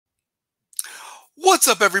What's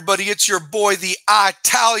up, everybody? It's your boy, the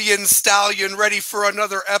Italian Stallion, ready for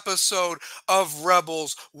another episode of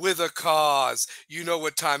Rebels with a Cause. You know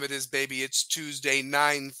what time it is, baby. It's Tuesday,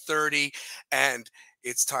 9:30, and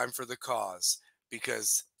it's time for the cause,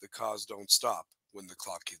 because the cause don't stop when the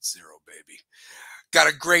clock hits zero, baby.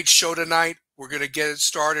 Got a great show tonight. We're going to get it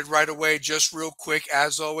started right away. Just real quick,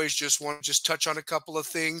 as always, just want to touch on a couple of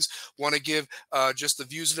things. Want to give just the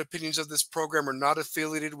views and opinions of this program are not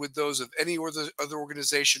affiliated with those of any other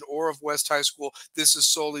organization or of West High School. This is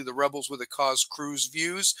solely the Rebels with a Cause crew's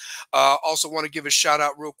views. Also want to give a shout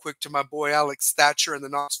out real quick to my boy Alex Thatcher and the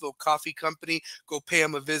Knoxville Coffee Company. Go pay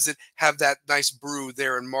him a visit. Have that nice brew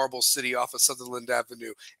there in Marble City off of Sutherland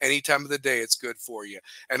Avenue. Any time of the day, it's good for you.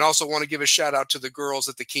 And also want to give a shout out to the girls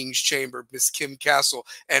at the King's Chamber, Miss Kim Castle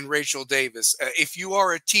and Rachel Davis. If you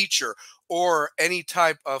are a teacher or any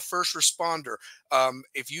type of first responder,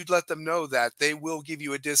 if you'd let them know that, they will give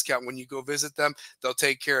you a discount when you go visit them. They'll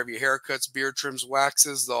take care of your haircuts, beard trims,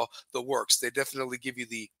 waxes, the works. They definitely give you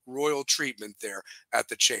the royal treatment there at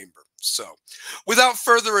the chamber. So without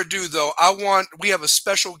further ado, though, we have a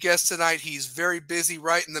special guest tonight. He's very busy,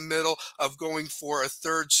 right in the middle of going for a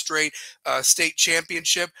third straight state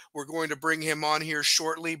championship. We're going to bring him on here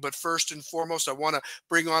shortly. But first and foremost, I want to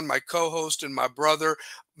bring on my co-host and my brother,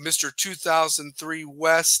 Mr. 2003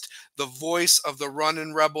 West, the voice of the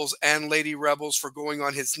Runnin' Rebels and Lady Rebels, for going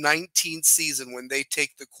on his 19th season when they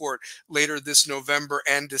take the court later this November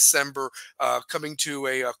and December, coming to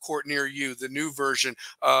a court near you, the new version,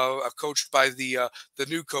 coached by the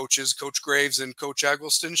new coaches, Coach Graves and Coach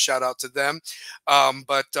Eggleston. Shout out to them.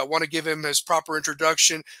 But I want to give him his proper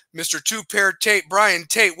introduction. Mr. Two-Pair Tate, Brian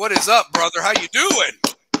Tate, what is up, brother? How you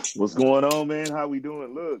doing? What's going on, man? How we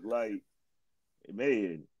doing? Look, like,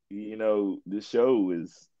 man, you know, this show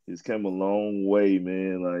is come a long way,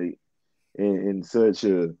 man. Like, in such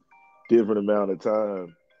a different amount of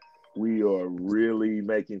time, we are really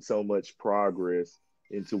making so much progress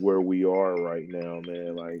into where we are right now,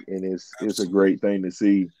 man. Like, and it's a great thing to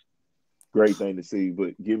see. Great thing to see.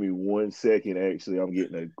 But give me 1 second. Actually, I'm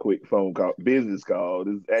getting a quick phone call, business call.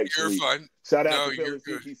 This is actually, you're fine. Shout out to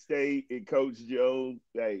Mississippi State and Coach Joe.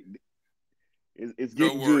 Hey, it's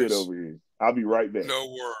getting good over here. I'll be right back. No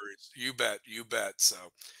worries. You bet. You bet. So,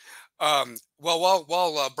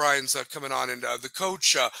 while Brian's coming on, and the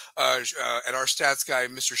coach and our stats guy,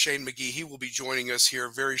 Mr. Shane McGee, he will be joining us here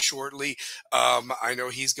very shortly. I know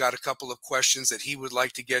he's got a couple of questions that he would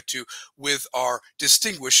like to get to with our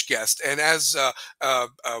distinguished guest. And as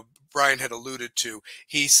Brian had alluded to,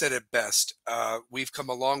 he said it best. We've come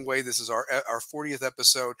a long way. This is our 40th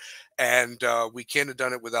episode, and we can't have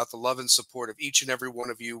done it without the love and support of each and every one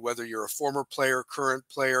of you, whether you're a former player,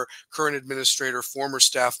 current administrator, former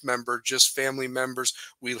staff member, just family members.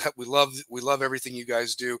 We love everything you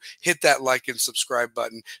guys do. Hit that like and subscribe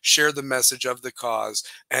button. Share the message of the cause,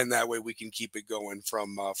 and that way we can keep it going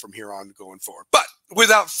from here on going forward. But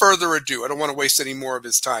without further ado, I don't want to waste any more of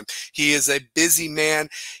his time. He is a busy man.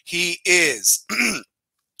 He is.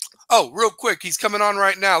 Oh, real quick, he's coming on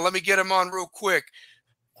right now. Let me get him on real quick.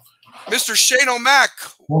 Mr. Shane O'Mac,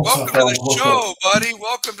 welcome to the show, buddy.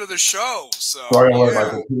 Welcome to the show. So, sorry, my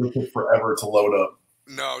computer took forever to load up.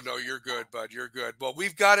 No, you're good, bud. You're good. Well,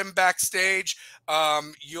 we've got him backstage.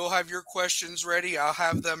 You'll have your questions ready. I'll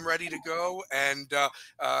have them ready to go. And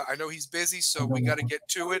I know he's busy, so we got to get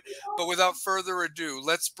to it. But without further ado,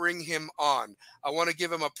 let's bring him on. I want to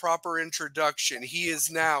give him a proper introduction. He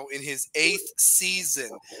is now in his 8th season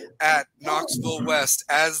at Knoxville West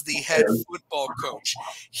as the head football coach.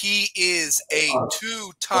 He is a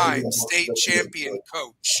 2-time state champion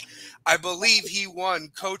coach. I believe he won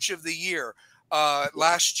Coach of the Year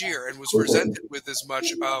last year, and was presented with as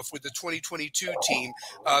much with the 2022 team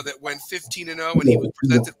that went 15-0, and he was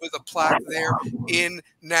presented with a plaque there in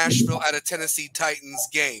Nashville at a Tennessee Titans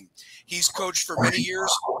game. He's coached for many years,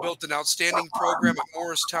 built an outstanding program at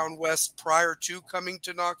Morristown West prior to coming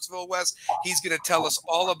to Knoxville West. He's going to tell us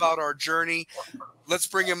all about our journey. Let's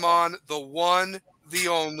bring him on, the one, the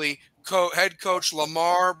only head coach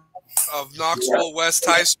Lamar of Knoxville West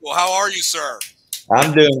High School. How are you, sir?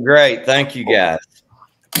 I'm doing great. Thank you, guys.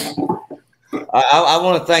 I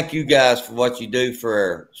want to thank you guys for what you do for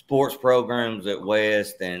our sports programs at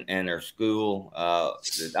West and our school.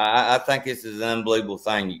 I think this is an unbelievable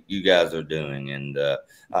thing you guys are doing, and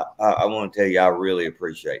I want to tell you I really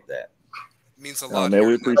appreciate that. It means a lot. Man,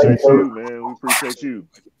 we appreciate you, man. We appreciate you.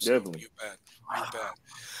 Definitely. You bet. You bet.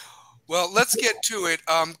 Well, let's get to it.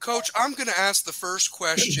 Coach, I'm going to ask the first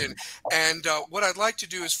question. And what I'd like to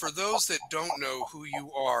do is for those that don't know who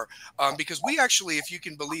you are, because we actually, if you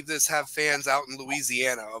can believe this, have fans out in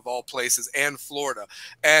Louisiana, of all places, and Florida.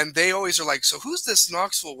 And they always are like, so who's this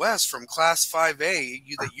Knoxville West from Class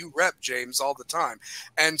 5A that you rep, James, all the time?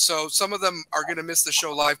 And so some of them are going to miss the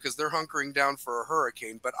show live because they're hunkering down for a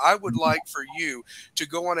hurricane. But I would like for you to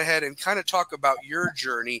go on ahead and kind of talk about your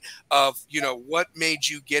journey of, what made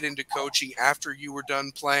you get into coaching after you were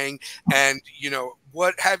done playing, and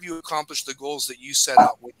what have you accomplished the goals that you set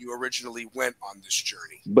out when you originally went on this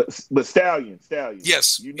journey? But Stallion,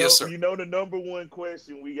 yes, yes, sir. You know the number one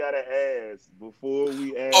question we gotta ask before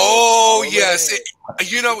we ask. Oh yes,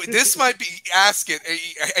 this might be ask it.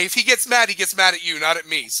 If he gets mad at you, not at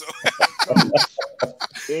me. So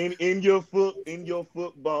in your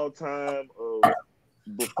football time,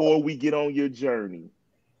 before we get on your journey.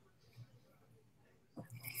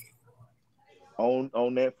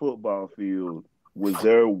 On that football field, was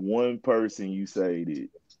there one person you say that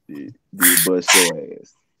did bust your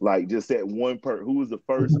ass? Like just that one person. Who was the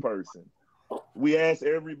first person? We asked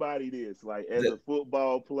everybody this. Like as a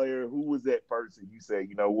football player, who was that person you say,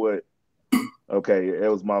 you know what? Okay, that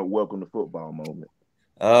was my welcome to football moment.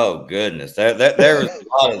 Oh goodness, there was a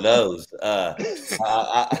lot of those.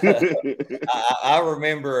 I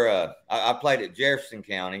remember I played at Jefferson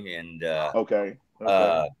County, and okay.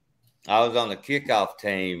 I was on the kickoff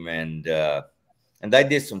team, and they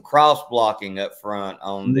did some cross blocking up front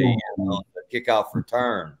on the kickoff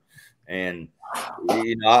return. And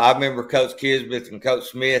I remember Coach Kisbeth and Coach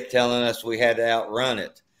Smith telling us we had to outrun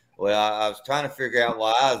it. Well, I was trying to figure out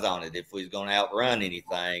why I was on it, if we was going to outrun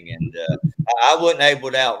anything, and I wasn't able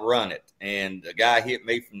to outrun it. And the guy hit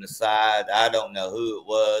me from the side. I don't know who it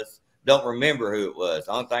was. Don't remember who it was.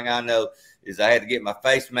 The only thing I know is I had to get my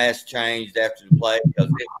face mask changed after the play because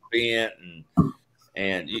it was bent,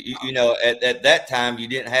 and at that time you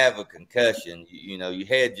didn't have a concussion. Your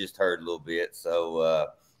head just hurt a little bit. So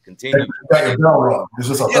continue. You got your bell wrong.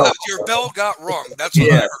 Your bell got wrung. That's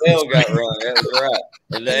what bell got rung. That was right,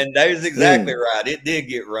 and that was exactly right. It did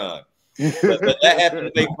get rung, but that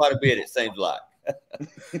happened to me quite a bit. It seems like.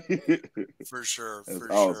 For sure. That's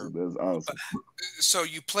awesome. That's awesome. So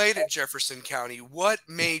you played at Jefferson County. What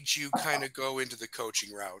made you kind of go into the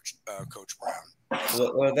coaching route, Coach Brown?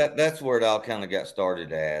 Well, that's where it all kind of got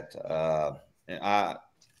started at. I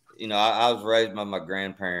was raised by my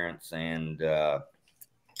grandparents, and I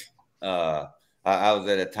was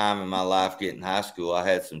at a time in my life getting high school. I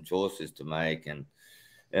had some choices to make, and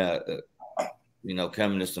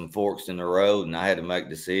coming to some forks in the road, and I had to make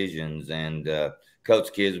decisions. And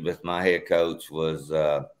Coach Kisbeth, my head coach, was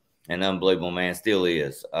an unbelievable man, still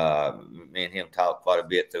is. Me and him talked quite a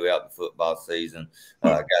bit throughout the football season. I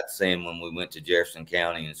got to see him when we went to Jefferson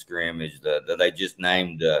County in scrimmage. They just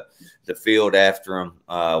named the field after him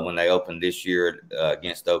when they opened this year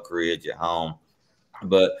against Oak Ridge at home.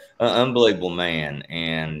 But unbelievable man.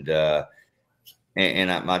 And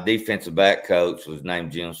my defensive back coach was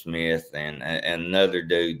named Jim Smith, and another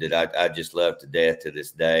dude that I just love to death to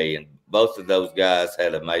this day. And both of those guys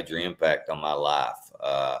had a major impact on my life.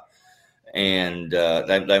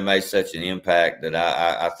 They made such an impact that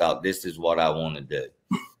I thought this is what I want to do.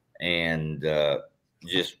 And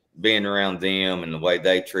just being around them and the way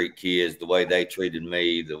they treat kids, the way they treated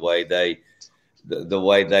me, the way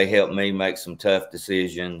they helped me make some tough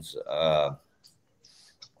decisions.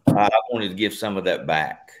 I wanted to give some of that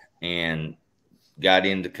back, and got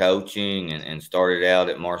into coaching and started out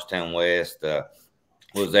at Morristown West.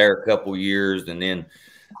 Was there a couple years, and then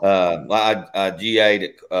I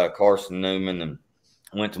GA'd at Carson Newman and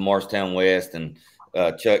went to Morristown West, and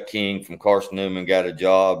Chuck King from Carson Newman got a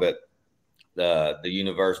job at the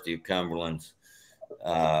University of Cumberland's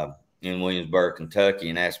in Williamsburg, Kentucky,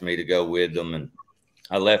 and asked me to go with them. And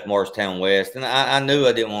I left Morristown West, and I knew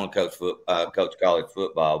I didn't want to coach college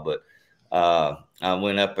football, but I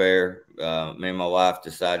went up there. Me and my wife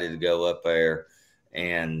decided to go up there,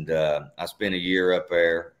 and I spent a year up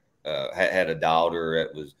there. Had a daughter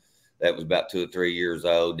that was about 2 or 3 years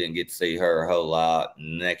old. Didn't get to see her a whole lot.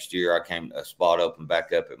 And next year, I came a spot open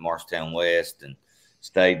back up at Morristown West and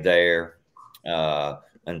stayed there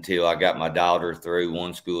until I got my daughter through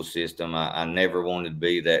one school system. I never wanted to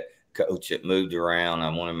be that coach that moved around. I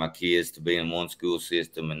wanted my kids to be in one school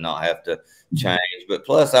system and not have to change. But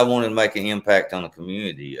plus, I wanted to make an impact on the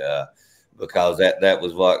community because that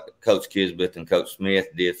was what Coach Kisbeth and Coach Smith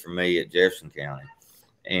did for me at Jefferson County.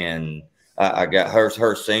 And I got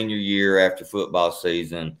her senior year after football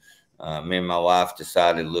season. Me and my wife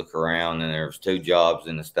decided to look around, and there was 2 jobs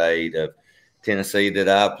in the state of Tennessee that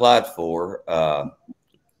I applied for.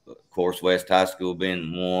 course, West High School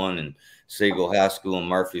being one, and Siegel High School in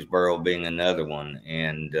Murfreesboro being another one.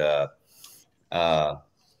 And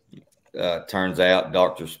turns out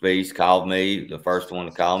Dr. Spees called me, the first one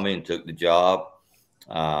to call me, and took the job.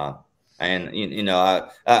 And you know,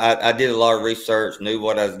 I did a lot of research, knew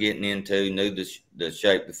what I was getting into, knew the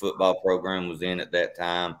shape the football program was in at that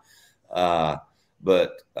time,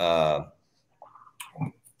 but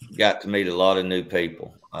got to meet a lot of new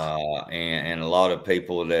people, and a lot of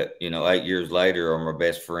people that, you know, 8 years later are my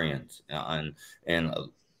best friends. And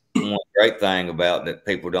one great thing about that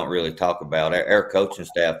people don't really talk about, our coaching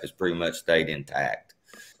staff has pretty much stayed intact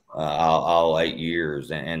all 8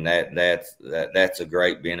 years, and that's a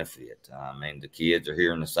great benefit. I mean, the kids are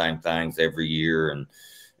hearing the same things every year,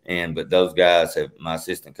 but those guys my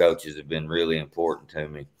assistant coaches have been really important to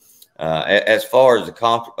me. As far as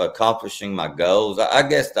accomplishing my goals, I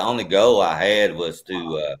guess the only goal I had was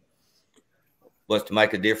to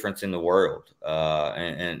make a difference in the world,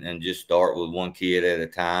 and just start with one kid at a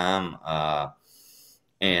time.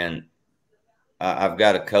 And I've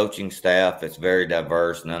got a coaching staff that's very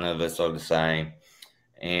diverse. None of us are the same.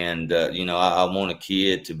 And, you know, I want a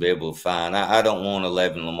kid to be able to find, I don't want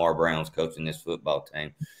 11 Lamar Browns coaching this football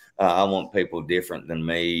team. I want people different than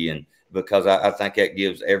me. And because I think that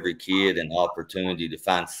gives every kid an opportunity to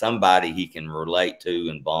find somebody he can relate to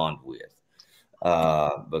and bond with.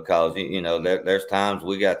 Because, you know, there's times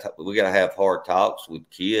we got to have hard talks with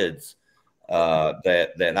kids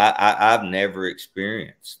that I've never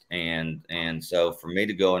experienced. And so for me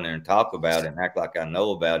to go in there and talk about it and act like I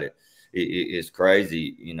know about it, it's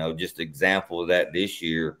crazy. You know, just example of that this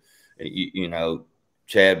year, you know,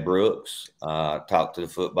 Chad Brooks talked to the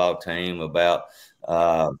football team about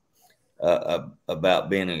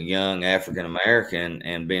being a young African-American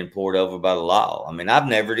and being poured over by the law. I mean, I've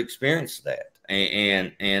never experienced that.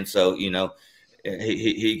 And so, you know,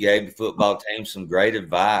 he gave the football team some great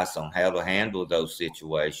advice on how to handle those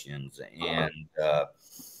situations. And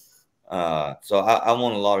so I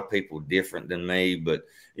want a lot of people different than me, but,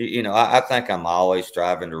 you know, I think I'm always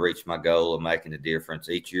striving to reach my goal of making a difference.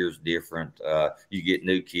 Each year is different. You get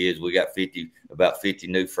new kids. We got about 50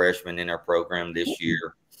 new freshmen in our program this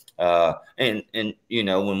year. And you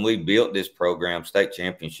know, when we built this program, state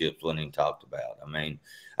championships wasn't even talked about. I mean,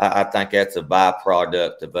 I think that's a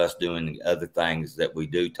byproduct of us doing the other things that we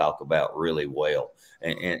do talk about really well,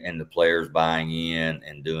 and the players buying in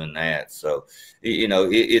and doing that. So, you know,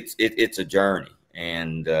 it's a journey,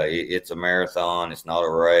 and it's a marathon. It's not a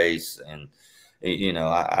race. And, you know,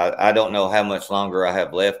 I don't know how much longer I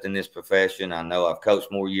have left in this profession. I know I've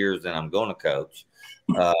coached more years than I'm going to coach.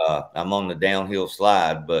 I'm on the downhill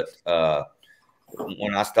slide, but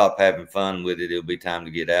when I stop having fun with it, it'll be time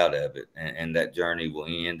to get out of it, and that journey will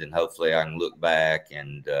end. And hopefully I can look back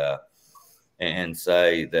and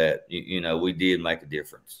say that, you know, we did make a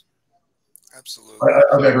difference. Absolutely.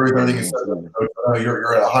 I agree with everything you said.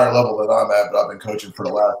 You're at a higher level than I'm at, but I've been coaching for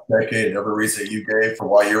the last decade, and every reason you gave for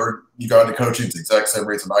why you got into coaching is the exact same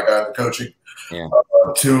reason I got into coaching. Yeah.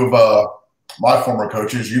 Two of my former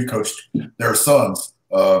coaches, you've coached their sons,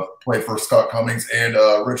 played for Scott Cummings and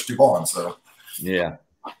Rich Dubon. So yeah,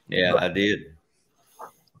 I did.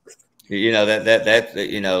 You know, that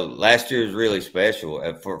you know, last year was really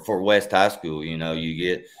special for West High School. You know, you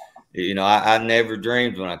get, you know, I never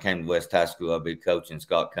dreamed when I came to West High School I'd be coaching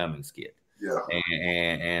Scott Cummings' kid. Yeah.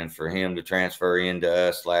 And for him to transfer into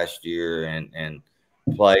us last year and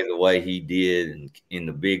play the way he did, and in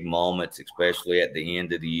the big moments, especially at the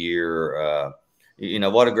end of the year, you know,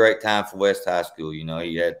 what a great time for West High School. You know,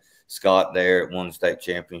 he had Scott there, won the state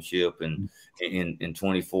championship in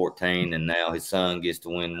 2014, and now his son gets to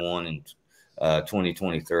win one in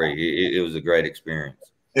 2023. It was a great experience.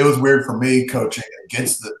 It was weird for me coaching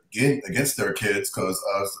against their kids because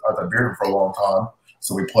I've been here for a long time.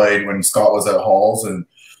 So we played when Scott was at Halls and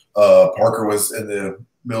Parker was in the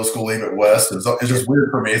middle school league at West. It's just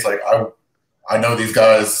weird for me. It's like I know these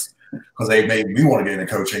guys because they made me want to get into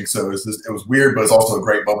coaching. So it was weird, but it's also a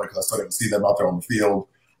great moment because I still get to see them out there on the field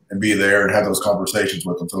and be there and have those conversations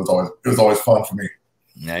with them. So it was always fun for me.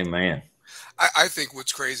 Amen. I think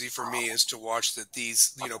what's crazy for me is to watch that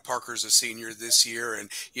these, you know, Parker's a senior this year. And,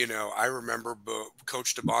 you know, I remember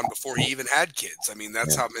Coach DeBon before he even had kids. I mean,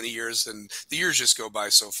 that's how many years, and the years just go by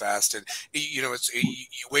so fast. And, you know, you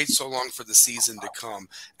wait so long for the season to come,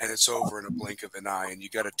 and it's over in a blink of an eye. And you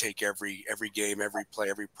got to take every game, every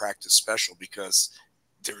play, every practice special because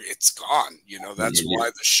it's gone. You know, that's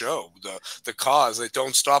why the show, the cause, they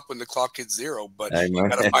don't stop when the clock hits zero, but you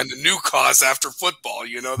got to find a new cause after football,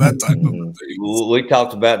 you know, that type of thing. We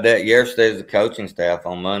talked about that yesterday as a coaching staff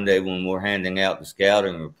on Monday when we're handing out the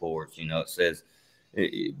scouting reports. You know, it says,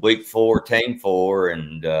 week 4, team 4,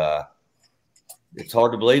 and it's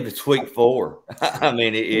hard to believe it's week 4. I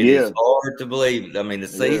mean, it is hard to believe. I mean, the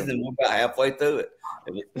season, we're about halfway through it,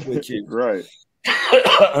 which is right.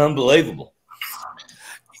 Unbelievable.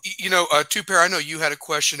 You know, Two-Pair, I know you had a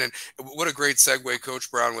question, and what a great segue, Coach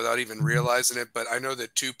Brown, without even realizing it. But I know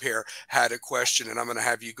that Two-Pair had a question, and I'm going to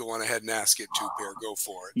have you go on ahead and ask it, Two-Pair. Go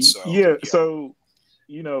for it. So, So,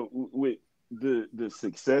 you know, with the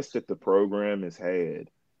success that the program has had,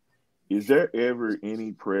 is there ever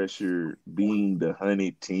any pressure being the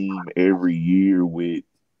hunted team every year with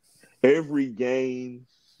every game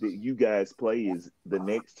that you guys play is the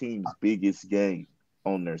next team's biggest game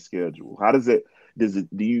on their schedule? How does it? Is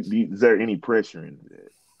there any pressure in that?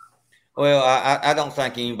 Well, I don't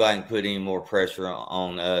think anybody can put any more pressure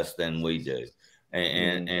on us than we do,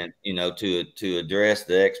 and you know, to address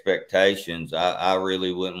the expectations, I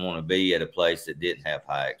really wouldn't want to be at a place that didn't have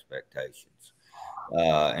high expectations,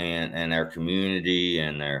 and our community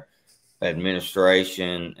and their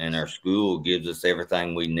administration and our school gives us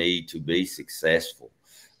everything we need to be successful,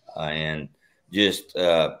 and just you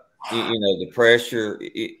know, the pressure.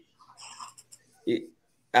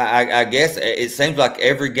 I guess it seems like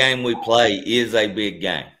every game we play is a big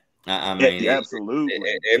game. I mean, absolutely.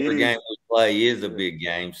 Every game we play is a big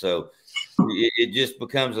game. So it just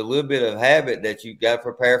becomes a little bit of habit that you got to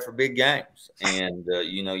prepare for big games. And,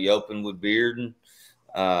 you know, you open with Bearden,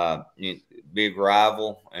 big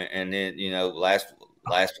rival. And then, you know, last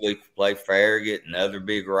week we played Farragut, another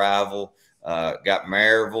big rival. Got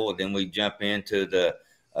Maryville. Then we jump into the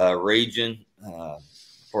region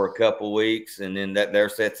for a couple of weeks, and then there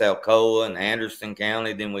sets Alcoa and Anderson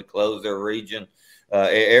County. Then we close their region.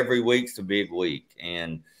 Every week's a big week,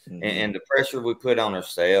 and the pressure we put on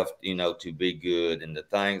ourselves, you know, to be good and the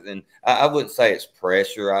things. And I wouldn't say it's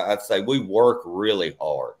pressure. I'd say we work really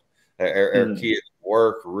hard. Our kids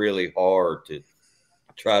work really hard to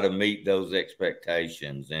try to meet those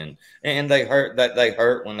expectations, and they hurt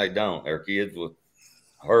when they don't. Our kids were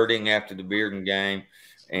hurting after the Bearden game.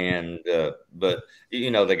 And but you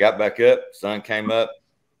know, they got back up. Sun came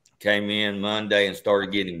in Monday and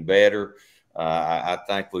started getting better. I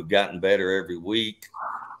think we've gotten better every week.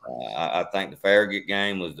 I think the Farragut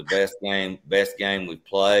game was the best game we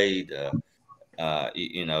played.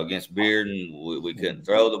 You know, against Bearden, we couldn't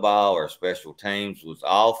throw the ball. Our special teams was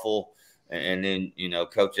awful. And then, you know,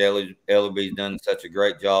 Coach Ellerby's done such a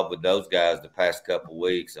great job with those guys the past couple of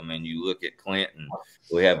weeks. I mean, you look at Clinton,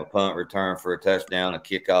 we have a punt return for a touchdown, a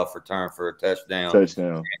kickoff return for a touchdown.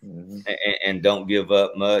 And don't give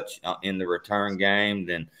up much in the return game.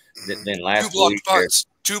 Then last week,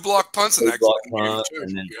 two block punts in that game.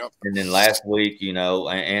 And then last week, you know,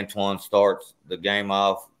 Antoine starts the game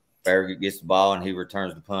off. Farragut gets the ball and he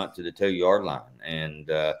returns the punt to the 2-yard line, and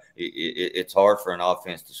it's hard for an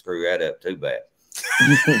offense to screw that up too bad.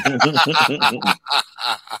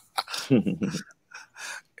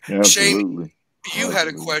 Shane, you had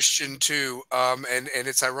a question too, and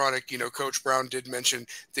it's ironic. You know, Coach Brown did mention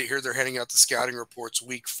that here they're handing out the scouting reports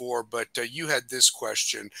week 4, but you had this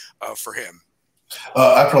question for him.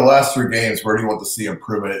 After the last 3 games, where do you want to see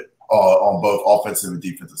improvement on both offensive and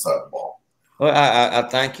defensive side of the ball? Well, I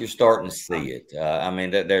think you're starting to see it. I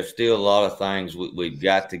mean, there's still a lot of things we've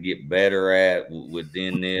got to get better at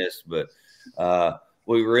within this, but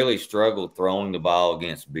we really struggled throwing the ball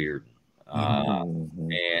against Bearden.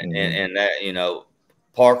 And that, you know,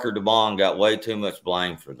 Parker DeBon got way too much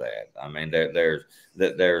blame for that. I mean,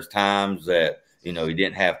 there's times that, you know, he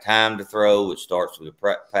didn't have time to throw, which starts with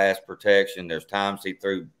the pass protection. There's times he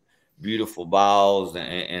threw beautiful balls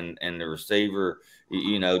and the receiver,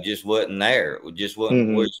 you know, just wasn't there. It just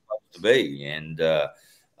wasn't where it's supposed to be. And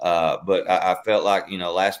but I felt like, you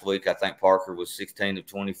know, last week I think Parker was 16 of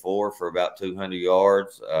 24 for about 200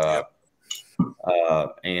 yards.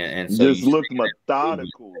 And so just looked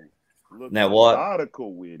methodical.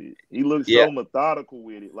 Methodical with it. He looked so methodical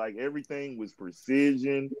with it. Like everything was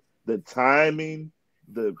precision, the timing,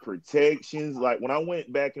 the protections. Like when I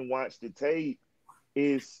went back and watched the tape,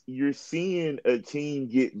 you're seeing a team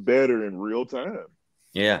get better in real time.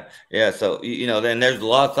 Yeah. So, you know, then there's a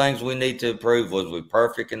lot of things we need to improve. Was we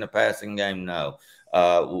perfect in the passing game? No.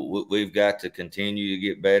 We've got to continue to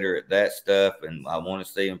get better at that stuff, and I want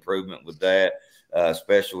to see improvement with that.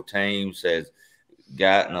 Special teams has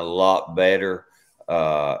gotten a lot better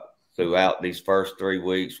throughout these first 3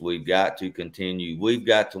 weeks. We've got to continue. We've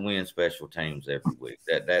got to win special teams every week.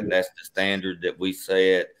 That's the standard that we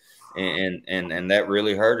set, and that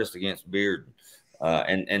really hurt us against Bearden.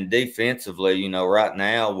 And defensively, you know, right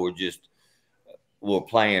now we're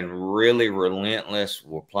playing really relentless.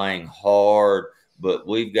 We're playing hard, but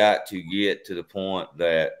we've got to get to the point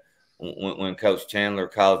that when Coach Chandler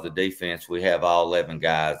calls the defense, we have all 11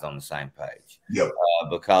 guys on the same page. Yep.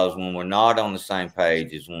 Because when we're not on the same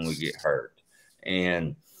page is when we get hurt.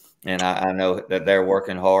 And I know that they're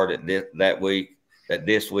working hard at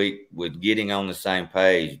this week with getting on the same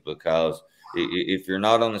page, because if you're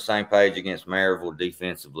not on the same page against Maryville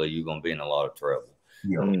defensively, you're going to be in a lot of trouble.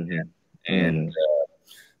 Yeah. And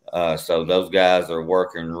so those guys are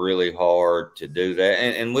working really hard to do that.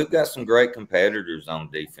 And we've got some great competitors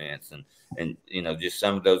on defense. And you know, just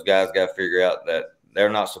some of those guys got to figure out that they're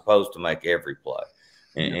not supposed to make every play.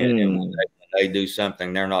 And when they do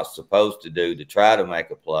something they're not supposed to do to try to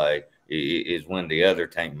make a play is when the other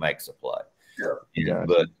team makes a play. Yeah.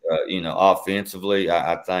 But, you know, offensively,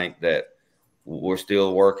 I think that we're still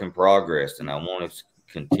a work in progress, and I want to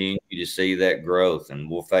continue to see that growth. And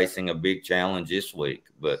we're facing a big challenge this week,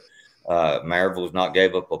 but Maryville's not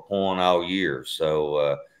gave up a point all year.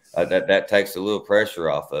 So that takes a little pressure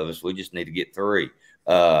off of us. We just need to get 3.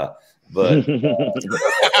 But it'll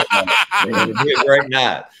be a great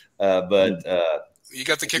night. But you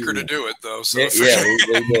got the kicker to do it, though. So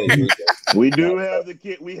we do have the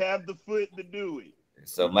kick. We have the foot to do it.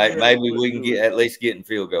 So maybe we can at least get in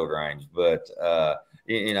field goal range. But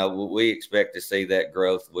you know, we expect to see that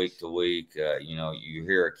growth week to week. You know, you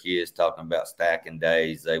hear our kids talking about stacking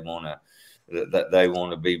days. They want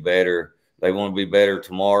to be better. They want to be better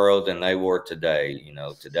tomorrow than they were today. You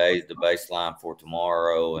know, today's the baseline for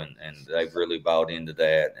tomorrow, and they've really bought into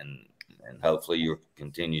that, and hopefully you'll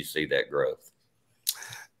continue to see that growth.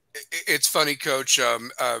 It's funny, Coach.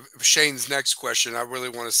 Shane's next question, I really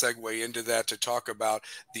want to segue into that to talk about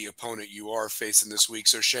the opponent you are facing this week.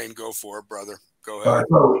 So, Shane, go for it, brother. Go ahead.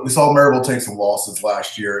 So we saw Maryville take some losses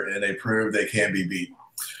last year, and they proved they can be beat.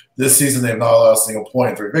 This season, they've not allowed a single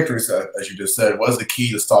point, 3 victories, as you just said. What is the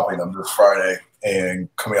key to stopping them this Friday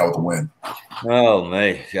and coming out with a win? Oh,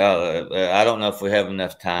 me. I don't know if we have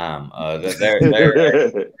enough time. They're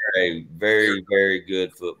a very, very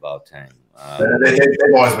good football team.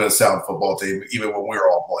 They've always been a sound football team, even when we were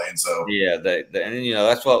all playing. So yeah, and you know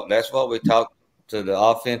that's what we talked to the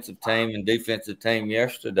offensive team and defensive team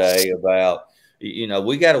yesterday about. You know,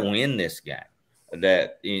 we got to win this game.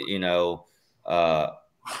 That you know,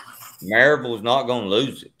 Maryville's not going to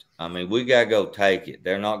lose it. I mean, we got to go take it.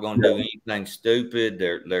 They're not going to do anything stupid.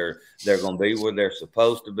 They're going to be where they're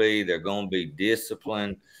supposed to be. They're going to be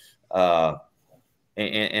disciplined.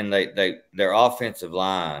 And their offensive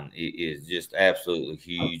line is just absolutely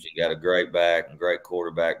huge. You got a great back and great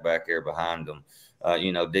quarterback back there behind them.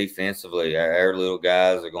 You know, defensively, our little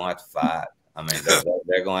guys are going to have to fight. I mean,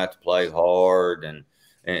 they're going to have to play hard, and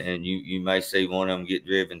you may see one of them get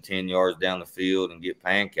driven 10 yards down the field and get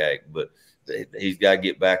pancaked, but he's got to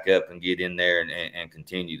get back up and get in there and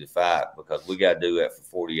continue to fight, because we got to do that for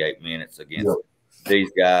 48 minutes against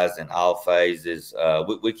these guys in all phases.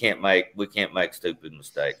 We can't make stupid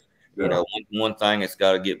mistakes. You know, one thing that's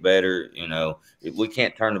got to get better. You know, we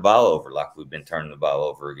can't turn the ball over like we've been turning the ball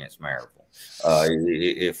over against Maryville.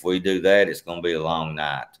 If we do that, it's going to be a long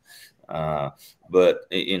night. But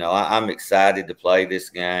you know, I'm excited to play this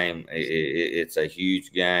game. It's a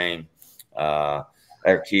huge game.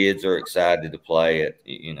 Our kids are excited to play it.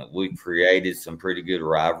 You know, we created some pretty good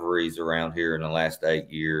rivalries around here in the last 8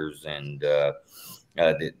 years, and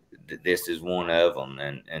this is one of them.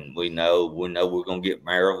 And we know we're going to get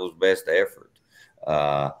Maryville's best effort.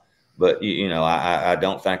 But you know, I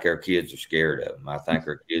don't think our kids are scared of them. I think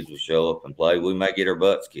our kids will show up and play. We may get our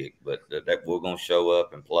butts kicked, but that we're going to show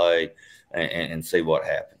up and play and see what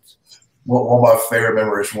happens. One of my favorite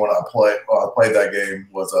memories when I played that game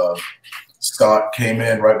was Scott came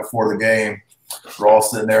in right before the game. We're all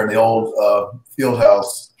sitting there in the old field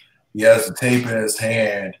house. He has the tape in his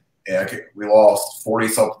hand, and we lost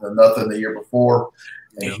 40-something to nothing the year before.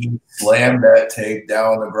 And he slammed that tape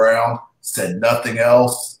down on the ground, said nothing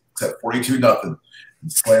else except 42-0, and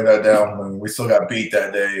slammed that down. And we still got beat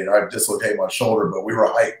that day, and I dislocated my shoulder, but we were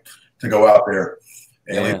hyped to go out there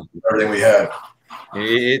and we did everything we had.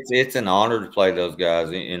 It's an honor to play those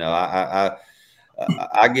guys. You know,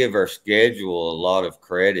 I give our schedule a lot of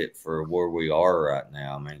credit for where we are right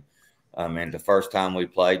now. I mean, the first time we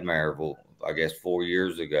played Maryville, I guess 4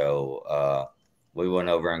 years ago, we went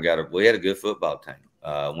over and we had a good football team.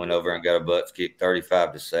 Went over and got our butts kicked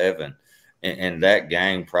 35-7. And that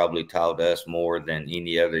game probably taught us more than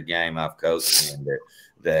any other game I've coached in,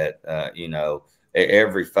 that you know,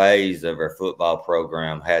 every phase of our football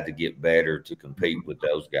program had to get better to compete with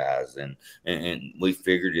those guys. And we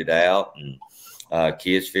figured it out, and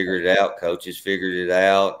kids figured it out, coaches figured it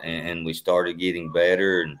out, and we started getting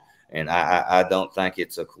better. And I don't think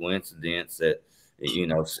it's a coincidence that, you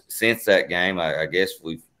know, since that game, I guess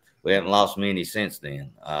we haven't lost many since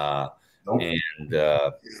then. Nope. And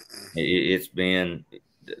it's been,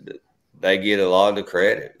 they get a lot of the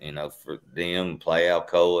credit, you know, for them. Play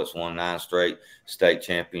Alcoa's won 9 straight state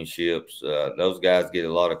championships. Those guys get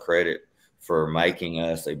a lot of credit for making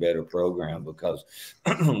us a better program, because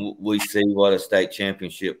we see what a state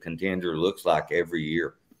championship contender looks like every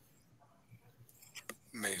year.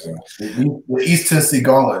 Amazing. The East Tennessee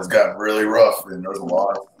Gauntlet has gotten really rough, and there's a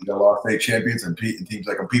lot of state champions and teams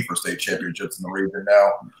that compete for state championships in the region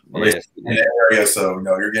now. Yes. In that area, so you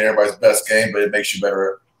know you're getting everybody's best game, but it makes you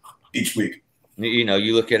better each week. You know,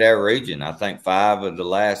 you look at our region. I think 5 of the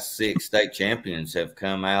last 6 state champions have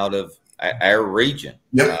come out of our region.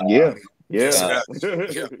 Yep. Yeah.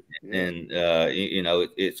 And you know,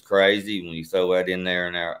 it's crazy when you throw that in there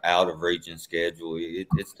in our out of region schedule.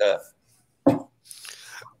 It's tough.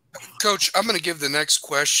 Coach, I'm going to give the next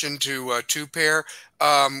question to Two-Pair.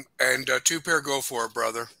 And Two-Pair, go for it,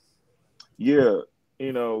 brother. Yeah,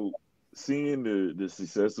 you know, seeing the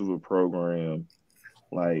success of a program,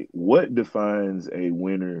 like, what defines a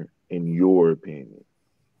winner in your opinion?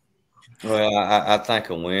 Well, I think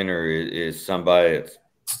a winner is somebody that's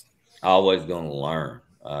always going to learn.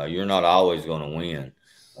 You're not always going to win,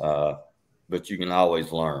 but you can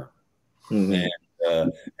always learn. Mm-hmm.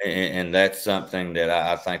 And that's something that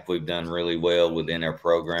I think we've done really well within our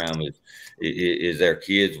program is our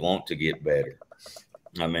kids want to get better.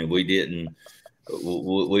 I mean, we didn't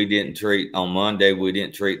treat on Monday. We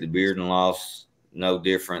didn't treat the Bearden loss no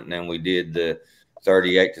different than we did the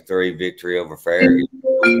 38-3 victory over Farragut.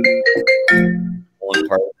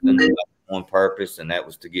 One purpose, and that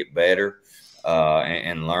was to get better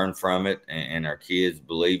and learn from it. And our kids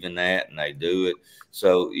believe in that, and they do it.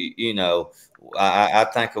 So, you know, I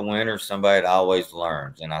think a winner is somebody that always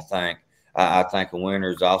learns, and I think a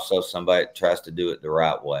winner is also somebody that tries to do it the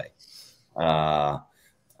right way.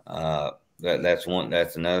 That's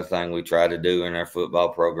another thing we try to do in our football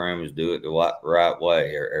program is do it the right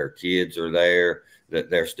way. Our kids are there, that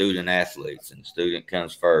they're student athletes, and student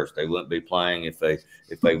comes first. They wouldn't be playing if they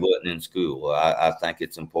wasn't in school. I think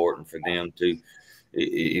it's important for them to,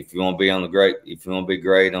 if you want to be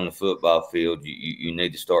great on the football field, you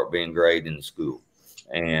need to start being great in the school.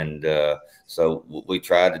 And so we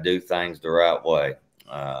try to do things the right way.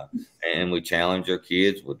 And we challenge our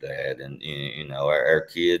kids with that. And, you know, our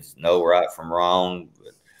kids know right from wrong.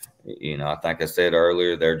 But, you know, I think I said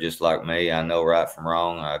earlier, they're just like me. I know right from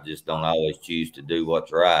wrong. I just don't always choose to do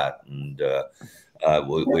what's right. And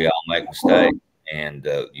we all make mistakes. And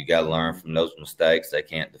you got to learn from those mistakes. They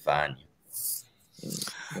can't define you.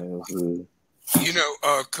 You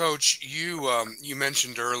know, Coach, you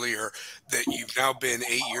mentioned earlier that you've now been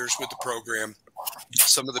 8 years with the program.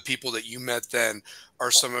 Some of the people that you met then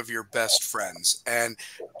are some of your best friends. And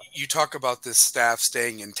you talk about this staff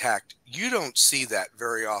staying intact. You don't see that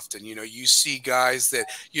very often. You know, you see guys that,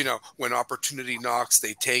 you know, when opportunity knocks,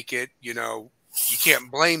 they take it. You know, you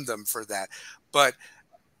can't blame them for that. But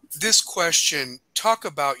this question, talk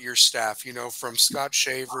about your staff, you know, from Scott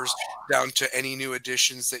Shavers down to any new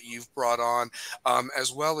additions that you've brought on,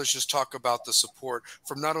 as well as just talk about the support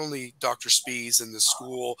from not only Dr. Spees and the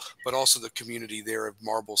school, but also the community there of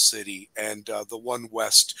Marble City and the One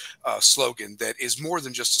West slogan that is more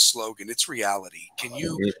than just a slogan. It's reality. Can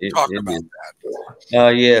you talk about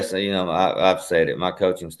that? Yes. You know, I've said it. My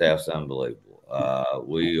coaching staff's unbelievable.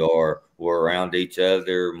 We're around each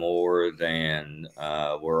other more than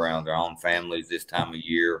we're around our own families this time of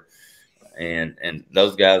year, and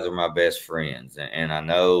those guys are my best friends, and I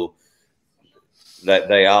know that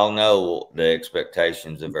they all know the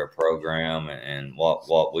expectations of our program and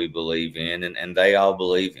what we believe in, and they all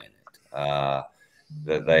believe in it.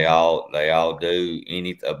 That they all do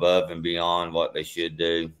anything above and beyond what they should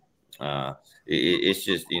do. It's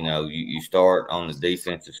just, you know, you start on the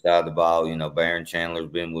defensive side of the ball. You know, Baron Chandler's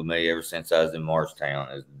been with me ever since I was in Marshtown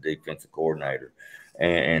as the defensive coordinator,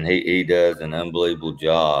 and he does an unbelievable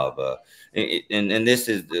job. And this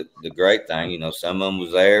is the great thing. You know, some of them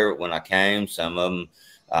was there when I came. Some of them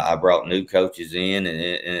I brought new coaches in, and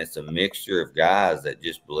it's a mixture of guys that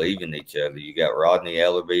just believe in each other. You got Rodney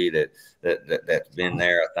Ellerby that's been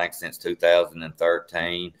there, I think, since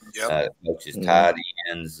 2013. Yep. Coaches tight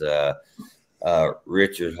ends.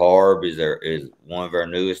 Richard Harb is one of our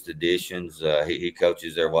newest additions. He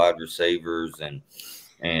coaches their wide receivers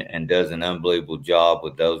and does an unbelievable job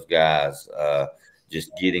with those guys,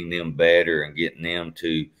 just getting them better and getting them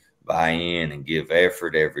to buy in and give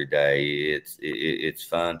effort every day. It's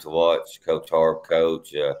fun to watch Coach Harb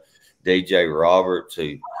coach. DJ Roberts,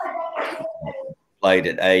 who played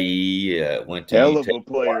at AE, went to Hell UT. of a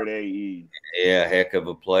player at AE. Yeah, heck of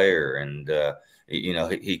a player. And,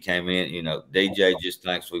 he came in, DJ just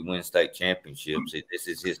thinks we win state championships. This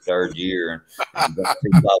is his third year, and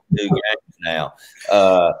he's lost 2 games now.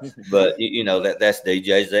 But, that's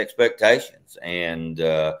DJ's expectations. And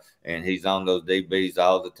he's on those DBs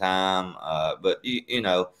all the time. But,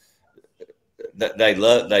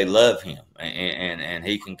 they love him, and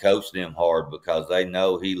he can coach them hard because they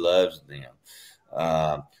know he loves them.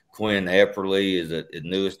 Quinn Epperly is a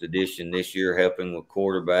newest addition this year, helping with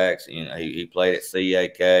quarterbacks. He played at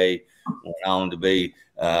CAK, went on to be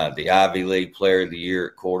the Ivy League Player of the Year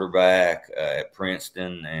at quarterback at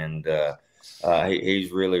Princeton, and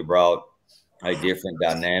he's really brought a different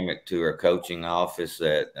dynamic to our coaching office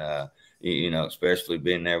that especially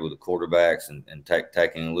being there with the quarterbacks and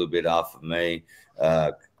taking a little bit off of me.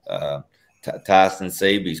 Tyson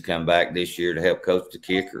Seaby's come back this year to help coach the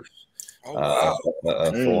kickers. Oh, wow.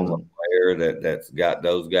 A former player that's got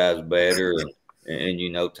those guys better. And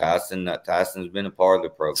Tyson's been a part of the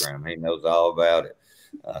program. He knows all about it.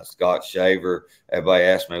 Scott Shaver, everybody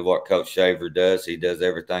asks me what Coach Shaver does. He does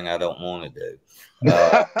everything I don't want to do. We've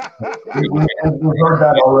heard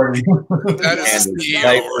that already.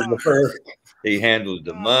 He handles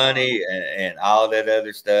the money and all that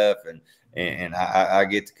other stuff. And I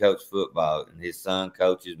get to coach football. And his son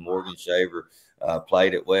coaches. Morgan Shaver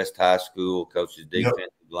played at West High School, coaches defensive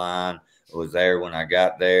line, was there when I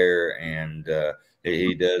got there, and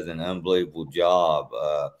he does an unbelievable job.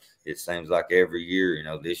 It seems like every year,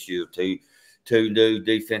 this year two new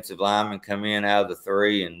defensive linemen come in out of the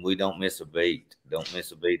 3, and we don't miss a beat. Don't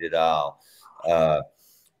miss a beat at all.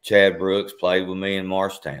 Chad Brooks played with me in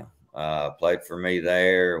Marshtown. Played for me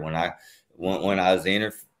there. When I was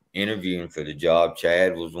interviewing for the job,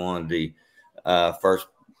 Chad was one of the first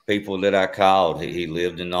people that I called. He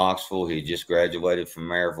lived in Knoxville. He just graduated from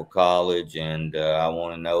Maryville College, and I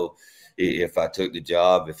want to know if I took the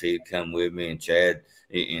job, if he'd come with me. And Chad,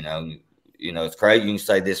 it's crazy. You can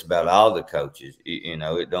say this about all the coaches.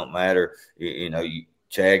 It don't matter.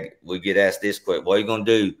 Chad, we get asked this question: what are you going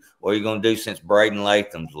to do? What are you going to do since Braden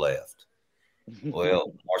Latham's left?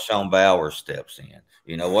 Well, Marshawn Bowers steps in.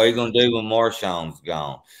 What are you going to do when Marshawn's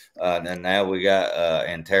gone? And now we got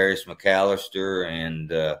Antarius McAllister and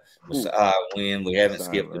Messiah Wynn. We haven't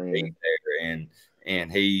skipped a beat there,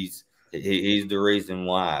 and he's the reason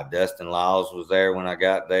why. Dustin Lyles was there when I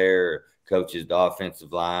got there, coaches the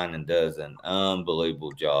offensive line, and does an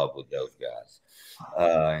unbelievable job with those guys.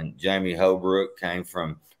 And Jamie Holbrook came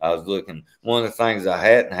from. I was looking. One of the things I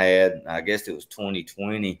hadn't had, I guess it was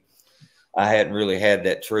 2020. I hadn't really had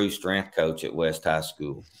that true strength coach at West High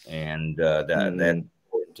School, and that's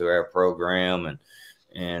important to our program.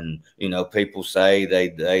 And people say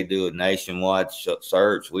they do a nationwide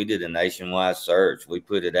search. We did a nationwide search. We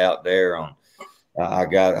put it out there on. I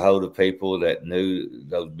got a hold of people that knew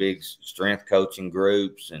those big strength coaching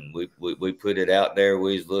groups, and we put it out there.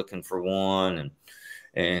 We was looking for one,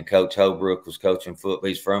 and Coach Holbrook was coaching football.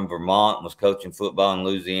 He's from Vermont, was coaching football in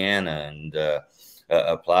Louisiana, and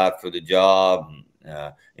applied for the job,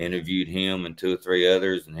 interviewed him and 2 or 3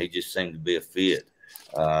 others, and he just seemed to be a fit.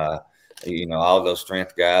 All those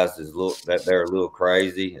strength guys they're a little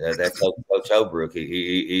crazy. That's Coach Holbrook.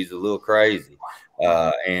 He's a little crazy,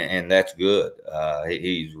 and that's good.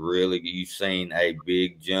 He's really, you've seen a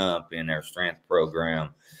big jump in our strength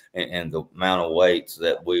program and the amount of weights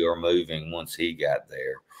that we are moving once he got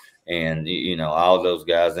there, and all those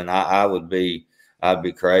guys. And I'd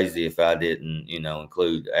be crazy if I didn't,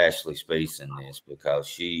 include Ashley Speece in this, because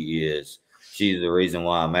she's the reason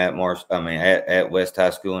why I'm at West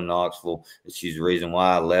High School in Knoxville. She's the reason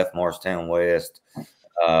why I left Marshtown West.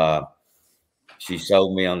 She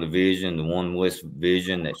sold me on the vision, the One West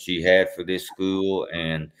vision that she had for this school,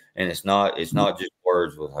 and it's not just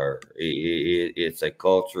words with her. It's a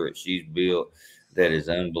culture that she's built that is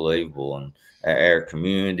unbelievable, and our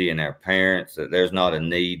community and our parents, that there's not a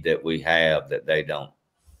need that we have that they don't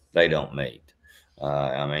meet.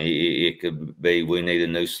 It could be we need a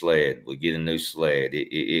new sled. We get a new sled.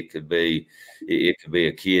 It could be a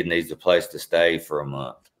kid needs a place to stay for a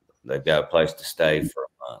month. They've got a place to stay for a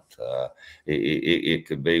month. It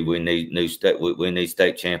could be we need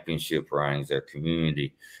state championship rings. Our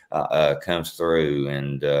community comes through,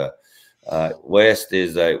 and West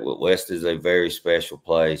is a very special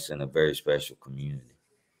place and a very special community.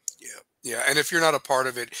 Yeah, Yeah, and if you're not a part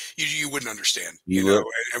of it, you wouldn't understand, You would.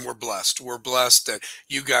 and we're blessed. We're blessed that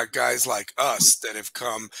you got guys like us that have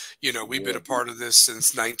come, we've been Yeah. a part of this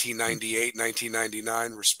since 1998,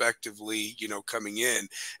 1999, respectively, coming in,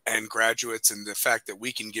 and graduates, and the fact that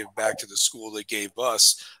we can give back to the school that gave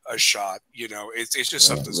us a shot, it's just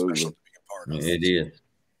something special Absolutely. to be a part of. It is.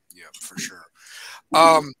 Yeah, for sure.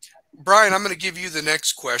 Brian, I'm going to give you the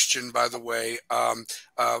next question, by the way.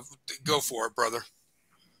 Go for it, brother.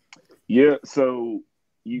 Yeah, so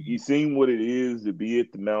you seen what it is to be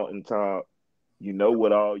at the mountaintop. You know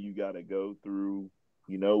what all you got to go through.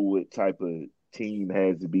 You know what type of team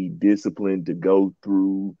has to be disciplined to go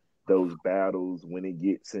through those battles when it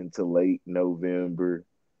gets into late November.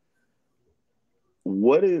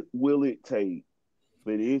 Will it take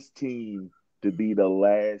for this team to be the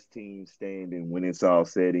last team standing when it's all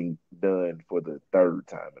said and done for the third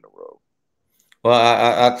time in a row?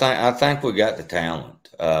 Well, I think we got the talent.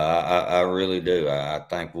 I really do. I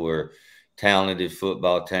think we're a talented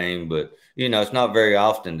football team, but it's not very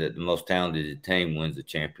often that the most talented team wins the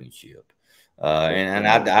championship. And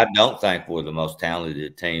I don't think we're the most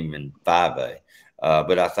talented team in 5A,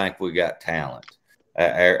 but I think we got talent.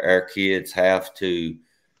 Our kids have to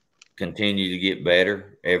continue to get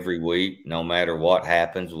better every week. No matter what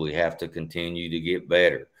happens, we have to continue to get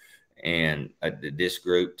better. And this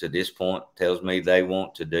group to this point tells me they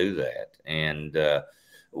want to do that. And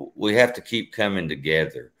we have to keep coming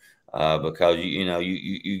together because,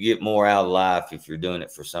 you get more out of life if you're doing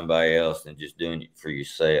it for somebody else than just doing it for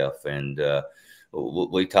yourself. And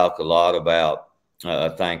we talk a lot about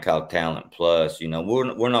a thing called Talent Plus.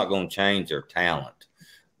 We're not going to change our talent,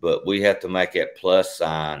 but we have to make that plus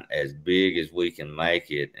sign as big as we can make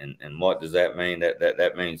it. And what does that mean?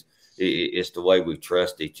 That means it's the way we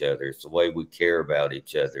trust each other. It's the way we care about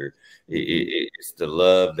each other. It's the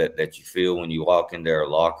love that you feel when you walk into our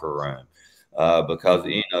locker room. Because,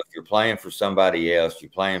 if you're playing for somebody else, you're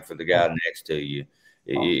playing for the guy next to you,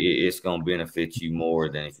 it's going to benefit you more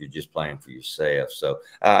than if you're just playing for yourself. So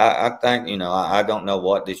I think, I don't know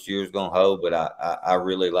what this year is going to hold, but I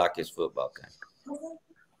really like this football game.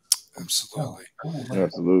 Absolutely.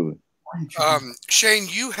 Absolutely. Shane,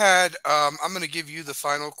 you had, I'm going to give you the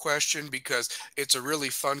final question because it's a really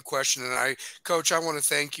fun question. And Coach, I want to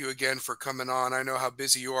thank you again for coming on. I know how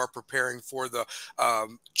busy you are preparing for the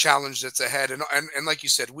challenge that's ahead. And like you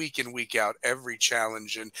said, week in, week out, every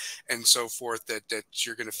challenge and so forth that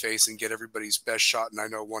you're going to face and get everybody's best shot. And I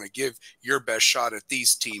know want to give your best shot at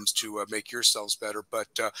these teams to make yourselves better.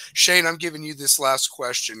 But Shane, I'm giving you this last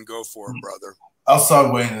question. Go for it, brother.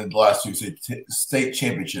 Outside winning the last two state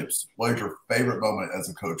championships, what is your favorite moment as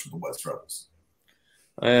a coach of the West Rebels?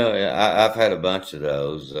 Well, yeah, I've had a bunch of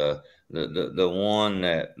those. The one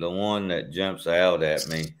that jumps out at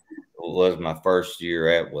me was my first year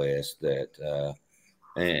at West. The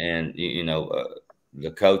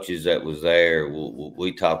coaches that was there,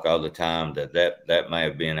 we talk all the time that may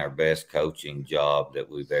have been our best coaching job that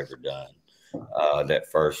we've ever done. That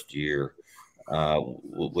first year.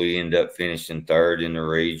 We end up finishing third in the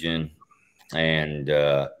region, and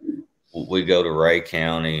we go to Ray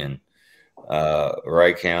County, and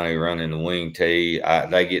Ray County running the wing tee.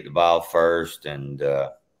 They get the ball first, and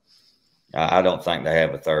I don't think they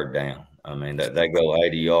have a third down. I mean, they go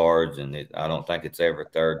 80 yards, and I don't think it's ever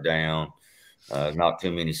third down. Not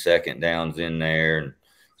too many second downs in there, and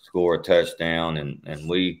score a touchdown, and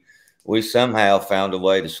we somehow found a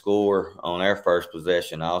way to score on our first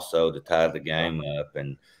possession also to tie the game up,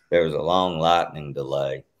 and there was a long lightning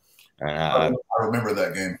delay. And I remember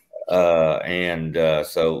that game.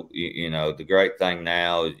 So the great thing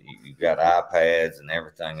now is you've got iPads and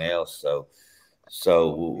everything else.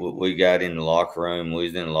 So we got in the locker room. We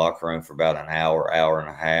was in the locker room for about an hour, hour and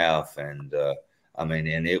a half, and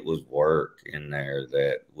and it was work in there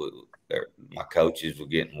that my coaches were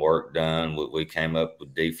getting work done. We came up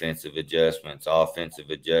with defensive adjustments, offensive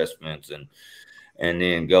adjustments, and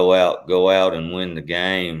then go out and win the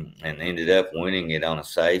game, and ended up winning it on a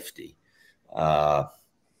safety. Tied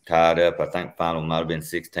up, I think final might have been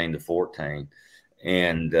 16-14.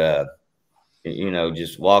 And,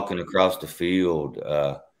 just walking across the field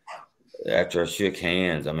after I shook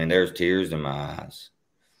hands, there's tears in my eyes.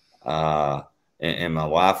 And my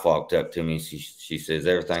wife walked up to me and she says,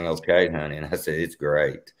 "Everything okay, honey?" And I said, "It's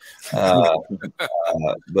great." But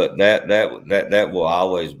that will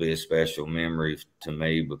always be a special memory to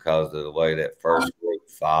me because of the way that first group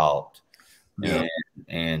fought. Yeah.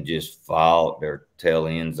 And just fought their tail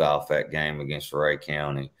ends off that game against Ray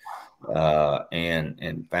County,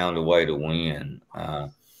 and found a way to win.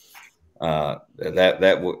 That's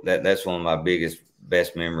one of my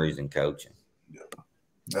best memories in coaching.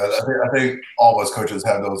 I think all of us coaches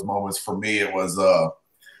have those moments. For me, it was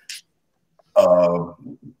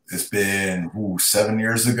it's been 7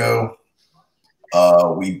 years ago.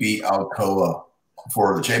 We beat Alcoa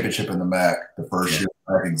for the championship in the MAC, the first year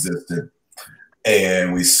the MAC existed,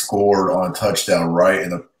 and we scored on a touchdown right in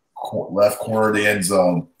the left corner of the end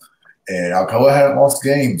zone. And Alcoa hadn't lost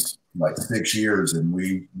games in like 6 years, and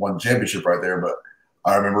we won the championship right there. But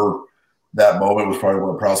I remember that moment was probably one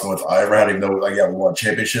of the proudest moments I ever had. Even though, like, yeah, we won a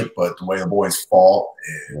championship, but the way the boys fought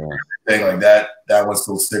and everything like that, that one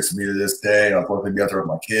still sticks with me to this day. I was lucky to be out there with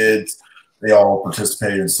my kids. They all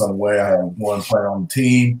participated in some way. I had one playing on the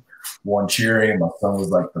team, one cheering. My son was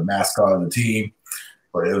like the mascot of the team.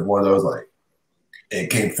 But it was one of those, like, it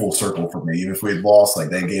came full circle for me. Even if we had lost, like,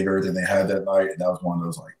 they gave everything they had that night. And that was one of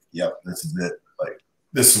those, like, yep, this is it. Like,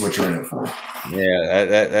 this is what you're in it for. Yeah,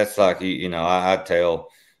 that's like, you know, I tell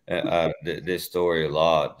this story a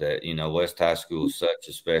lot, that, you know, West High School is such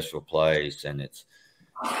a special place, and it's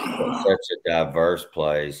such a diverse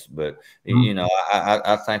place. But, you know,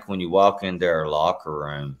 I think when you walk into our locker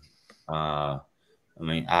room, I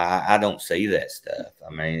mean, I don't see that stuff. I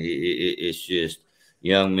mean, it's just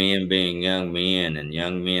young men being young men, and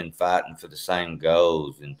young men fighting for the same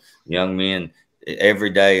goals, and young men every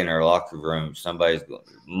day in our locker room. Somebody's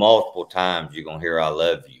multiple times you're gonna hear "I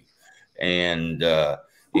love you," and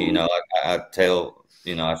you know, I tell,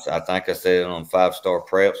 you know, I think I said it on 5-Star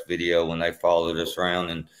Preps video when they followed us around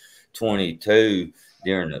in 22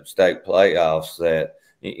 during the state playoffs, that,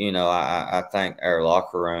 you know, I think our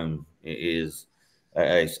locker room is,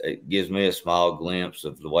 it gives me a small glimpse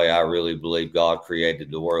of the way I really believe God created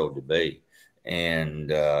the world to be.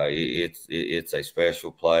 And it's a special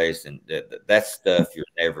place, and that's stuff you'll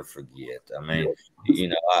never forget. I mean, you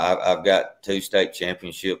know, I've got 2 state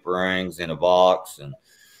championship rings in a box, and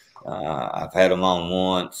I've had them on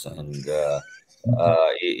once, and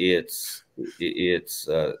it's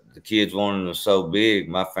the kids wanting them so big,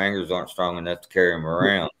 my fingers aren't strong enough to carry them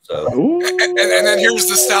around. So, and then here's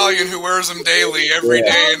the stallion who wears them daily, every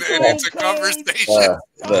day, and it's a conversation.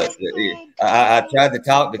 But I tried to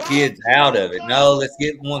talk the kids out of it. No, let's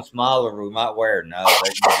get one smaller. We might wear. No, they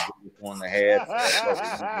need to get one they had.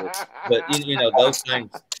 But you know, those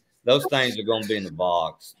things are going to be in the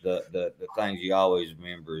box. The things you always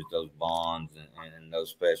remember is those bonds and those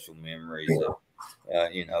special memories.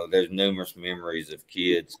 You know, there's numerous memories of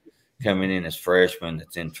kids coming in as freshmen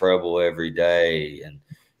that's in trouble every day, and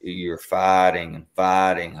you're fighting and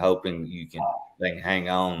fighting, hoping they can hang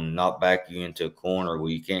on and not back you into a corner where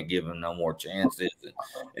you can't give them no more chances.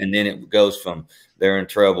 And then it goes from they're in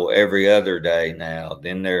trouble every other day now,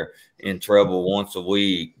 then they're in trouble once a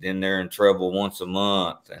week, then they're in trouble once a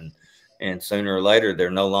month, and sooner or later they're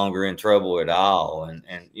no longer in trouble at all. And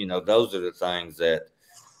you know, those are the things that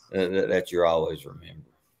you always remember.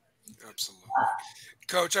 Absolutely.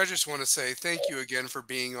 Coach, I just want to say thank you again for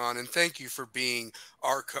being on, and thank you for being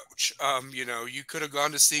our coach. You know, you could have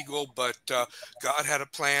gone to Siegel, but God had a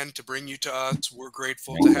plan to bring you to us. We're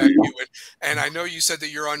grateful to have you. And I know you said that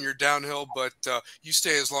you're on your downhill, but you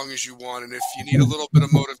stay as long as you want. And if you need a little bit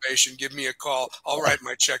of motivation, give me a call. I'll write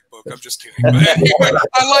my checkbook. I'm just kidding. But anyway,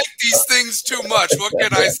 I like these things too much. What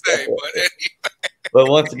can I say? But anyway. Well,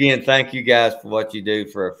 once again, thank you guys for what you do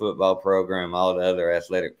for our football program, all the other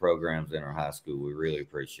athletic programs in our high school. We really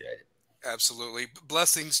appreciate it. Absolutely.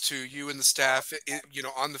 Blessings to you and the staff, you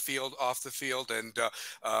know, on the field, off the field, and,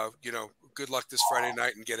 you know, good luck this Friday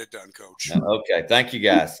night, and get it done, Coach. Okay. Thank you,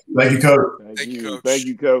 guys. Thank you, Coach. Thank you, Coach. Thank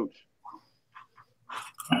you, Coach.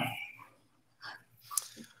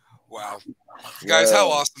 Wow. Guys, how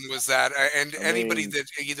awesome was that? And anybody that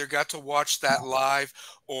either got to watch that live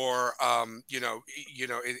or, you know,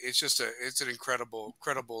 it's just it's an incredible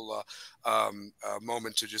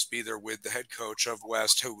moment to just be there with the head coach of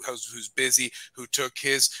West, who's busy, who took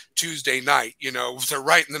his Tuesday night, you know, they're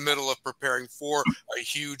right in the middle of preparing for a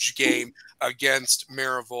huge game against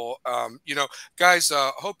Maryville. You know, guys,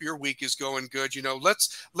 hope your week is going good. You know,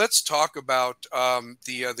 let's talk about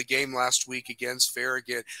the game last week against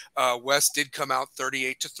Farragut. West did come out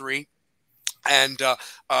 38-3. And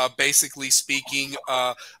basically speaking,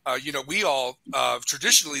 you know, we all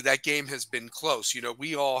traditionally that game has been close. You know,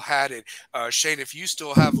 we all had it. Shane, if you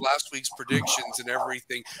still have last week's predictions and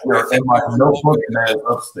everything, I think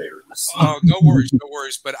upstairs. No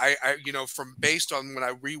worries. But I, you know, from based on when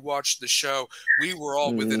I rewatched the show, we were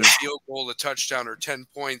all within a field goal, a touchdown, or 10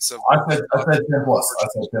 points of. I said 10 plus. I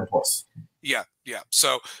said 10 plus. Yeah.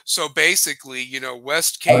 So basically, you know,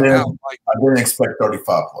 West came out like I didn't expect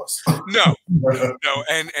 35 plus. No,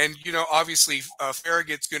 and you know, obviously,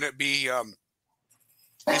 Farragut's going to be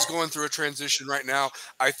He's going through a transition right now.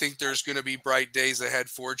 I think there's going to be bright days ahead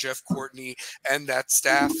for Jeff Courtney and that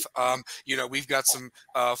staff. You know, we've got some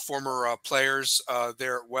former players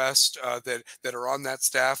there at West that are on that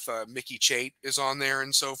staff. Mickey Chait is on there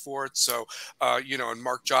and so forth. So, you know, and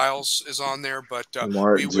Mark Giles is on there. But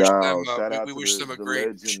Mark we wish them Giles. Shout out we to wish them a the great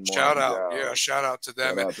legend, shout Mark out. Yeah, Giles. shout out to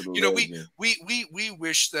them. Shout And out to the you know, legend. we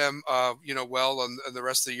wish them you know, well on the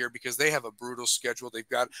rest of the year, because they have a brutal schedule. They've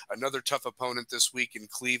got another tough opponent this week in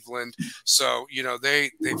Cleveland. So, you know,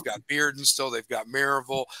 they've got Bearden still, they've got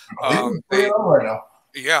Maryville. Right now.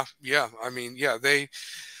 Yeah. I mean, yeah,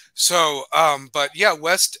 so, but yeah,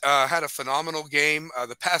 West had a phenomenal game.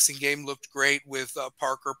 The passing game looked great with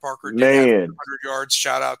Parker. Parker did have 100 yards.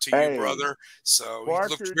 Shout out to you, brother. So Parker,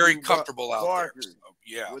 he looked very comfortable out there. So,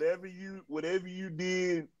 yeah. Whatever you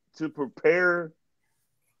did to prepare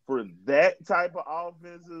for that type of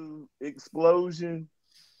offensive explosion,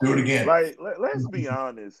 do it again. Like, let's be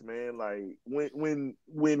honest, man. Like when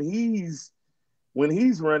he's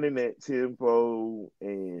running that tempo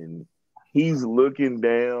and he's looking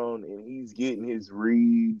down and he's getting his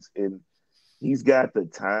reads and he's got the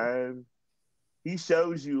time, he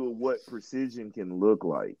shows you what precision can look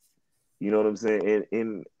like. You know what I'm saying?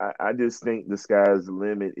 And I just think the sky's the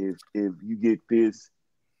limit if you get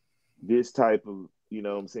this type of, you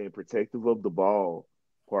know what I'm saying, protective of the ball,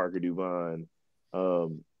 Parker Duvon.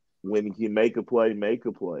 When he can make a play.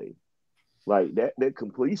 Like that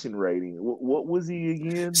completion rating. What was he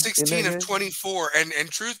again? 16 of 24. And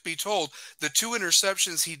truth be told, the 2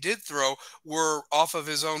 interceptions he did throw were off of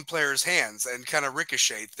his own players' hands and kind of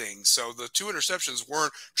ricochet things. So the 2 interceptions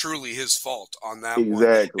weren't truly his fault on that one.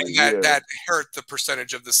 Exactly. And that hurt the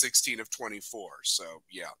percentage of the 16 of 24. So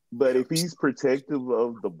yeah. But if he's protective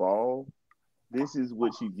of the ball, this is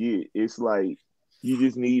what you get. It's like you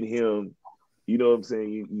just need him. You know what I'm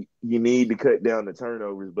saying? You need to cut down the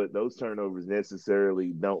turnovers, but those turnovers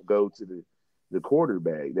necessarily don't go to the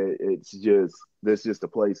quarterback. That's just a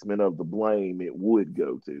placement of the blame it would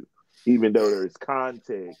go to, even though there's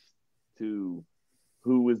context to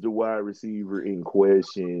who is the wide receiver in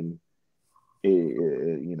question,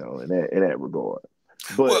 you know, in that regard.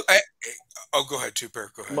 But go ahead,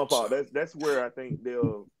 Two-Pair. Go ahead. My fault. That's where I think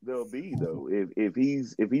they'll be though. If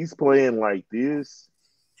he's playing like this.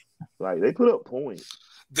 Like, they put up points.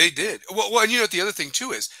 They did. Well, and you know what the other thing,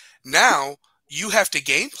 too, is now you have to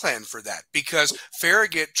game plan for that, because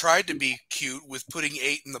Farragut tried to be cute with putting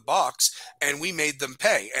 8 in the box, and we made them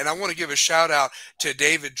pay. And I want to give a shout out to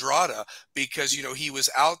David Drata, because, you know, he was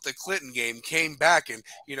out the Clinton game, came back and,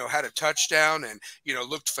 you know, had a touchdown and, you know,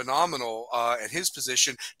 looked phenomenal at his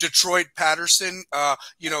position. Detroit Patterson,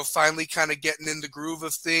 you know, finally kind of getting in the groove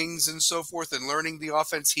of things and so forth and learning the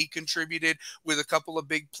offense. He contributed with a couple of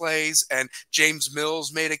big plays, and James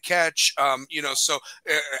Mills made a catch. You know, so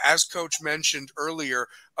as Coach mentioned earlier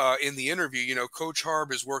in the interview, you know, Coach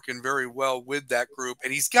Harb is working very well with that group,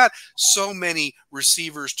 and he's got so many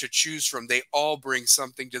receivers to choose from. They all bring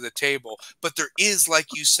something to the table, but there is, like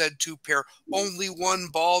you said, Two-Pair, only one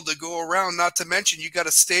ball to go around. Not to mention, you got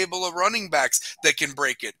a stable of running backs that can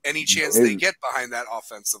break it any chance they get behind that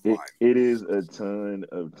offensive line. It is a ton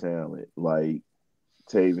of talent, like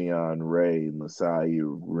Tavion Ray, Messiah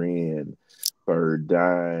Wren,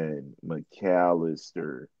 Burdine,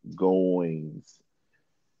 McAllister, Goings,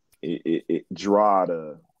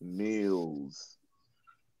 Drata, Mills,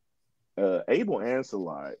 Abel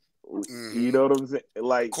Ancelot. You know what I'm saying?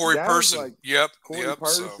 Like Corey Person. Like Corey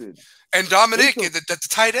Person. So. And Dominic, the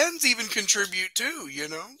tight ends even contribute too, you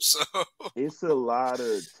know? So it's a lot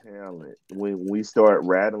of talent when we start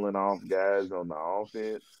rattling off guys on the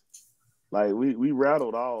offense. Like we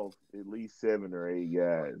rattled off at least 7 or 8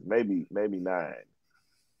 guys, maybe 9.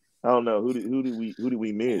 I don't know who did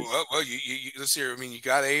we miss? Well, you let's hear. I mean, you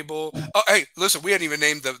got Abel. Oh, hey, listen, we hadn't even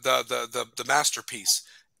named the masterpiece,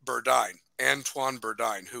 Burdine, Antoine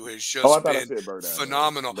Burdine, who has just been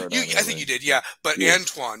phenomenal. I think you did, yeah. But yeah.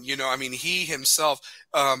 Antoine, you know, I mean, he himself,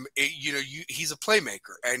 you know, he's a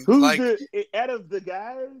playmaker, and who's out of the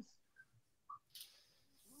guys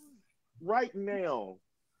right now,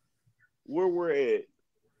 where we're at,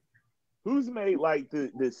 who's made like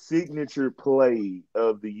the signature play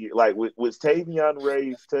of the year? Like was Tavion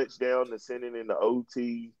Ray's touchdown to send it in the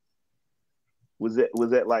OT? Was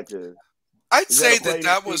that like a? I'd say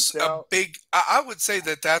that was a big. I would say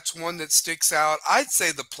that's one that sticks out. I'd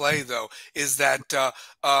say the play though is that.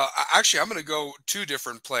 Actually, I'm going to go 2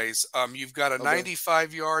 different plays. You've got a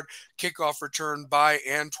 95-yard kickoff return by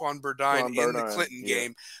Antoine Burdine in the Clinton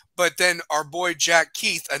game, but then our boy Jack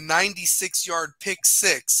Keith, a 96-yard pick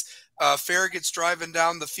 6. Farragut's driving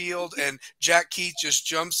down the field, and Jack Keith just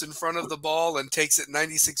jumps in front of the ball and takes it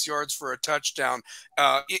 96 yards for a touchdown.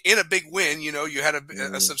 In a big win, you know, you had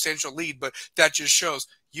a substantial lead, but that just shows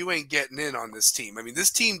you ain't getting in on this team. I mean,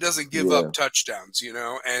 this team doesn't give up touchdowns, you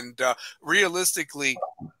know, and realistically,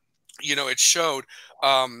 you know, it showed,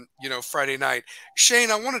 you know, Friday night. Shane,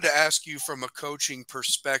 I wanted to ask you from a coaching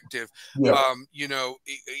perspective, you know,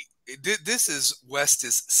 this is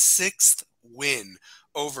West's 6th win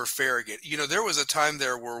over Farragut. You know, there was a time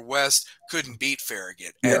there where West couldn't beat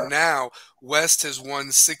Farragut, and now West has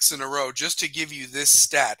won 6 in a row. Just to give you this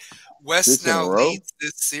stat, West now leads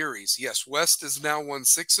this series. Yes, West has now won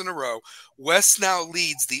 6 in a row. West now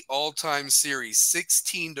leads the all-time series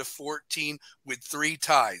 16-14 with 3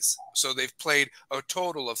 ties. So they've played a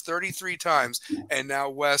total of 33 times, and now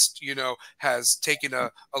West, you know, has taken a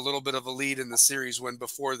little bit of a lead in the series when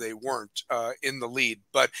before they weren't in the lead.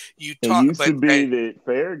 But you talk, it used to be that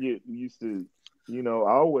Farragut used to, you know,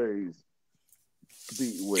 always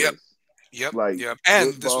beat West. Yep. Like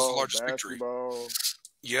and football, this was the largest basketball. victory.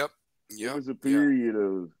 Yep. It was a period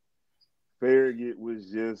of Farragut was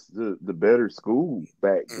just the better school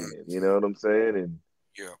back then. You know what I'm saying? And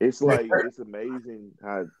it's like it's amazing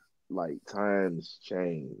how like times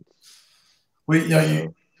change. Well, you know,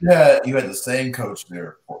 you had the same coach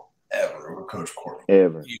there forever, Coach Courtney.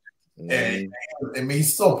 Ever. And I mean,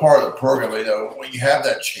 he's still part of the program. You know, when you have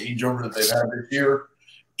that changeover that they've had this year,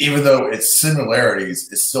 even though it's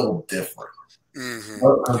similarities, it's still different.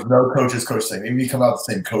 No coaches coach the same. Even if you come out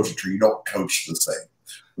the same coaching tree, you don't coach the same.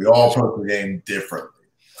 We all approach the game differently.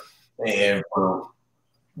 And for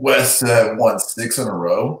West to have won 6 in a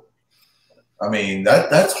row, I mean,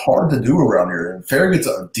 that's hard to do around here. And Farragut's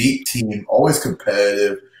a deep team, always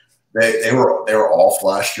competitive. They were off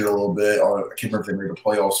last year a little bit. I can't remember if they made the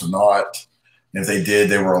playoffs or not. And if they did,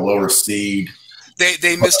 they were a lower seed.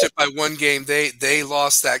 They missed it by 1 game. They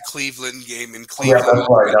lost that Cleveland game in Cleveland. Yeah, that's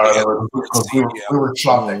right. We were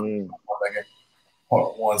shocked.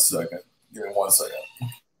 Hold on 1 second. Give me 1 second.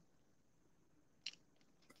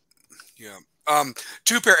 Yeah.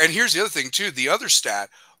 2 pair. And here's the other thing too. The other stat.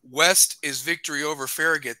 West is victory over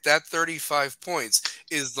Farragut. That 35 points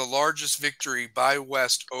is the largest victory by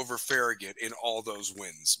West over Farragut in all those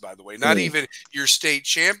wins, by the way. Not even your state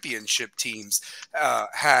championship teams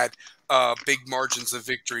had big margins of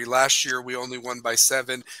victory. Last year, we only won by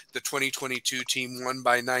 7. The 2022 team won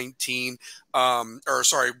by 19. Won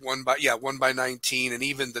by 19. And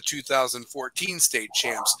even the 2014 state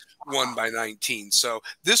champs won by 19. So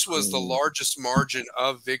this was the largest margin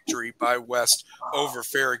of victory by West over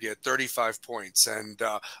Farragut, 35 points. And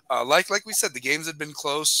like we said, the games have been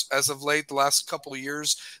close as of late. The last couple of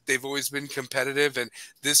years, they've always been competitive. And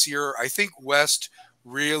this year, I think West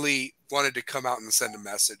really wanted to come out and send a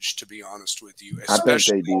message, to be honest with you. I think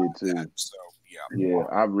they did too. That, so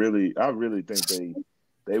I really think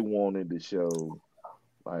they wanted to show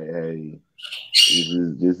like, hey,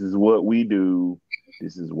 this is what we do.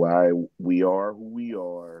 This is why we are who we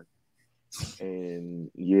are. And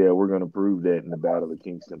we're gonna prove that in the Battle of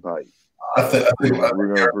Kingston Pike. I think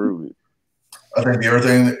we're gonna prove it. I think the other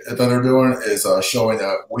thing that they're doing is showing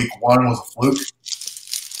that week 1 was a fluke.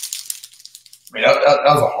 I mean, that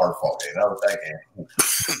was a hard-fought game. That was that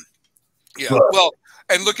game. Well,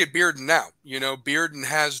 and look at Bearden now. You know, Bearden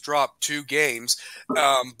has dropped 2 games,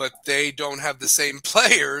 but they don't have the same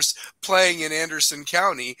players playing in Anderson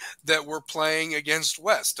County that were playing against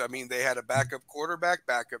West. I mean, they had a backup quarterback,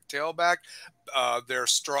 backup tailback.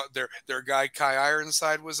 Their guy Kai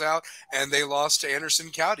Ironside was out, and they lost to Anderson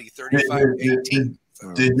County 35-18.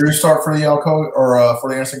 Did Drew start for the Alcoa or for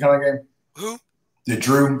the Anderson County game? Who? Did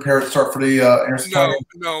Drew Parrott start for the Anderson County?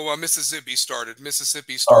 No, Mississippi started.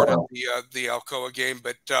 Mississippi started the Alcoa game,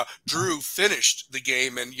 but Drew finished the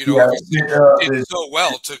game, and did so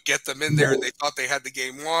well to get them in there. And they thought they had the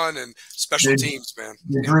game won, and special teams, man.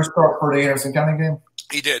 Did Drew start for the Anderson County game?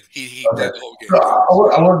 He did. He did the whole game. So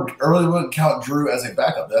I wouldn't count Drew as a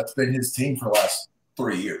backup. That's been his team for the last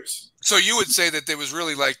 3 years. So you would say that there was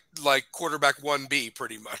really like quarterback 1B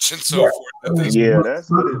pretty much and so forth. That's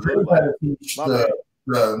what it looked like.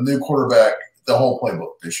 The new quarterback the whole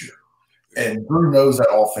playbook this year. And Drew knows that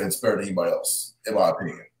offense better than anybody else, in my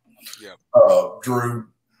opinion. Yeah. Drew,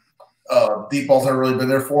 deep balls haven't really been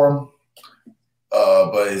there for him,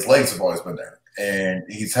 but his legs have always been there. And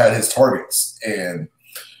he's had his targets. And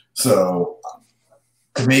so,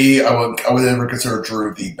 to me, I would never consider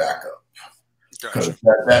Drew the backup. Because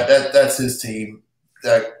that's his team.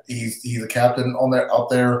 That he's a captain out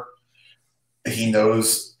there. He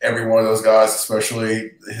knows every one of those guys,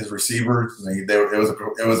 especially his receivers.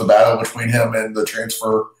 It was a battle between him and the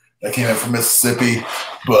transfer that came in from Mississippi.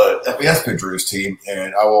 But I mean, that's been Drew's team,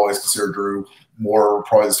 and I will always consider Drew more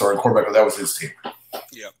probably the starting quarterback, but that was his team.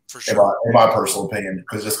 Yeah, for sure. In my personal opinion,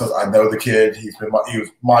 because I know the kid, he was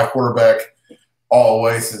my quarterback all the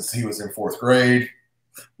way since he was in fourth grade.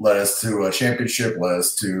 Led us to a championship, led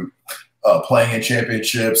us to playing in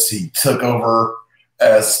championships. He took over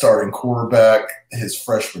as starting quarterback his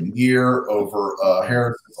freshman year over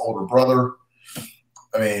Harris's older brother.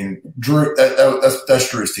 I mean, Drew. That's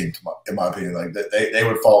Drew's team, in my opinion. Like they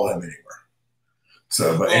would follow him anywhere.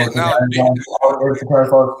 So, but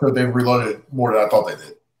they've reloaded more than I thought they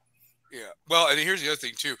did. Yeah. Well, and here's the other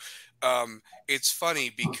thing too. It's funny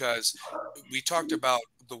because we talked about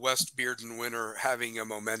the West Bearden winner having a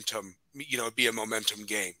momentum, be a momentum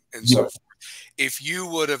game. And so if you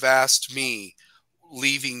would have asked me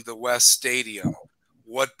leaving the West Stadium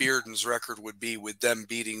what Bearden's record would be with them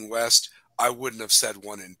beating West, I wouldn't have said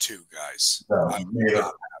 1-2, guys.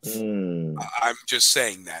 I'm just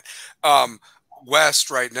saying that. West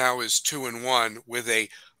right now is 2-1 with a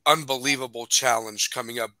unbelievable challenge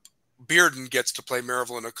coming up. Bearden gets to play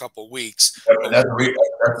Maryville in a couple weeks. That's a region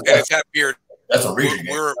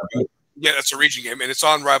game. Yeah, that's a region game, and it's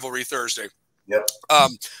on Rivalry Thursday. Yep.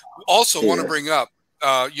 Also, want to bring up,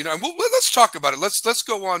 let's talk about it. Let's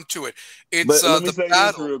go on to it. It's the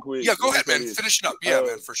battle. Real quick. Yeah, go ahead, man. Finish it up. Yeah,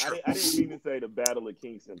 man, for sure. I didn't mean to say the Battle of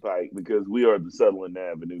Kingston Pike because we are the Sutherland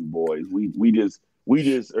Avenue boys. We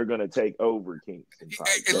just are going to take over Kingston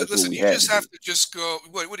Pike. And listen, you just have to just go.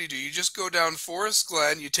 What do? You just go down Forest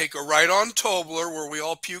Glen. You take a right on Tobler, where we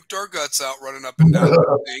all puked our guts out running up and down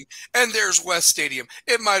the thing. And there's West Stadium.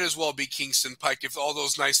 It might as well be Kingston Pike if all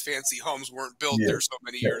those nice fancy homes weren't built there so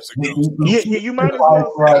many years ago. Yeah, you might as well.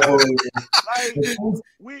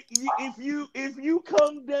 If you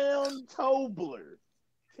come down Tobler,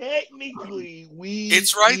 technically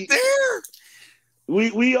it's right there.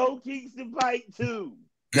 We owe Kingston Pike too.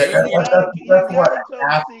 That's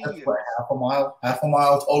half a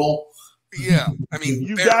mile total. Yeah, I mean,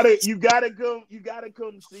 you gotta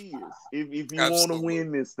come see us if you want to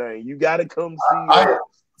win this thing. You gotta come see us.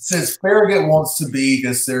 Since Farragut wants to be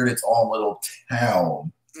considered its own little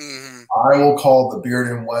town, I will call the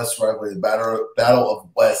Bearden West rivalry the Battle of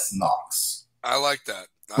West Knox. I like that.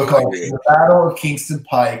 The Battle of Kingston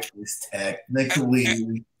Pike is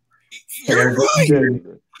technically. You're right.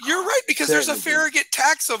 You're right, because there's a Farragut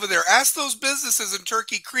tax over there. Ask those businesses in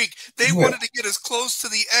Turkey Creek. They wanted to get as close to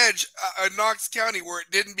the edge of Knox County where it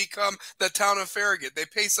didn't become the town of Farragut. They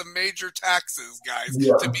pay some major taxes, guys,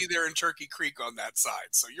 to be there in Turkey Creek on that side.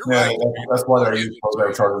 So you're right. That's why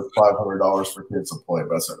they're charging $500 for kids to play.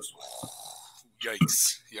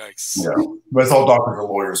 Yikes. Yeah. But it's all doctors and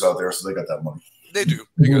lawyers out there, so they got that money. They do.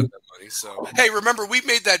 They got that money. So, hey, remember, we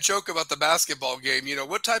made that joke about the basketball game.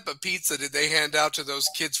 What type of pizza did they hand out to those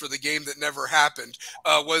kids for the game that never happened?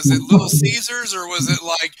 Was it Little Caesars or was it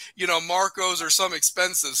like, Marco's or some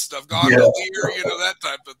expensive stuff? Gondolier, that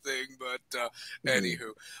type of thing. But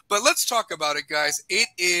anywho. But let's talk about it, guys. It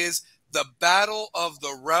is the Battle of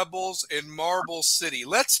the Rebels in Marble City.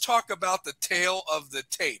 Let's talk about the tale of the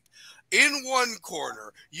tape. In one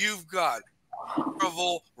corner, you've got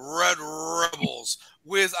Red Rebels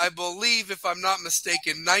with, I believe, if I'm not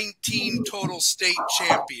mistaken, 19 total state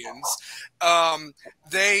champions.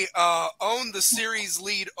 They own the series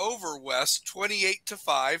lead over West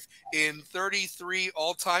 28-5 in 33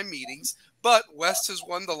 all-time meetings, but West has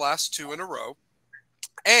won the last 2 in a row.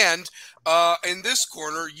 And in this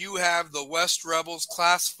corner, you have the West Rebels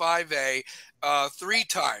Class 5A,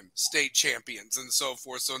 3-time state champions and so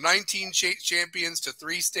forth. So 19 champions to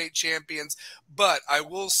 3 state champions. But I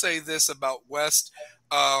will say this about West.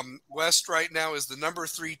 West right now is the number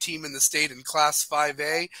 3 team in the state in Class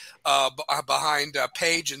 5A, behind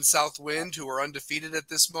Page and Southwind, who are undefeated at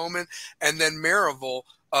this moment. And then Maryville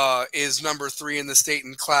is number 3 in the state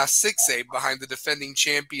in Class 6A, behind the defending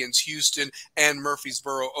champions Houston and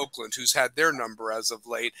Murfreesboro, Oakland, who's had their number as of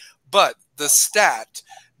late. But the stat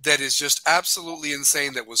that is just absolutely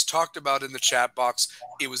insane that was talked about in the chat box,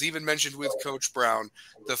 it was even mentioned with Coach Brown,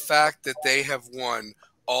 the fact that they have won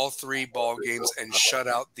all 3 ball games and shut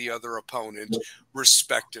out the other opponent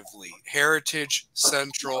respectively. Heritage,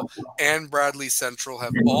 Central, and Bradley Central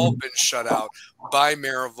have all been shut out by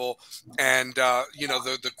Maryville. And,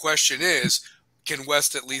 the question is, can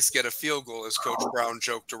West at least get a field goal, as Coach Brown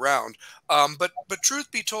joked around? But truth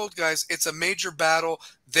be told, guys, it's a major battle.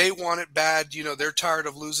 They want it bad. They're tired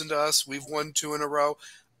of losing to us. We've won 2 in a row.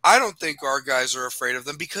 I don't think our guys are afraid of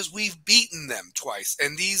them because we've beaten them twice.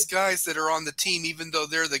 And these guys that are on the team, even though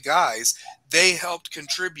they're the guys, they helped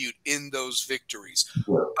contribute in those victories.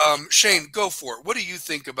 Shane, go for it. What do you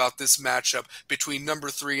think about this matchup between number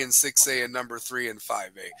 3 and 6A and number 3 and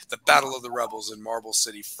 5A? The Battle of the Rebels in Marble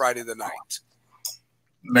City, Friday the night.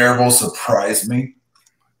 Maryville surprised me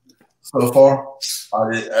so far.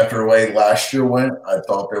 After the way last year went, I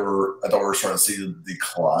thought we were starting to see the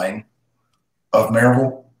decline of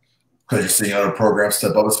Maryville because you're seeing other programs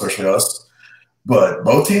step up, especially us. But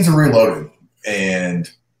both teams are reloaded,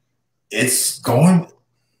 and it's going.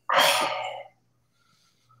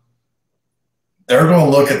 Maryville's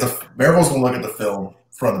going to look at the film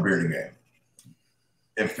from the Bearden game,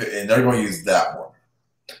 and they're going to use that one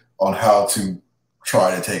on how to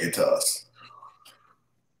try to take it to us.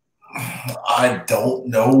 I don't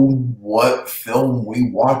know what film we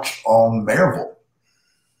watch on Maryville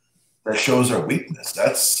that shows their weakness.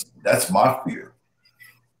 That's my fear.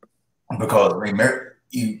 Because, I mean,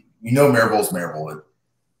 you know Maryville's Maryville.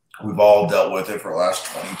 We've all dealt with it for the last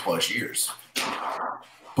 20-plus years.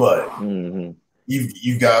 But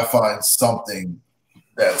you've got to find something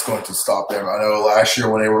that's going to stop them. I know last year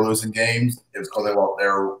when they were losing games, it was because they lost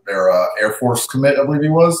their Air Force commit, I believe he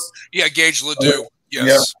was. Yeah, Gage Ledoux.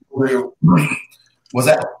 Yes. Yeah, was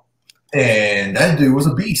out. And that dude was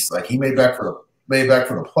a beast. Like, he made back for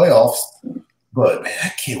the playoffs. But, man,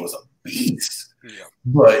 that kid was a beast. Yeah.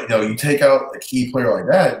 But, you take out a key player like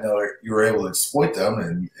that, you were able to exploit them,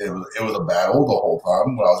 and it was a battle the whole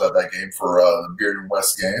time when I was at that game for the Bearden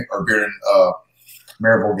West game, or Bearden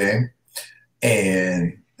Maryville game.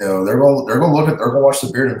 And, they're going to watch the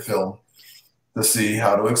Bearden film to see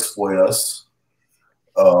how to exploit us.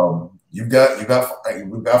 We've got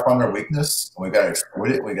to find our weakness, and we got to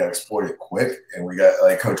exploit it. We got to exploit it quick, and we got,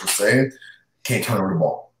 like Coach was saying, can't turn over the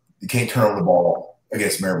ball. You can't turn over the ball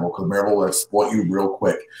against Maryville because Maryville will exploit you real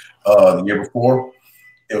quick. The year before,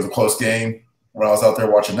 it was a close game when I was out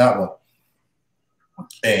there watching that one,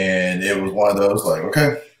 and it was one of those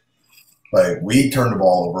okay, we turned the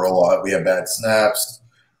ball over a lot. We had bad snaps,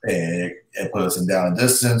 and it put us in down and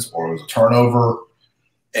distance, or it was a turnover.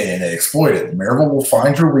 And they exploit it. Maryville will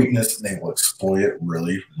find your weakness, and they will exploit it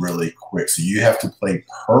really, really quick. So you have to play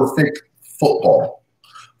perfect football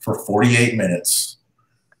for 48 minutes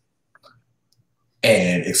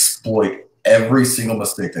and exploit every single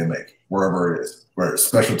mistake they make, wherever it is. Whether it's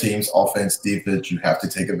special teams, offense, defense, you have to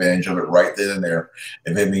take advantage of it right then and there.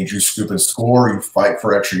 If it means you scoop and score, you fight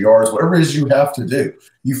for extra yards, whatever it is you have to do.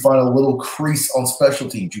 You find a little crease on special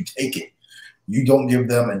teams, you take it. You don't give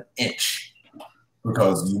them an inch.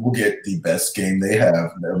 Because you will get the best game they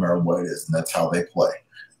have, no matter what it is, and that's how they play.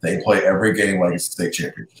 They play every game like it's a state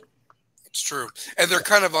championship. It's true. And they're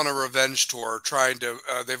kind of on a revenge tour trying to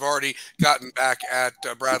they've already gotten back at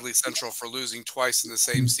Bradley Central for losing twice in the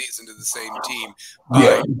same season to the same team.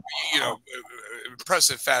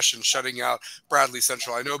 Impressive fashion, shutting out Bradley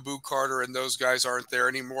Central. I know Boo Carter and those guys aren't there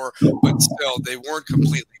anymore, but still they weren't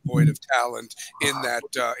completely void of talent in that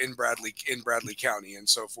in Bradley County and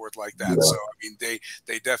so forth like that. Yeah. So I mean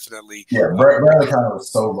they definitely Bradley County was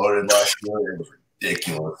so loaded last year. It was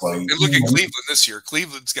ridiculous. And look at Cleveland this year.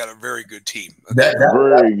 Cleveland's got a very good team.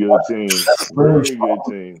 Very good team. Very good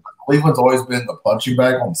team. Cleveland's always been the punching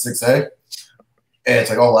bag on 6A. And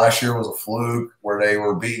it's last year was a fluke where they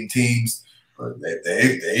were beating teams. But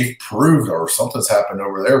they've proved, or something's happened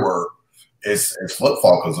over there where it's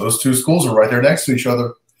flip-flop because those two schools are right there next to each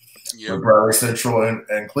other. Yep. With Bradley Central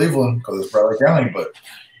and Cleveland because it's Bradley County. But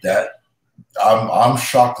I'm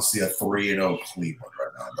shocked to see a 3-0 Cleveland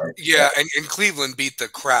right now. Right? Yeah, and Cleveland beat the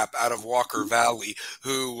crap out of Walker Valley,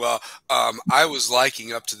 who I was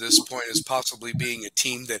liking up to this point as possibly being a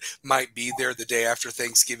team that might be there the day after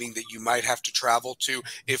Thanksgiving that you might have to travel to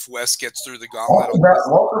if West gets through the gauntlet.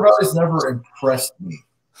 Walker Valley's never impressed me.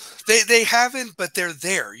 They haven't, but they're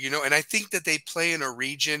there, and I think that they play in a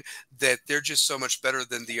region that they're just so much better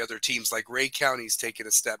than the other teams. Like Ray County's taken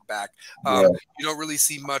a step back. You don't really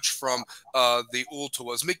see much from the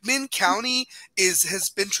Ooltewahs. McMinn County has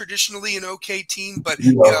been traditionally an okay team, but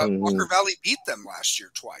Walker Valley beat them last year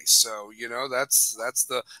twice. So that's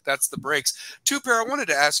the breaks. Two-Pair, I wanted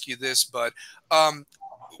to ask you this, but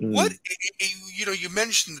what you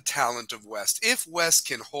mentioned the talent of West. If West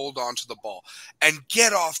can hold on to the ball and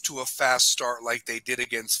get off to a fast start like they did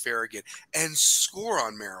against Farragut and score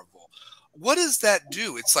on Maryville, what does that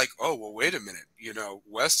do? It's like, oh, well, wait a minute.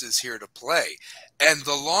 West is here to play. And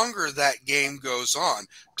the longer that game goes on,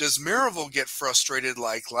 does Maryville get frustrated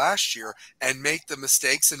like last year and make the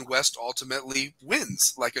mistakes and West ultimately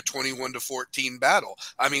wins like a 21-14 battle?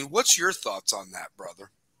 I mean, what's your thoughts on that, brother?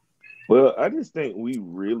 Well, I just think we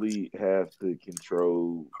really have to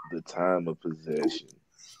control the time of possession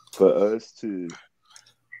for us to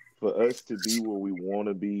be where we want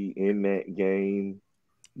to be in that game.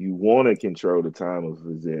 You want to control the time of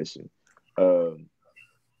possession. Um,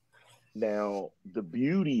 Now, the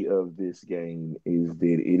beauty of this game is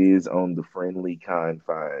that it is on the friendly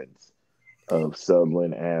confines of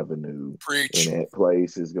Sutherland Avenue, and Preach. that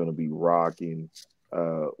place is going to be rocking.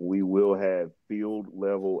 We will have field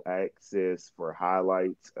level access for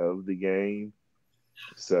highlights of the game,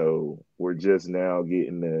 so we're just now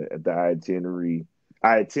getting the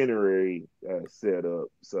itinerary set up.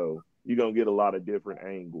 So you're gonna get a lot of different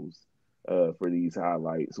angles for these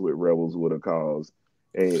highlights with Rebels with a Cause,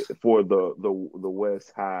 and for the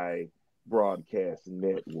West High Broadcast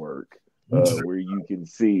Network, where you can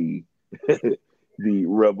see the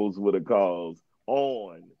Rebels with a Cause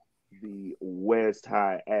on the West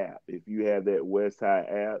High app. If you have that West High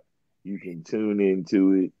app, you can tune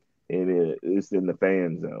into it, and it's in the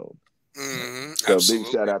fan zone. So big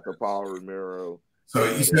shout out to Paul Romero. So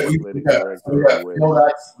you said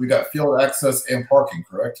we got field access and parking,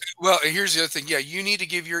 correct? Well, here's the other thing. Yeah, you need to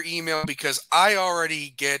give your email, because I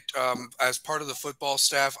already get, as part of the football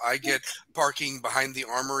staff, I get parking behind the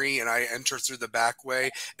armory, and I enter through the back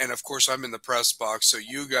way. And of course, I'm in the press box, so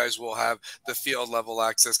you guys will have the field level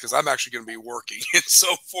access, because I'm actually going to be working and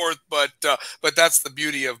so forth. But that's the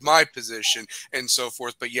beauty of my position and so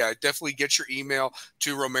forth. But yeah, definitely get your email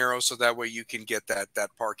to Romero, so that way you can get that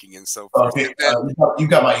parking and so forth. Okay, you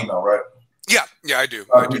got my email, right? Yeah, I do.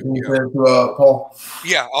 Can you send it to Paul?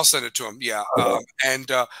 Yeah, I'll send it to him. Yeah,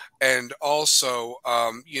 and also,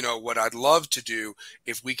 what I'd love to do,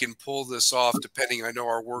 if we can pull this off, depending, I know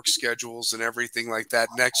our work schedules and everything like that.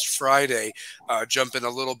 Next Friday, jumping a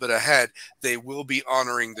little bit ahead, they will be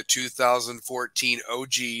honoring the 2014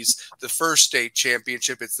 OGs, the first state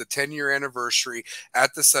championship. It's the 10-year anniversary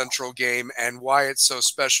at the Central game, and why it's so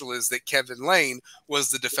special is that Kevin Lane was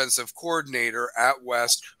the defensive coordinator at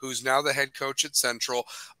West, who's now the head coach at Central.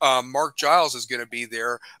 Mark Giles is going to be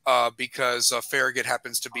there because Farragut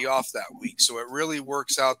happens to be off that week. So it really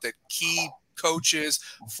works out that key coaches,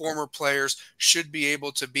 former players should be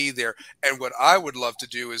able to be there. And what I would love to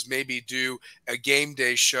do is maybe do a game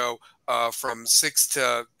day show from 6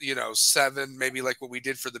 to 7, maybe like what we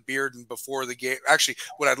did for the beard and before the game. Actually,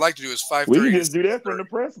 what I'd like to do is 5:30. We can just do that from the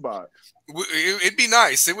press box. It'd be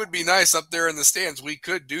nice. It would be nice up there in the stands. We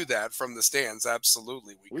could do that from the stands.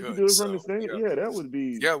 Absolutely, we could do it from the stands. Yeah, that would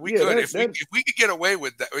be. Yeah, we could if we could get away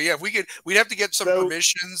with that. Yeah, if we could. We'd have to get some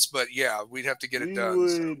permissions, but yeah, we'd have to get it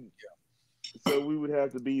done. So we would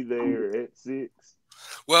have to be there at 6.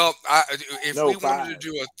 Well, if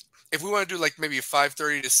we wanted to do like maybe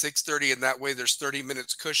 5:30 to 6:30, and that way there's 30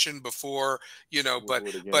 minutes cushion before, but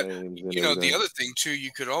the other thing too,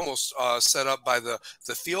 you could almost set up by the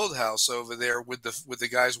field house over there with the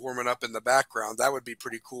guys warming up in the background. That would be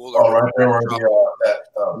pretty cool. Right there where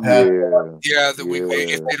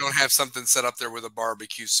if they don't have something set up there with a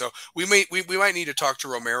barbecue. So we might need to talk to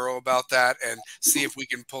Romero about that and see if we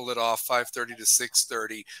can pull it off 5:30 to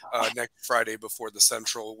 6:30 next Friday before the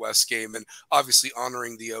Central West game, and obviously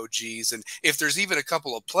honoring the OGs. And if there's even a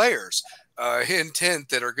couple of players, hint,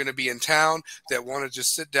 that are going to be in town that want to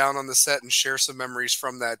just sit down on the set and share some memories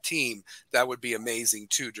from that team, that would be amazing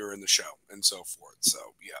too during the show and so forth. So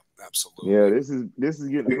yeah, absolutely. Yeah, this is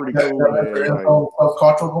getting pretty cool.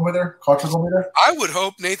 Cottrell gonna be there? I would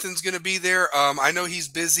hope Nathan's going to be there. I know he's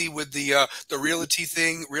busy with the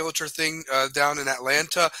realtor thing down in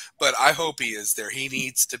Atlanta, but I hope he is there. He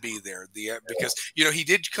needs to be there because he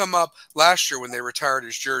did come up last year when they retired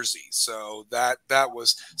his jersey, so that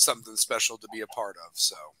was something special to be a part of.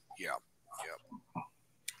 So yeah.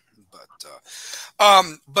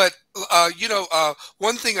 But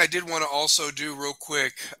one thing I did want to also do real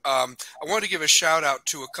quick, I want to give a shout out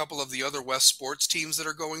to a couple of the other West sports teams that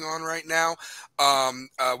are going on right now.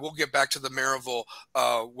 We'll get back to the Maryville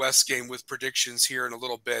West game with predictions here in a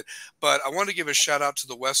little bit, but I want to give a shout out to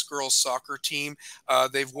the West girls soccer team.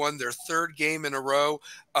 They've won their 3rd game in a row.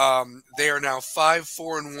 They are now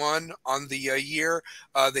 5-4-1 on the year.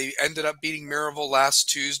 They ended up beating Maryville last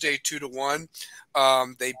Tuesday 2-1.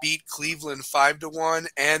 They beat Cleveland 5-1,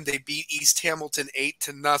 and they beat East Hamilton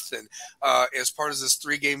 8-0 as part of this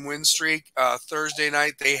 3-game win streak. Thursday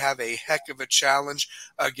night, they have a heck of a challenge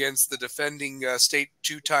against the defending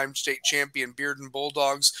 2-time state champion Bearden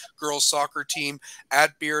Bulldogs girls soccer team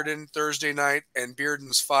at Bearden Thursday night, and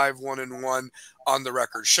Bearden's 5-1-1 on the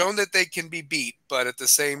record, shown that they can be beat, but at the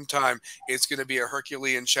same time, it's going to be a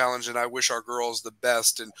Herculean challenge, and I wish our girls the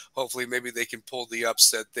best, and hopefully maybe they can pull the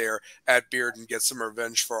upset there at Beard and get some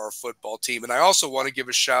revenge for our football team. And I also want to give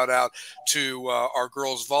a shout out to our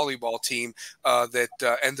girls volleyball team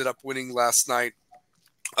that ended up winning last night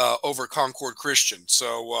over Concord Christian.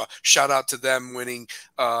 So shout out to them winning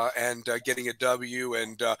and getting a W,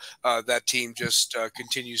 and that team just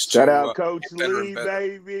continues to shout out Coach get better Lee, and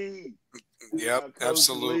better. Baby. Yep,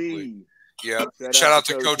 absolutely. Lee. Yeah. Shout out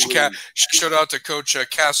to Coach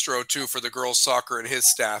Castro too for the girls soccer and his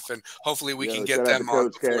staff, and hopefully we can get them on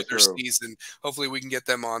before their season. Hopefully we can get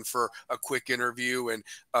them on for a quick interview and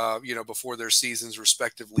before their seasons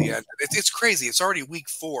respectively end. It's crazy. It's already week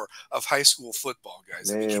 4 of high school football,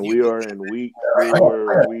 guys. Man, I mean, we are in week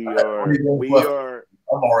 4. We are.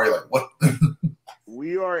 I'm already like, what?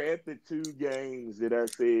 We are at the 2 games that I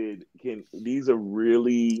said these are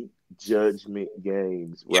really judgment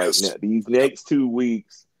games right now. These next 2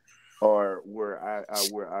 weeks are where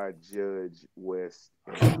I judge West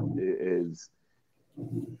as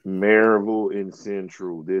Maryville and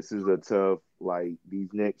Central. This is a tough,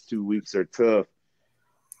 these next 2 weeks are tough.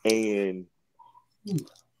 And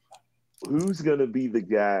who's gonna be the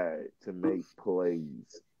guy to make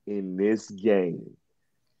plays in this game?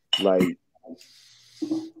 Like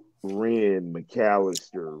Wren,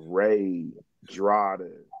 McAllister, Ray,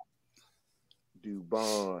 Drada,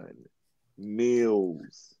 Dubon,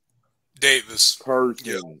 Mills, Davis,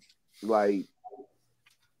 Person.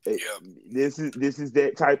 This is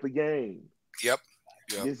that type of game. Yep.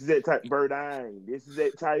 This is that type Burdine. This is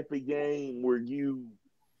that type of game where you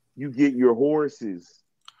get your horses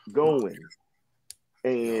going.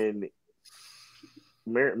 And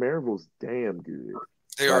Maryville's damn good.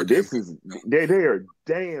 They are. They are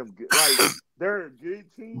damn good. They're good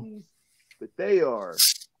teams, but they are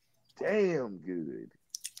damn good.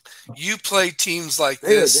 You play teams like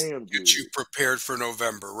this, get you prepared for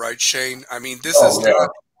November, right, Shane? I mean, this is not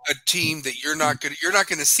a team that you're not going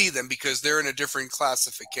to see them because they're in a different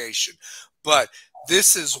classification. But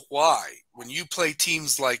this is why when you play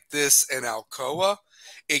teams like this in Alcoa,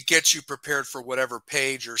 it gets you prepared for whatever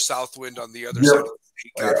Page or Southwind on the other side of the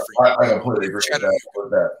state got for you. I completely agree with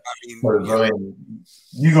that. I mean,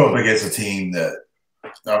 you go up against a team that,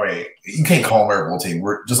 you can't call Maryville a team.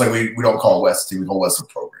 We're just like we don't call West a team. We call West a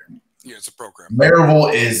program. Yeah, it's a program.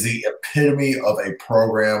 Maryville is the epitome of a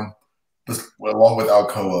program, along with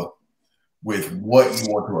Alcoa, with what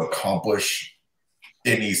you want to accomplish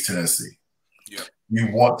in East Tennessee. Yeah, you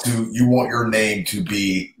want your name to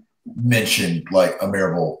be mentioned like a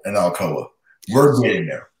Maryville and Alcoa. We're getting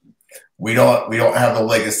there. We don't have the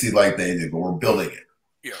legacy like they did, but we're building it.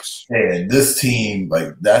 Yes. And this team,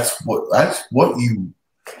 that's what you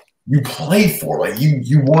play for.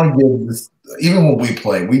 You want to give this. Even when we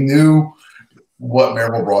played, we knew what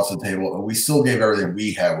Maryville brought to the table, and we still gave everything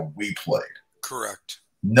we had when we played. Correct.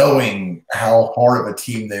 Knowing how hard of a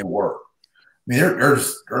team they were. I mean,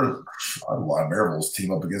 there's a lot of Maryville's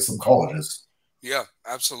team up against some colleges. Yeah,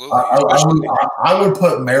 absolutely. I would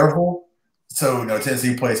put Maryville. So,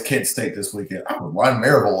 Tennessee plays Kent State this weekend. I would line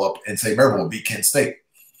Maryville up and say Maryville would beat Kent State.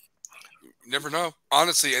 Never know,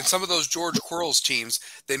 honestly. And some of those George Quarles teams,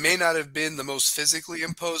 they may not have been the most physically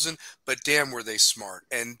imposing, but damn were they smart.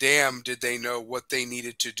 And damn did they know what they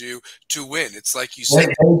needed to do to win. It's like you said,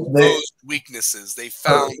 those weaknesses. They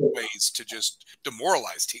found ways to just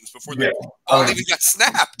demoralize teams before they even got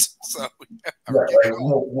snapped. So,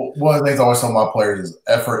 one of the things I always tell my players is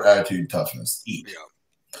effort, attitude, toughness, eat. Yeah.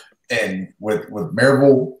 And with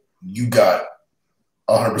Maryville, you got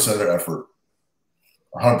 100% of their effort,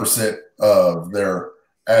 100% of their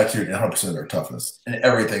attitude, and 100% of their toughness in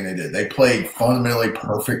everything they did. They played fundamentally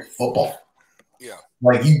perfect football. Yeah.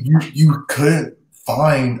 You couldn't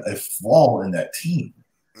find a flaw in that team.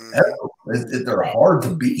 They're hard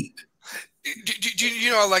to beat.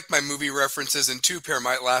 I like my movie references, and Two Pair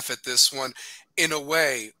might laugh at this one. In a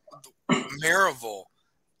way, Maryville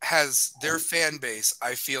has their fan base,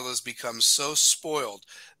 I feel, has become so spoiled.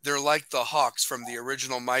 They're like the Hawks from the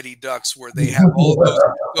original Mighty Ducks, where they have all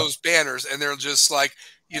those banners, and they're just like,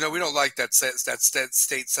 we don't like that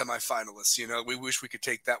state semifinalists. We wish we could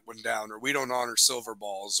take that one down, or we don't honor silver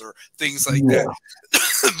balls, or things like that.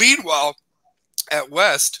 Meanwhile, at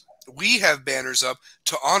West, we have banners up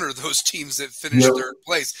to honor those teams that finished third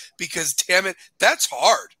place, because damn it, that's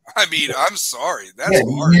hard. I mean, I'm sorry, that's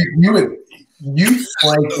hard. You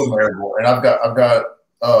play for Maryville, and I've got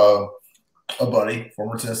a buddy,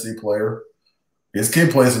 former Tennessee player. His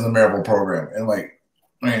kid plays in the Maryville program,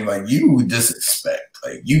 and you would just expect,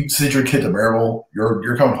 you send your kid to Maryville,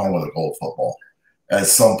 you're coming home with a gold football, at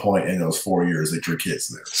some point in those 4 years that your kid's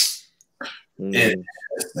there.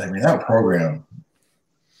 That program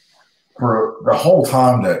for the whole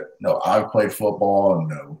time that I've played football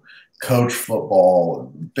and coached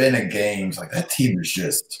football and been in games, like that team is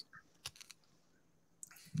just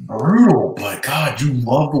brutal. But God, you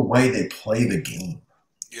love the way they play the game.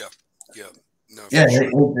 Yeah. No, yeah. Sure.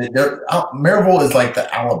 Maryville is like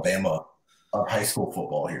the Alabama of high school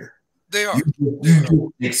football here. They are.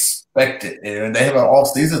 You expect it, and they have an off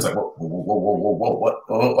season. It's like,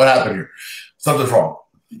 what happened here? Something's wrong.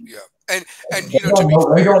 Yeah, and they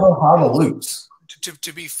don't know how to lose.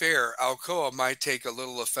 To be fair, Alcoa might take a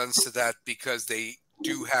little offense to that because they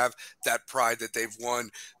do have that pride that they've won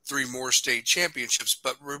 3 more state championships.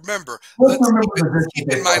 But remember, let's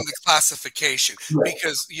keep in mind the classification,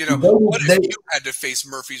 because what if you had to face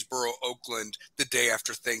Murfreesboro, Oakland the day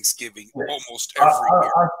after Thanksgiving almost every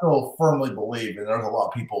year? I still firmly believe, and there's a lot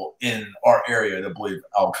of people in our area that believe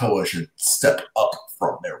Alcoa should step up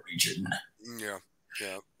from their region. Yeah.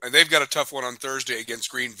 And they've got a tough one on Thursday against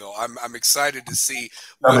Greenville. I'm excited to see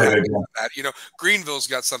what happens with that. Greenville's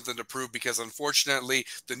got something to prove, because unfortunately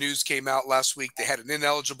the news came out last week. They had an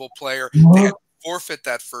ineligible player. They had to forfeit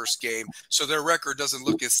that first game, so their record doesn't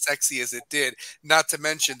look as sexy as it did. Not to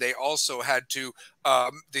mention they also had to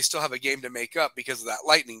they still have a game to make up because of that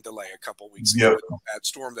lightning delay a couple weeks ago, that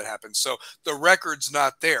storm that happened. So the record's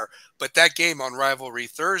not there. But that game on Rivalry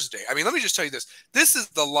Thursday, I mean, let me just tell you this. This is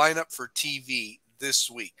the lineup for TV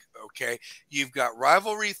this week, okay? You've got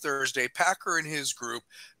Rivalry Thursday, Packer and his group.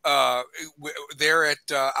 They're at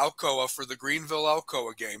Alcoa for the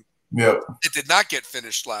Greenville-Alcoa game. Yep. It did not get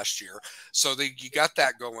finished last year, so you got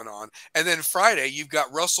that going on. And then Friday, you've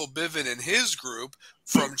got Russell Biven and his group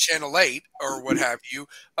from Channel 8 or what have you.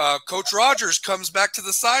 Coach Rogers comes back to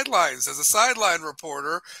the sidelines as a sideline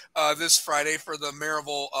reporter this Friday for the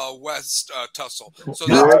Maryville West tussle. So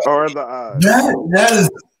what are the odds? That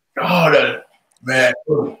is God. Man,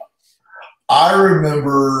 I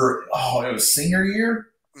remember, it was senior year,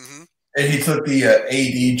 and he took the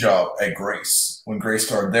AD job at Grace when Grace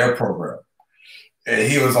started their program.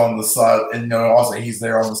 And he was on the side, and also he's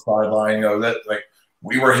there on the sideline. That like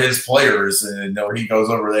we were his players, and he goes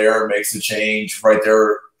over there and makes a change right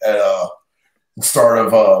there at the start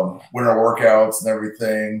of winter workouts and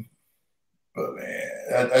everything. But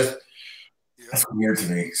man, that's weird to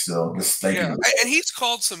me still, just thinking. Yeah, and he's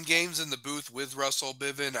called some games in the booth with Russell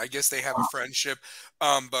Biven. I guess they have a friendship.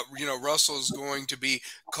 But, Russell's going to be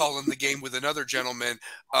calling the game with another gentleman.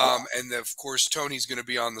 And, of course, Tony's going to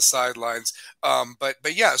be on the sidelines.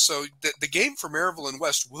 But yeah, so the game for Maryville and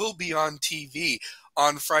West will be on TV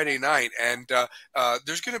on Friday night. And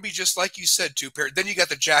there's going to be, just like you said, 2 pairs. Then you got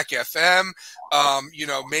the Jack FM,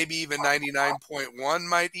 maybe even 99.1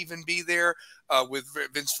 might even be there. With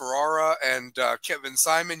Vince Ferrara and Kevin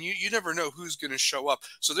Simon, you never know who's going to show up.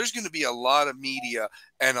 So there's going to be a lot of media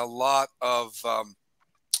and a lot of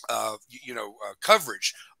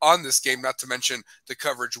coverage on this game, not to mention the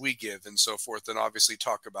coverage we give and so forth, and obviously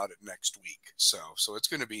talk about it next week. So it's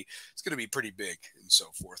going to be pretty big and so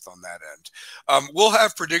forth on that end. We'll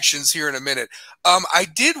have predictions here in a minute. I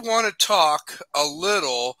did want to talk a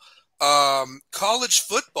little college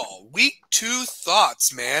football week 2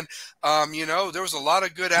 thoughts, man. There was a lot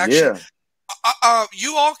of good action. Yeah.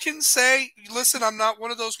 You all can say, listen, I'm not one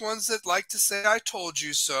of those ones that like to say I told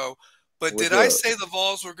you so, but did I say the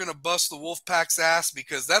Vols were going to bust the Wolfpack's ass?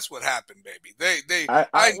 Because that's what happened, baby.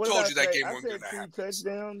 I told you that game wasn't going to happen.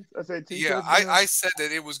 Touchdowns. I said 2 touchdowns. I said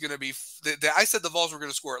that it was going to be. I said the Vols were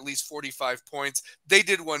going to score at least 45 points. They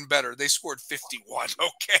did one better. They scored 51.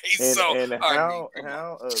 Okay, how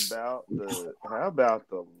about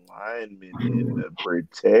the linemen and the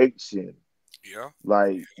protection? Yeah,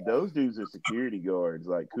 like those dudes are security guards,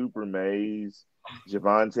 like Cooper Mays,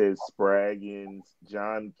 Javante Spraggins,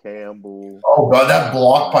 John Campbell. Oh God, that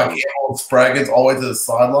block by Campbell and Spraggins all the way to the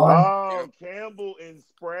sideline. Oh, Campbell and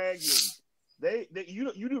Spraggins.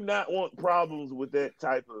 You do not want problems with that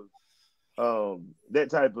type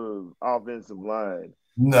of offensive line.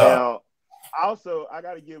 No. Now, also, I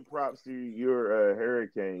got to give props to your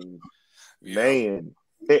Hurricanes, man.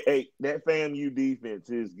 Hey, that FAMU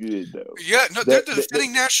defense is good though. Yeah, no, they're the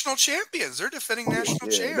defending national champions. They're defending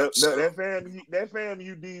national champs. No, that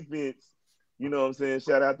FAMU defense. You know what I'm saying?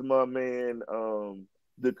 Shout out to my man,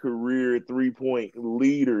 the career 3-point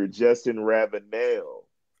leader Justin Ravenel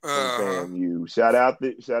from FAMU. Shout out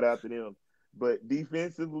to them. But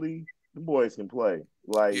defensively, the boys can play.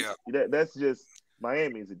 That's just.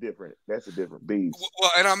 Miami's that's a different beast.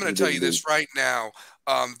 Well, and I'm going to tell you this right now.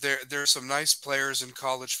 There's some nice players in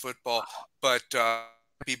college football, but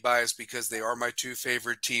be biased because they are my two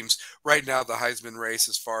favorite teams. Right now, the Heisman race,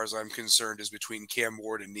 as far as I'm concerned, is between Cam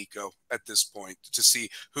Ward and Nico at this point to see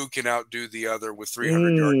who can outdo the other with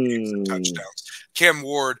 300-yard games and touchdowns. Cam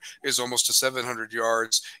Ward is almost to 700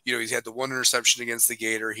 yards. You know, he's had the one interception against the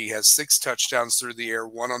Gator. He has 6 touchdowns through the air,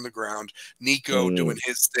 1 on the ground. Nico doing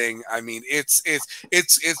his thing. I mean, it's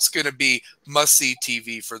going to be must-see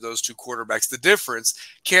TV for those two quarterbacks. The difference,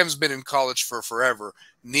 Cam's been in college for forever.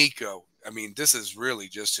 Nico, I mean, this is really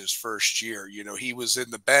just his first year. You know, he was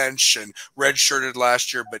in the bench and redshirted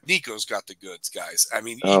last year, but Nico's got the goods, guys. I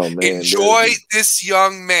mean, enjoy this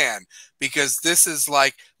young man because this is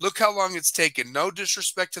like, look how long it's taken. No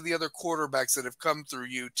disrespect to the other quarterbacks that have come through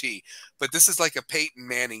UT, but this is like a Peyton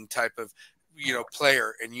Manning type of, you know,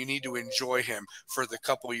 player, and you need to enjoy him for the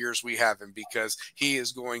couple of years we have him because he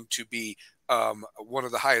is going to be one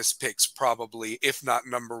of the highest picks, probably, if not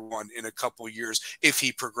number 1 in a couple years, if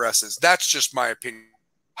he progresses. That's just my opinion,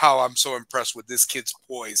 how I'm so impressed with this kid's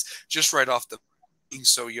poise, just right off the being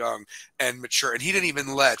so young and mature. And he didn't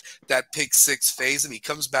even let that pick 6 phase him. He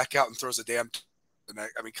comes back out and throws a damn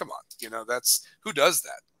I mean, come on. You know, that's who does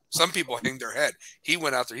that? Some people hang their head. He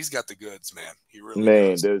went out there. He's got the goods, man. He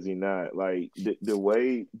really does he not? Like the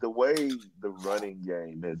way the running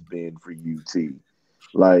game has been for UT.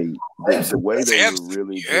 Like the way they were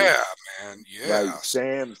really good. Man. Yeah. Like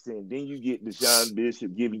Samson. Then you get Deshaun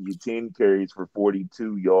Bishop giving you 10 carries for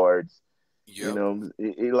 42 yards. Yep. You know,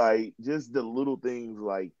 it like just the little things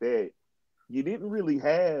like that. You didn't really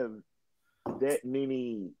have that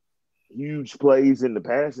many huge plays in the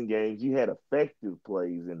passing games. You had effective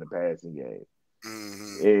plays in the passing game.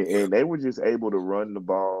 And they were just able to run the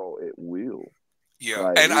ball at will. Yeah,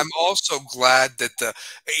 like, and I'm also glad that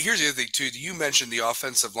here's the other thing, too. You mentioned the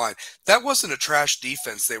offensive line. That wasn't a trash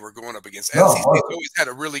defense they were going up against. NC State always had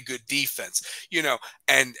a really good defense, you know,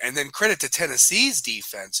 and then credit to Tennessee's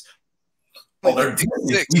defense. But the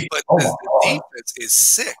defense is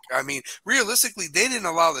sick. I mean, realistically, they didn't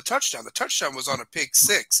allow the touchdown. The touchdown was on a pick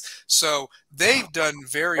 6. So they've done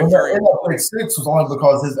very well. Pick 6 was only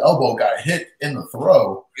because his elbow got hit in the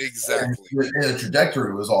throw. Exactly. And the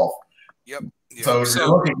trajectory was off. Yep. So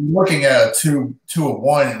you're looking at a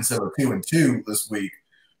 2-1 instead of 2-2 this week.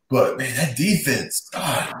 But, man, that defense,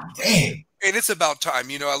 God damn. And it's about time.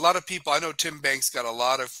 You know, a lot of people, I know Tim Banks got a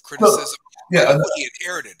lot of criticism. Yeah, what he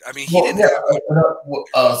inherited. I mean, he didn't have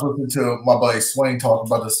I was listening to my buddy Swain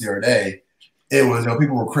talking about this the other day. It was, you know,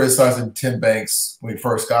 people were criticizing Tim Banks when he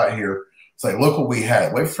first got here. It's like, look what we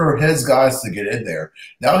had. Wait for his guys to get in there.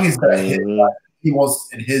 Now he's got to hit he wants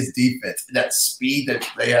in his defense. And that speed that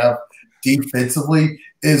they have defensively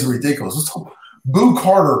is ridiculous. Boo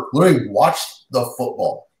Carter literally watched the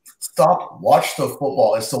football. Watch the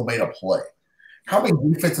football, and still made a play. How many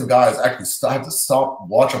defensive guys actually have to stop,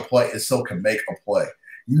 watch a play, and still can make a play?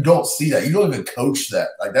 You don't see that. You don't even coach that.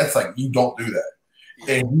 Like that's like you don't do that.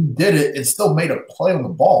 And you did it and still made a play on the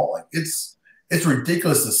ball. Like it's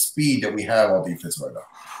ridiculous the speed that we have on defense right now.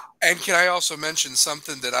 And can I also mention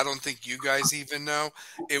something that I don't think you guys even know?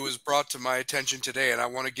 It was brought to my attention today, and I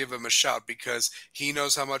want to give him a shout because he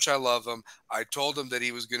knows how much I love him. I told him that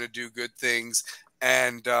he was going to do good things,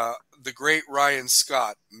 and the great Ryan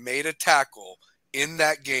Scott made a tackle in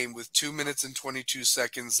that game with 2 minutes and 22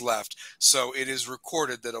 seconds left. So it is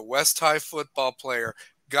recorded that a West High football player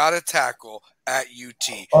got a tackle at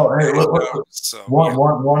UT. Oh, hey,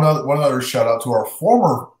 one other shout out to our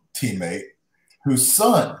former teammate whose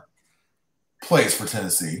son plays for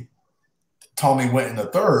Tennessee. Tommy went in the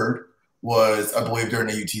third, was, I believe, during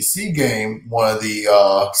the UTC game, one of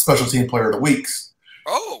the special team player of the weeks.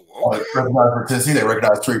 Oh, okay. For Tennessee, they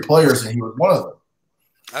recognized 3 players, and he was one of them.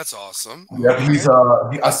 That's awesome. Yeah,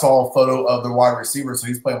 I saw a photo of the wide receiver, so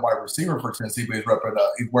he's playing wide receiver for Tennessee, but he's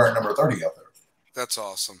wearing number 30 out there. That's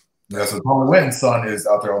awesome. Yeah, so Tommy Witten's son is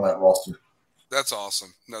out there on that roster. That's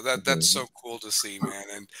awesome. No, that's so cool to see,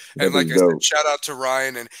 man. And like I said, shout out to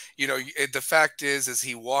Ryan. And you know, the fact is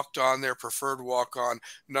he walked on there, preferred walk on,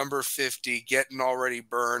 number 50, getting already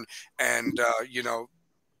burned, and you know,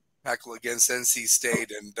 tackle against NC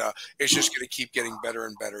State, and it's just going to keep getting better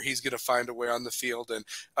and better. He's going to find a way on the field, and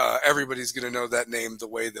everybody's going to know that name the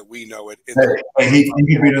way that we know it. He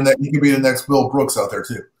could be the next Will Brooks out there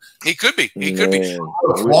too. He could be. He could be. Shout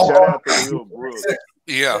out to Will Brooks.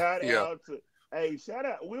 Yeah. Shout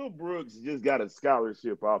out. Will Brooks just got a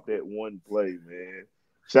scholarship off that one play, man.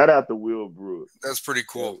 Shout out to Will Brooks. That's pretty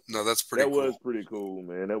cool. No, that's pretty cool. That was pretty cool,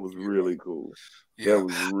 man. That was really cool. Yeah. That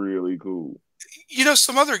was really cool. You know,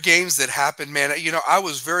 some other games that happened, man, you know, I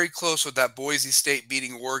was very close with that Boise State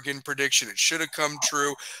beating Oregon prediction. It should have come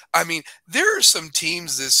true. I mean, there are some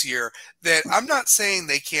teams this year that I'm not saying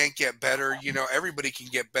they can't get better. You know, everybody can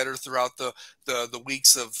get better throughout the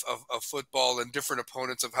weeks of football and different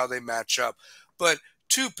opponents of how they match up. But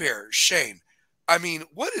two pairs, Shane. I mean,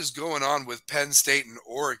 what is going on with Penn State and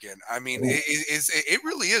Oregon? I mean, it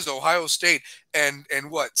really is Ohio State and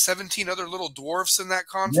what, 17 other little dwarfs in that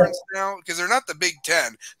conference now? Because they're not the Big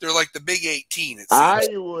 10. They're like the Big 18. It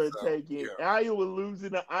seems. Iowa losing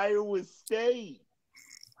to Iowa State.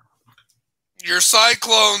 Your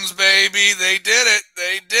Cyclones, baby. They did it.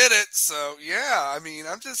 They did it. So, yeah, I mean,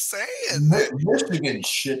 I'm just saying. Michigan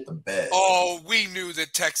shit the bed. Oh, we knew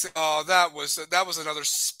that Texas. Oh, that was another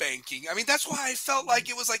spanking. I mean, that's why I felt like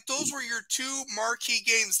it was like those were your two marquee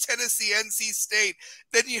games, Tennessee, NC State.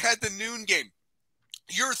 Then you had the noon game.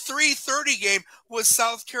 Your 3:30 game was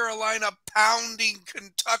South Carolina pounding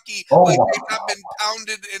Kentucky like they've not been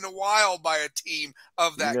pounded in a while by a team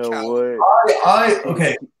of that caliber.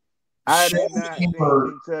 Okay. I did not think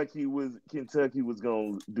Kentucky was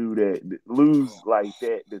gonna do that, lose like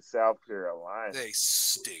that to South Carolina. They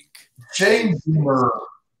stink. Shane Beamer,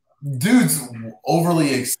 dude's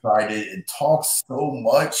overly excited and talks so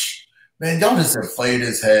much. Man, y'all just inflated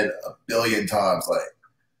his head a billion times. Like,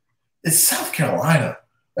 it's South Carolina.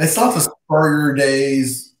 It's not the Spurrier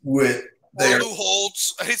days with their Lou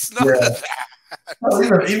Holtz. It's none of that. No,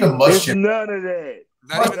 even Muschamp. It's none of that.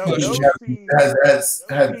 Has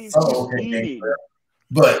had some okay games there.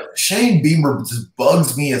 But Shane Beamer just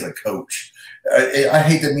bugs me as a coach. I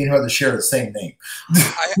hate that me and him have to share the same name.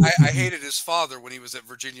 I hated his father when he was at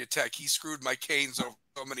Virginia Tech. He screwed my Canes over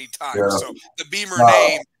so many times. Yeah. So the Beamer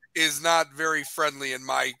name is not very friendly in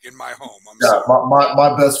my home.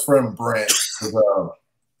 My best friend Brent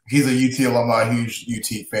he's a UT alumni, huge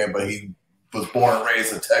UT fan, but he was born and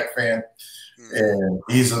raised a Tech fan. And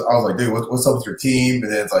I was like, dude, what's up with your team?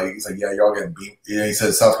 And then he's like, yeah, y'all getting beat. Yeah, he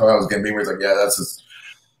said South Carolina was getting beat. He's like, yeah, that's just,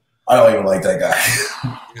 I don't even like that guy.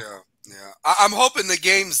 Yeah. I'm hoping the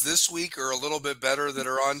games this week are a little bit better that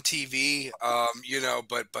are on TV. You know,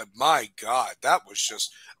 but my God, that was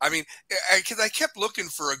just, I mean, because I kept looking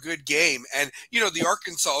for a good game, and you know, the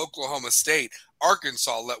Arkansas-Oklahoma State.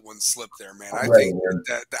 Arkansas let one slip there, man. I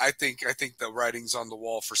think the writing's on the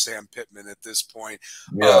wall for Sam Pittman at this point.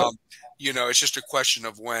 Yeah. You know, it's just a question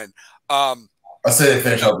of when. I say they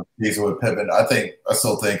finish out the season with Pittman. I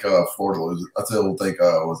still think Florida loses. I still think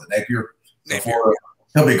was it Napier? Florida,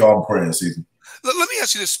 he'll be gone before the end of the season. Let me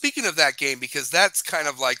ask you this. Speaking of that game, because that's kind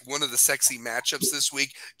of like one of the sexy matchups this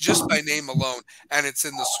week, just by name alone, and it's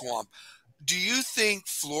in the Swamp. Do you think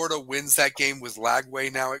Florida wins that game with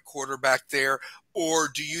Lagway now at quarterback there, or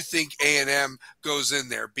do you think A&M goes in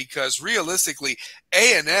there? Because realistically,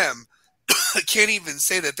 A&M can't even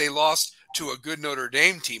say that they lost to a good Notre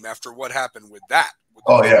Dame team after what happened with that.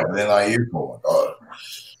 Oh, yeah, but then IU, oh,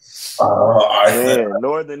 my God.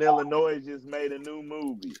 Northern Illinois just made a new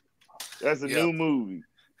movie. That's a new movie.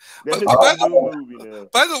 By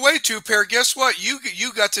the way, two-pair, guess what? You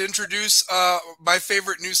got to introduce my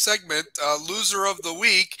favorite new segment, Loser of the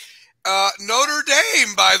Week. Notre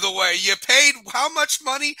Dame, by the way. You paid how much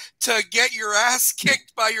money to get your ass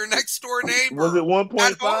kicked by your next-door neighbor? Was it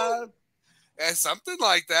 1.5? Something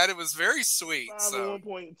like that. It was very sweet.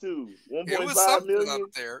 1.2. 1.5 it was something million?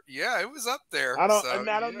 up there. Yeah, it was up there. I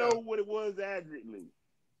don't know what it was accurately,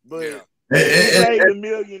 but you paid $1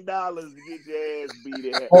 million to get your ass beat.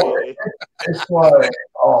 It's like,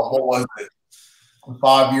 what was it?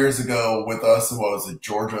 5 years ago with us, what was it?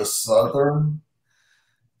 Georgia Southern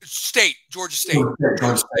State, Georgia State.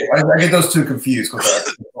 Georgia State. I get those two confused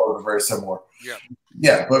because they're very similar. Yeah.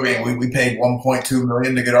 Yeah, but I mean, we paid $1.2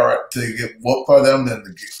 million to get whooped by them. Then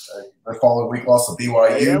the following week lost to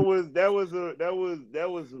BYU. Hey, that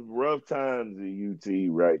was rough times at UT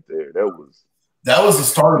right there. That was the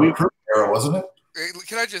start of the Pruitt era, wasn't it?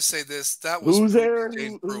 Can I just say this? That was who's there? Was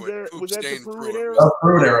that the Pruitt era? That was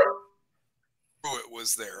Pruitt era. Pruitt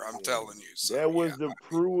was there. I'm telling you. So, that was the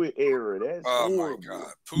Pruitt era. That's horrible. My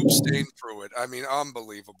God, poop stained Pruitt. I mean,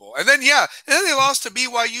 unbelievable. And then they lost to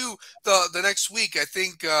BYU the next week. I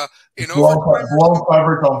think long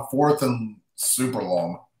coverage on 4th and super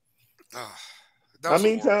long. How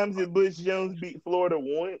many times did Butch Jones beat Florida?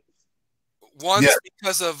 Once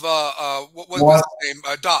because of what was his name?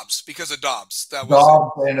 Dobbs. Because of Dobbs. That was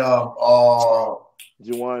Dobbs and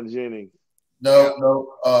Juwan Jennings.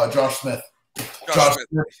 No, Josh Smith. Josh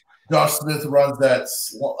Smith runs that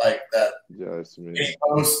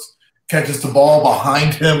post, catches the ball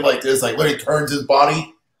behind him like this, like when he turns his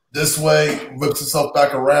body this way, whips himself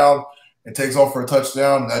back around, and takes off for a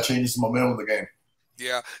touchdown, and that changes the momentum of the game.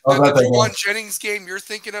 Yeah. The Juwan Jennings game you're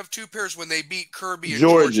thinking of, 2 pairs when they beat Kirby and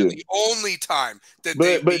Georgia, the only time that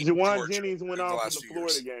they beat Juwan Jennings went off in the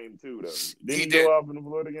Florida game too, though. Didn't he go off in the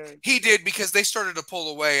Florida game? He did, because they started to pull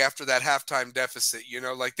away after that halftime deficit. You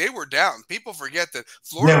know, like they were down. People forget that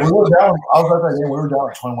Florida. Yeah, we were down. I was at that game. We were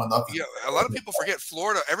down 21-0. Yeah, a lot of people forget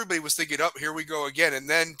Florida. Everybody was thinking, "Oh, here we go again," and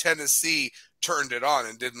then Tennessee turned it on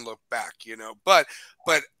and didn't look back. You know, but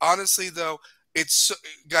honestly, though.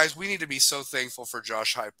 Guys, we need to be so thankful for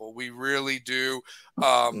Josh Heupel. We really do.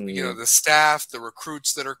 You know, the staff, the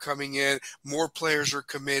recruits that are coming in, more players are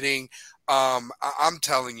committing. I'm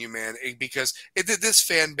telling you, man, because this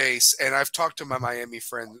fan base, and I've talked to my Miami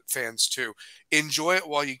fans too, enjoy it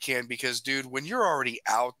while you can, because, dude, when you're already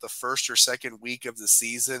out the first or second week of the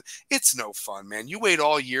season, it's no fun, man. You wait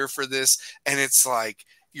all year for this, and it's like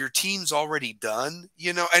your team's already done,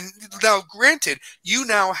 you know. And now, granted, you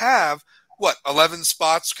now have – 11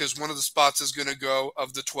 spots, because one of the spots is going to go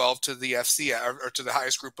of the 12 to the FC or to the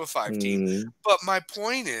highest group of 5 team. But my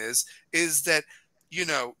point is that, you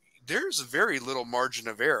know, there's very little margin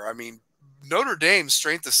of error. I mean, Notre Dame's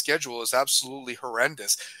strength of schedule is absolutely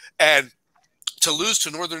horrendous. And to lose to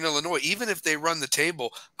Northern Illinois, even if they run the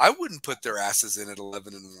table, I wouldn't put their asses in at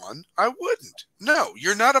 11-1. I wouldn't. No,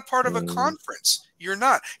 you're not a part of a conference. You're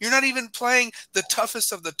not. You're not even playing the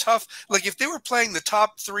toughest of the tough. Like, if they were playing the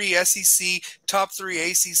top 3 SEC, top 3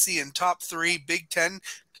 ACC, and top 3 Big Ten,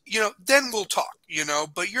 you know, then we'll talk, you know,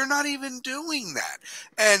 but you're not even doing that.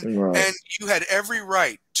 And you had every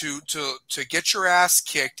right to get your ass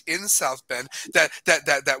kicked in South Bend.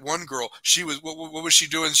 That one girl, she was, what was she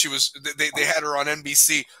doing? She was, they had her on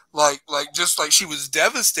NBC, like just like she was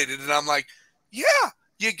devastated. And I'm like, yeah,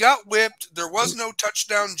 you got whipped. There was no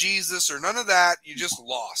touchdown Jesus or none of that. You just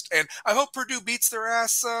lost. And I hope Purdue beats their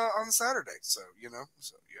ass on Saturday. So, you know,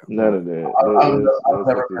 yeah. None of that. I've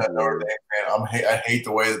never been at Notre Dame, man. I hate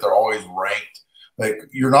the way that they're always ranked. Like,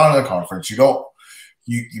 you're not in a conference. You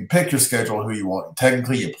pick your schedule who you want.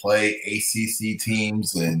 Technically, you play ACC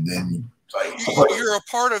teams, and then you're a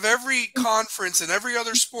part of every conference and every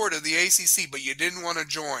other sport of the ACC, but you didn't want to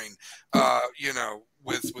join, you know,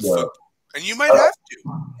 with football. And you might have to.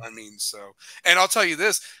 I mean, so. And I'll tell you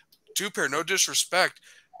this, 2-pair, no disrespect.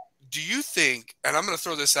 Do you think, and I'm going to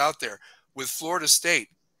throw this out there, with Florida State,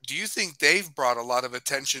 do you think they've brought a lot of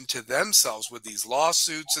attention to themselves with these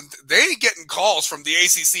lawsuits? And they ain't getting calls from the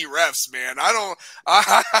ACC refs, man.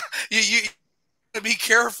 You be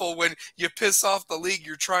careful when you piss off the league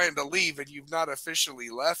you're trying to leave and you've not officially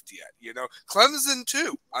left yet. You know, Clemson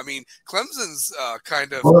too. I mean, Clemson's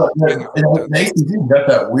kind of. Well, you know, and ACC got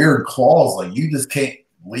that weird clause, like you just can't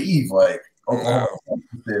leave. Like, Oklahoma.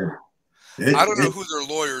 I don't know who their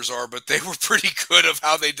lawyers are, but they were pretty good of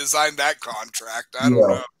how they designed that contract. I don't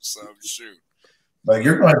know. So shoot. Like,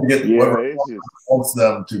 you're going to have to get whoever wants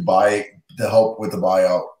them to help with the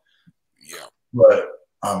buyout. Yeah. But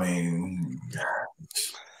I mean,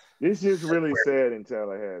 it's just really sad in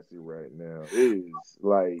Tallahassee right now. It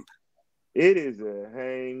is a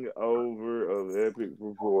hangover of epic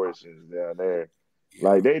proportions down there.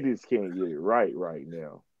 Like, they just can't get it right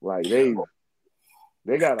now. Like,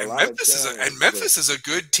 they got a lot of talent. And Memphis is a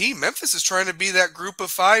good team. Memphis is trying to be that group of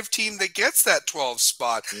 5 team that gets that 12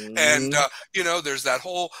 spot. And, you know, there's that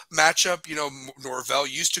whole matchup. You know, Norvell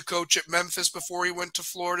used to coach at Memphis before he went to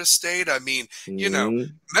Florida State. I mean, you know,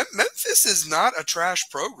 Memphis is not a trash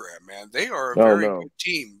program, man. They are a very good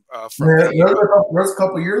team. There's a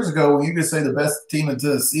couple of years ago when you could say the best team in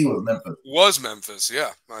Tennessee was Memphis.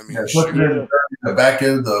 Yeah. I mean, the back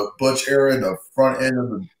end of the Butch era, the front end of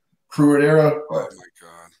the Pruitt era. Oh, my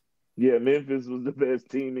God. Yeah, Memphis was the best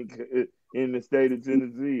team in the state of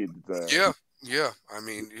Tennessee at the time. Yeah. I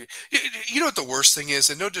mean, you know what the worst thing is?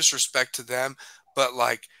 And no disrespect to them, but,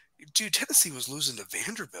 like, dude, Tennessee was losing to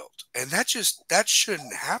Vanderbilt. And that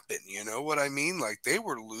shouldn't happen. You know what I mean? Like, they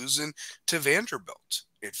were losing to Vanderbilt.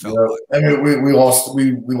 It felt like. I mean, we lost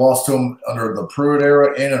to them under the Pruitt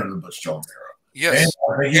era and under the Butch Jones era. Yes,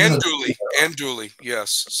 and Dooley,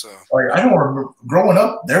 yes. So, like, I don't remember growing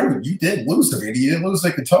up there. You did lose to me. You didn't lose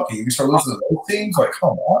to Kentucky. You started losing to those teams. Like,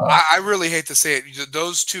 come on. I really hate to say it.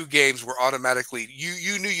 Those 2 games were automatically.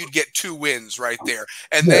 You knew you'd get 2 wins right there,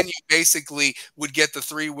 and then you basically would get the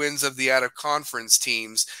 3 wins of the out of conference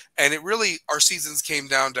teams. And it really, our seasons came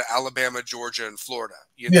down to Alabama, Georgia, and Florida.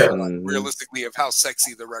 You know, like, realistically, of how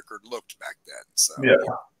sexy the record looked back then. So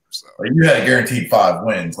So like, you had guaranteed 5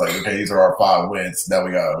 wins. Like, okay, these are our 5 wins. Now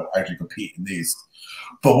we got to actually compete in these.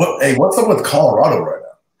 But what's up with Colorado right now?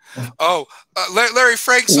 Oh, Larry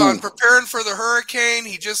Frank's on preparing for the hurricane.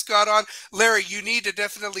 He just got on. Larry, you need to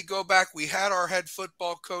definitely go back. We had our head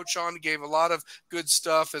football coach on, gave a lot of good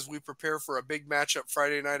stuff as we prepare for a big matchup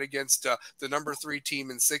Friday night against the number 3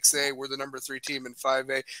 team in 6A. We're the number 3 team in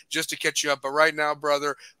 5A, just to catch you up. But right now,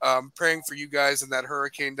 brother, praying for you guys in that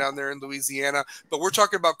hurricane down there in Louisiana. But we're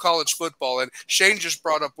talking about college football, and Shane just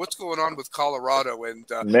brought up what's going on with Colorado and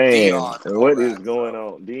man, Dion and what all is that. going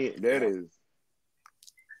on? That is.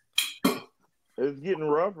 It's getting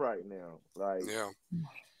rough right now. Like,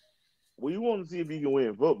 we want to see if he can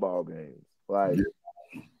win football games. Like,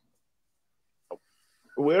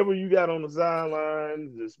 whoever you got on the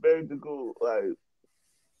sidelines, the spectacle, like,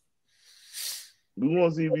 we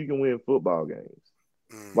want to see if he can win football games.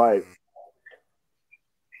 Like,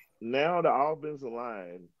 now the offensive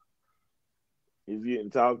line is getting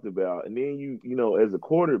talked about, and then you know, as a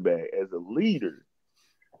quarterback, as a leader,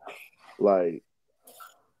 like,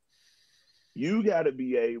 you got to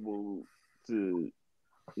be able to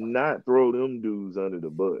not throw them dudes under the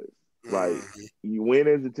bus. Like, you win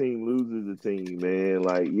as a team, lose as a team, man.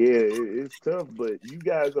 Like, yeah, it's tough, but you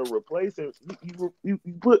guys are replacing. You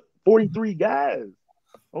put 43 guys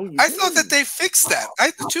on your team. Thought that they fixed that. I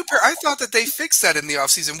thought that they fixed that in the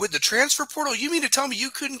offseason with the transfer portal. You mean to tell me you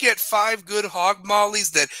couldn't get 5 good hog mollies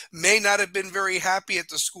that may not have been very happy at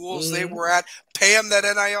the schools they were at, pay them that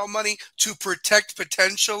NIL money to protect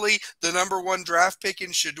potentially the number 1 draft pick in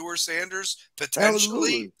Shedeur Sanders?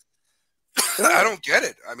 Potentially. I don't get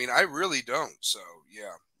it. I mean, I really don't. So,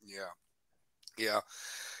 yeah.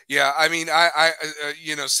 I mean,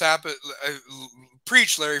 you know,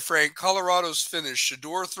 preach, Larry Frank. Colorado's finished.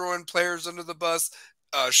 Shedeur throwing players under the bus.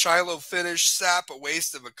 Shiloh finished. Sapp, a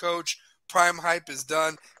waste of a coach. Prime hype is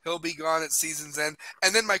done. He'll be gone at season's end.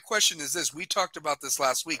 And then my question is this. We talked about this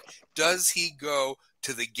last week. Does he go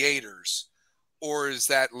to the Gators, or is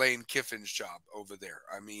that Lane Kiffin's job over there?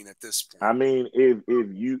 I mean, at this point. I mean, if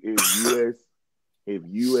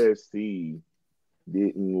USC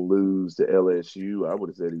didn't lose to LSU, I would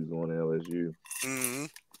have said he was going to LSU.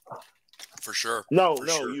 For sure. No,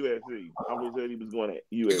 sure. USC. I would have said he was going to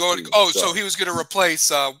USC. So he was going to replace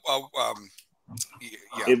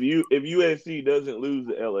If USC doesn't lose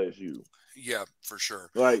to LSU. Yeah, for sure.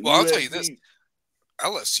 Like, well, USC, I'll tell you this.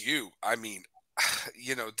 LSU, I mean,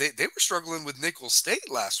 you know, they were struggling with Nicholls State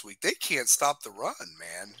last week. They can't stop the run,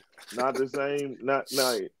 man. Not the same. Not.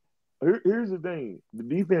 Here's the thing. The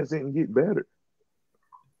defense didn't get better.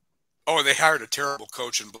 Oh, they hired a terrible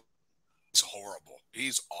coach, and he's horrible.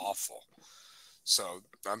 He's awful. So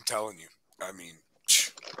I'm telling you, I mean,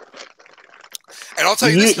 and I'll tell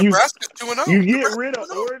you this: Nebraska's 2-0. You get rid of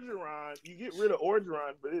Orgeron. You get rid of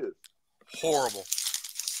Orgeron for this. Horrible.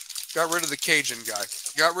 Got rid of the Cajun guy.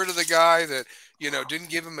 Got rid of the guy that, you know, didn't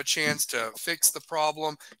give him a chance to fix the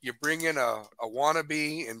problem. You bring in a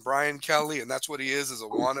wannabe in Brian Kelly, and that's what he is a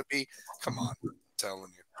wannabe. Come on, I'm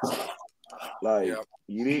telling you. Like,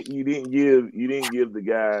 you didn't give the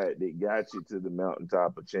guy that got you to the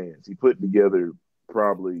mountaintop a chance. He put together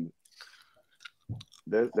probably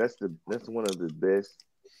that's one of the best.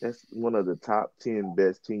 That's one of the top 10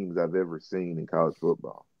 best teams I've ever seen in college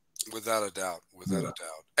football. Without a doubt.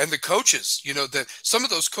 And the coaches, you know, that some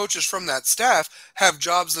of those coaches from that staff have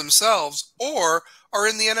jobs themselves or are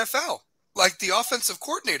in the NFL, like the offensive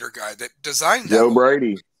coordinator guy that designed that.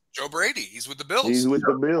 Joe Brady. He's with the Bills.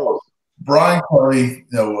 Brian Kelly, you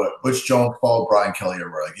know what? Butch Jones followed Brian Kelly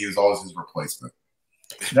over. Like, he was always his replacement.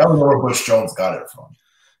 That was where Butch Jones got it from.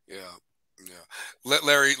 Yeah. Let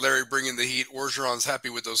Larry bring in the heat. Orgeron's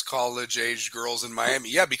happy with those college-aged girls in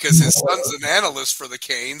Miami. Yeah, because his son's an analyst for the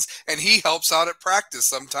Canes, and he helps out at practice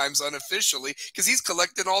sometimes unofficially because he's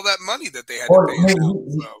collecting all that money that they had to pay him.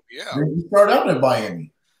 So, he started out at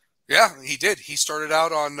Miami. Yeah, he did. He started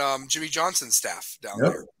out on Jimmy Johnson's staff down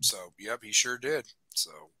there. So, he sure did.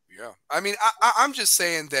 So, yeah. I mean, I'm just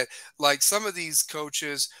saying that, like, some of these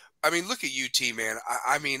coaches, I mean, look at UT, man.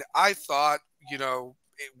 I mean, I thought, you know,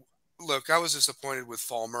 look, I was disappointed with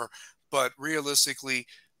Fulmer, but realistically,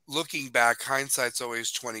 looking back, hindsight's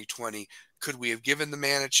always 20/20. Could we have given the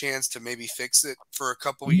man a chance to maybe fix it for a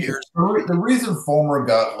couple of years? The reason Fulmer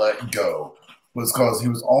got let go was because he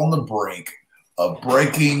was on the brink of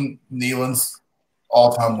breaking Neyland's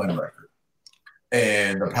all-time win record.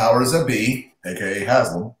 And the powers that be, a.k.a.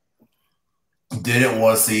 Haslam, didn't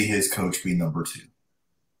want to see his coach be number 2.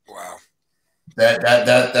 Wow. That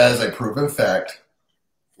is a proven fact.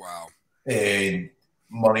 Wow. And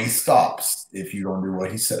money stops if you don't do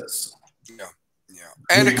what he says. Yeah.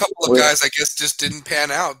 And a couple of guys, I guess, just didn't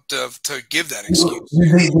pan out to give that excuse.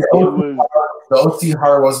 The OC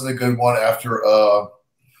hire wasn't a good one after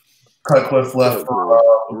Cutcliffe left for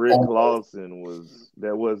Rick Lawson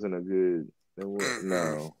wasn't a good. That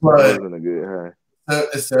wasn't a good high.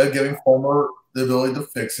 Instead of giving Fulmer the ability to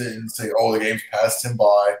fix it and say, "Oh, the game's passed him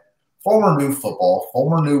by," Fulmer knew football.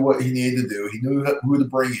 Fulmer knew what he needed to do. He knew who to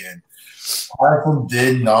bring in. Heifel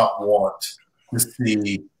did not want to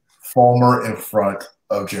see Fulmer in front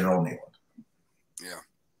of General Neyland.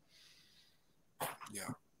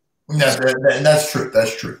 And that's true.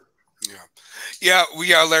 That's true. Yeah,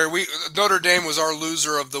 Larry. Notre Dame was our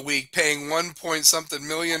loser of the week, paying $1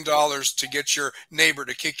 million to get your neighbor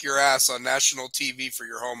to kick your ass on national TV for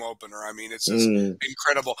your home opener. I mean, it's just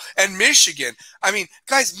incredible. And Michigan,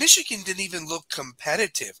 guys, Michigan didn't even look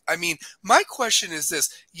competitive. I mean, my question is this: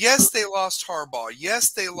 yes, they lost Harbaugh.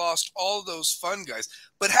 Yes, they lost all those fun guys.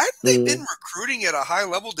 But hadn't they been recruiting at a high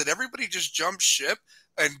level? Did everybody just jump ship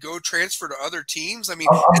and go transfer to other teams? I mean,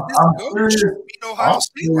 Ohio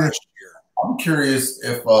State last year. I'm curious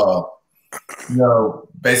if,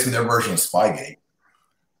 basically their version of Spygate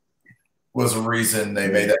was the reason they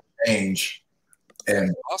made that change.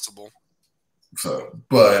 And possible. So,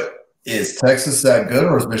 but is Texas that good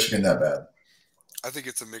or is Michigan that bad? I think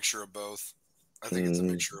it's a mixture of both. I think it's a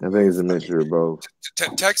mixture of both.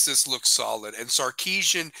 Texas looks solid, and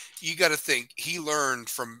Sarkisian, you got to think he learned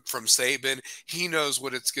from Saban. He knows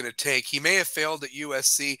what it's going to take. He may have failed at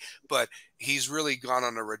USC, but he's really gone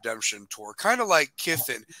on a redemption tour, kind of like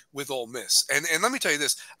Kiffin with Ole Miss. And let me tell you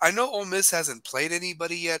this: I know Ole Miss hasn't played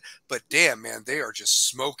anybody yet, but damn, man, they are just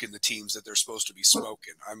smoking the teams that they're supposed to be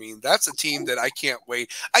smoking. I mean, that's a team that I can't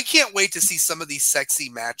wait. I can't wait to see some of these sexy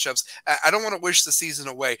matchups. I don't want to wish the season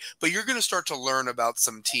away, but you're going to start to learn about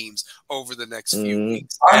some teams over the next few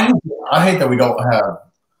weeks. I hate that we don't have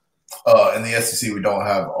in the SEC. We don't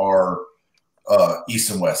have our East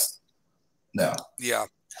and West now. Yeah.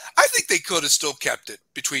 I think they could have still kept it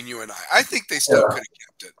between you and I. I think they still could have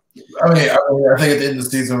kept it. I think at the end of the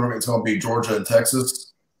season it's going to be Georgia and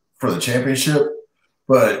Texas for the championship.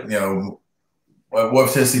 But what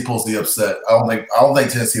if Tennessee pulls the upset? I don't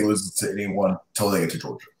think Tennessee loses to anyone until they get to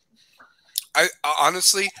Georgia. I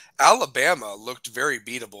honestly, Alabama looked very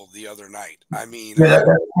beatable the other night. I mean, that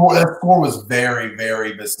score was very,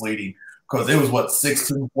 very misleading because it was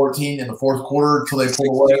 16-14 in the fourth quarter until they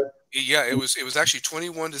pulled away. Yeah, it was actually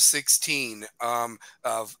 21-16,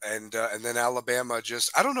 and then Alabama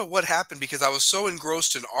just, I don't know what happened because I was so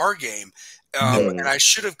engrossed in our game, and I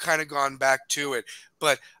should have kind of gone back to it,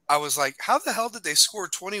 but I was like, how the hell did they score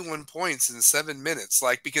 21 points in 7 minutes?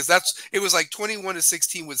 Like, because it was like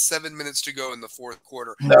 21-16 with 7 minutes to go in the fourth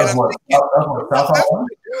quarter. That was what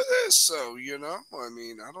do this, so I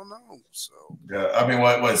mean, I don't know. So yeah, I mean,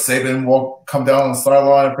 what Saban will come down on the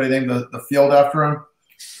sideline and put the field after him.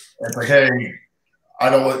 It's like, hey,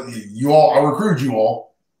 I don't want you all. I recruited you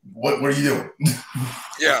all. What are you doing?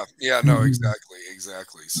 Yeah, no,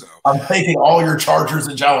 exactly. So I'm taking all your Chargers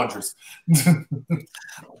and Challengers.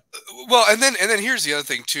 Well, and then here's the other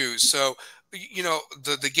thing too. So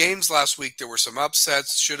the games last week, there were some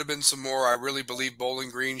upsets. Should have been some more. I really believe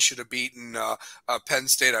Bowling Green should have beaten Penn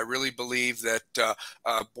State. I really believe that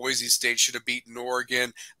Boise State should have beaten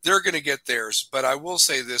Oregon. They're going to get theirs. But I will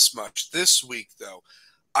say this much: this week, though,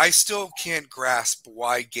 I still can't grasp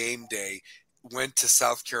why game day went to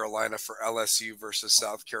South Carolina for LSU versus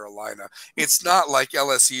South Carolina. It's not like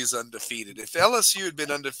LSU is undefeated. If LSU had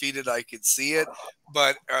been undefeated, I could see it.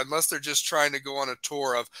 But unless they're just trying to go on a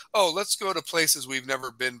tour of, let's go to places we've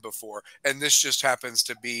never been before, and this just happens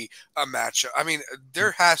to be a matchup. I mean,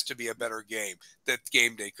 there has to be a better game that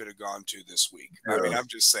game day could have gone to this week. Yeah. I mean, I'm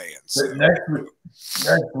just saying. So.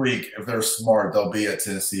 Next week, if they're smart, they'll be at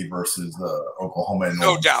Tennessee versus Oklahoma.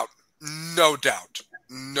 No doubt.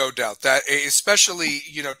 That, especially,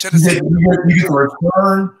 Tennessee. You get the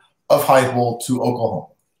return of Heupel to Oklahoma.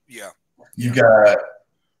 Yeah. You got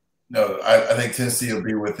I think Tennessee will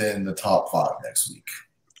be within the top 5 next week.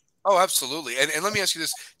 Oh, absolutely. And let me ask you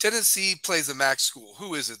this: Tennessee plays a MAC school.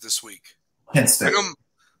 Who is it this week? Kent State.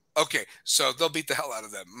 Okay, so they'll beat the hell out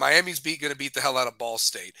of them. Miami's going to beat the hell out of Ball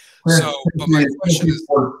State. So, but my question is,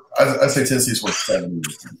 I say Tennessee's worth 70.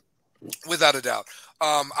 Without a doubt.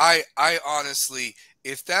 I honestly,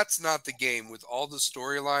 if that's not the game with all the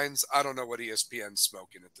storylines, I don't know what ESPN's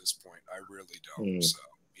smoking at this point. I really don't. So,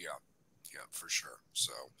 yeah, for sure.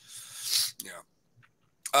 So,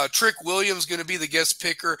 yeah. Trick Williams going to be the guest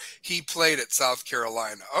picker. He played at South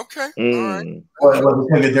Carolina. Okay, all right. What we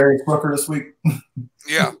going to get Darius Booker this week?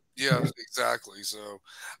 Yeah. Yeah, exactly. So,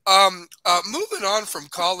 moving on from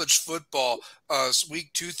college football,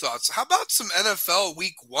 week 2 thoughts. How about some NFL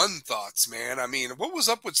week 1 thoughts, man? I mean, what was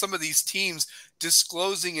up with some of these teams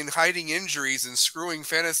disclosing and hiding injuries and screwing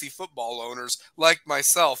fantasy football owners like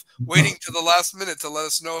myself, waiting to the last minute to let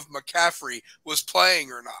us know if McCaffrey was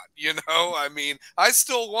playing or not? You know, I mean, I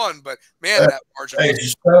still won, but man, that margin. Hey,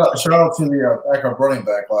 shout out to the backup running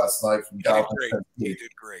back last night from Dallas. He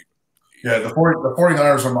did great. Yeah, the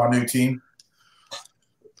 49ers are my new team.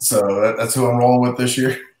 So that's who I'm rolling with this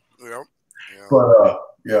year. Yep. But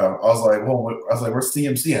yeah, I was like, where's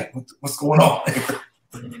CMC at? What's going on?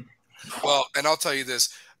 Well, and I'll tell you this,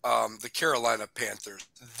 the Carolina Panthers,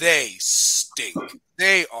 they stink.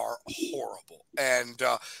 They are horrible. And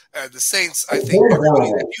the Saints, I think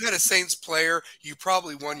if you had a Saints player, you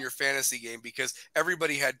probably won your fantasy game because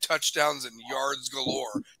everybody had touchdowns and yards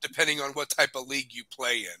galore, depending on what type of league you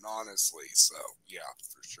play in, honestly. So, yeah,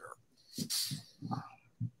 for sure.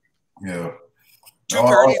 Yeah.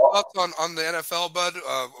 Tucker, any thoughts on the NFL, bud?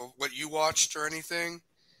 What you watched or anything?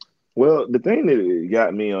 Well, the thing that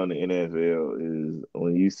got me on the NFL is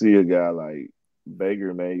when you see a guy like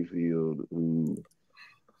Baker Mayfield who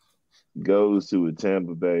goes to a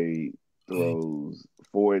Tampa Bay, throws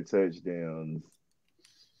 4 touchdowns.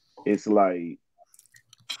 It's like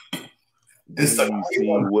you see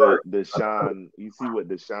what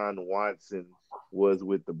Deshaun Watson was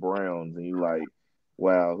with the Browns, and you like,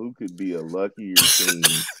 wow, who could be a luckier team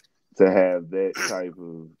to have that type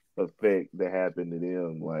of effect that happened to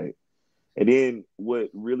them? Like, and then what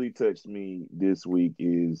really touched me this week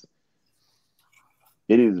is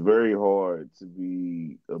it is very hard to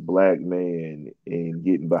be a black man and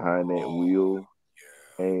getting behind that wheel.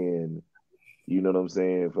 And you know what I'm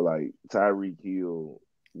saying? For like Tyreek Hill,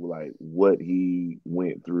 like what he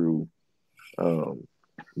went through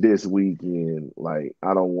this weekend, like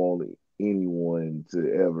I don't want anyone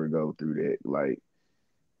to ever go through that. Like,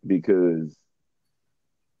 because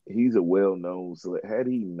he's a well-known, so had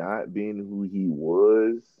he not been who he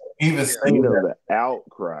was, the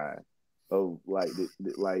outcry of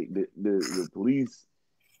the police,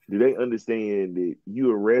 do they understand that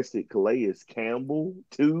you arrested Calais Campbell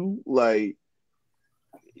too? Like,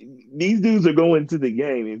 these dudes are going to the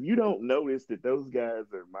game. If you don't notice that those guys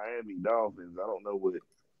are Miami Dolphins, I don't know what,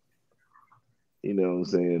 you know what I'm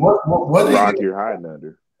saying, what rock you're hiding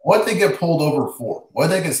under. What they get pulled over for? What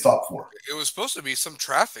they get stopped for? It was supposed to be some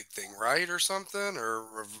traffic thing, right, or something,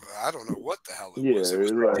 or I don't know what the hell it was. It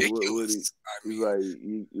was ridiculous. We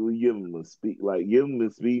give him a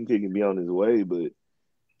speeding ticket and be on his way, but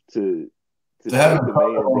to take the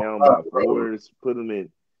man down by force, put him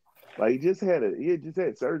in, like he just had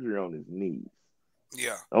surgery on his knees.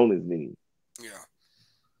 Yeah, on his knee. Yeah.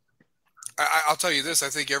 I'll tell you this. I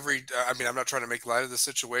think I'm not trying to make light of the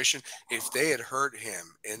situation. If they had hurt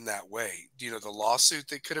him in that way, the lawsuit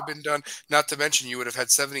that could have been done, not to mention you would have had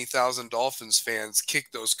 70,000 Dolphins fans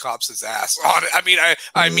kick those cops' ass on it. I mean,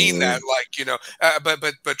 I mean that,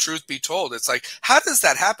 but truth be told, it's like, how does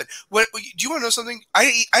that happen? Do you want to know something?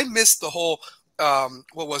 I missed the whole,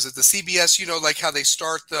 what was it? The CBS, like how they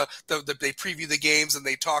start they preview the games and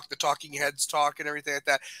they talk, the talking heads talk and everything like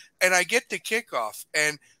that. And I get to kickoff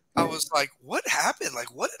and I was like, what happened?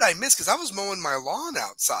 Like, what did I miss? Because I was mowing my lawn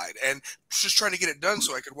outside and just trying to get it done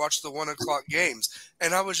so I could watch the 1 o'clock games.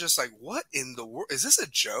 And I was just like, what in the world? Is this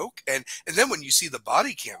a joke? And then when you see the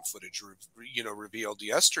body cam footage, revealed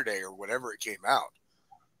yesterday or whenever it came out,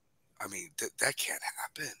 I mean, that can't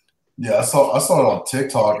happen. Yeah, I saw it on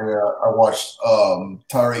TikTok. And I watched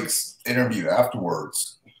Tyreek's interview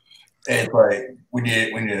afterwards. And it's like, we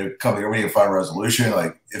need to come together. We need to find a resolution.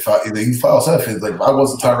 Like, if he files that, it's like, if I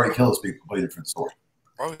wasn't Tyreek Hill, it'd be a completely different story.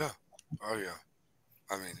 Oh yeah.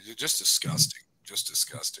 I mean, just disgusting.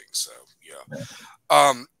 So yeah.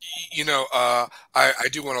 I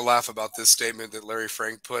do want to laugh about this statement that Larry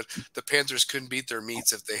Frank put. The Panthers couldn't beat their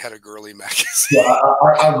meats if they had a girly magazine. Yeah,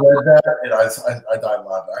 I read that and I died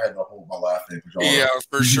laughing. I had to hold my laughing. Yeah,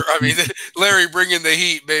 for sure. I mean, Larry bringing the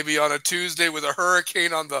heat, baby, on a Tuesday with a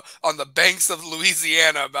hurricane on the banks of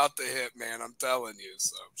Louisiana about to hit, man. I'm telling you.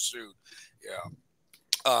 So shoot, yeah.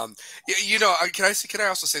 Can I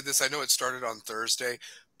also say this? I know it started on Thursday,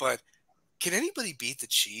 but can anybody beat the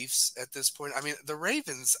Chiefs at this point? I mean, the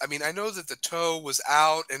Ravens, I know that the toe was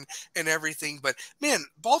out and everything, but man,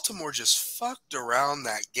 Baltimore just fucked around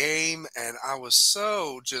that game. And I was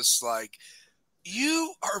so just like,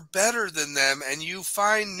 you are better than them and you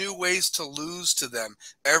find new ways to lose to them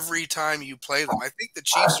every time you play them. I think the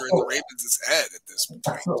Chiefs are in the Ravens' head at this point.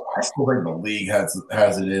 I still think the league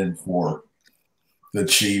has it in for the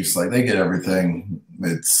Chiefs. Like, they get everything.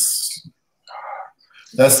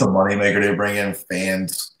 That's the moneymaker. They bring in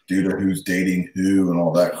fans due to who's dating who and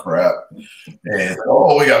all that crap. And it's like,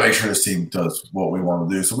 oh, we got to make sure this team does what we want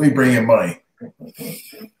to do. So we bring in money.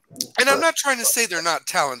 And I'm not trying to say they're not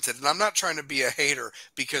talented, and I'm not trying to be a hater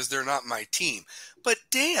because they're not my team. But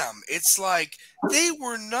damn, it's like they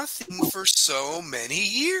were nothing for so many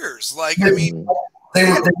years. Like, I mean, they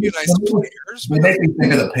were nice players. They make me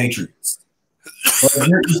think of the Patriots.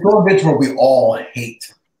 You're going to get to where we all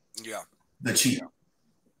hate the Chiefs.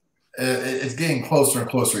 It's getting closer and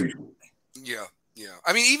closer each week. Yeah. Yeah.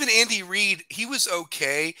 I mean, even Andy Reid, he was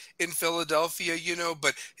okay in Philadelphia, you know,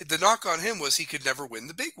 but the knock on him was he could never win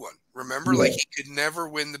the big one. Remember? Like, he could never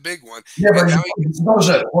win the big one. Yeah, but he's not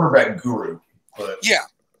a quarterback guru. But.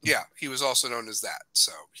 Yeah, he was also known as that.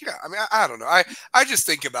 So, yeah, I mean, I don't know. I just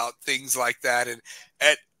think about things like that, and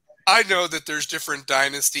I know that there's different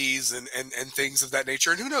dynasties and things of that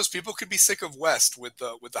nature, and who knows, people could be sick of West with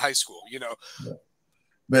the high school, you know. Yeah.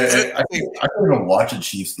 But I don't even watch a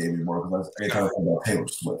Chiefs game anymore because I kind of think about Taylor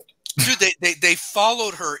Swift. Dude, they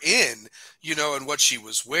followed her in, you know, and what she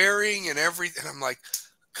was wearing and everything. I'm like,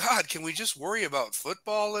 God, can we just worry about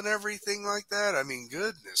football and everything like that? I mean,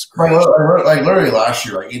 goodness gracious. Like literally last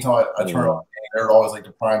year, like anytime I turn on, there were always like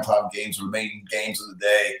the primetime games or the main games of the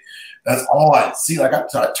day. That's all I see. Like I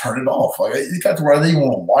turn it off. Like it got to where I didn't even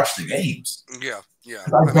want to watch the games. Yeah. I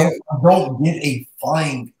don't get a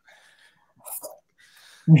flying.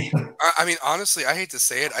 I mean, honestly, I hate to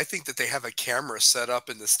say it. I think that they have a camera set up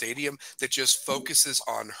in the stadium that just focuses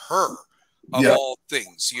on her of all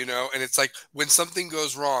things, you know. And it's like when something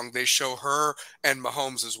goes wrong, they show her and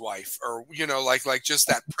Mahomes' wife, or you know, like just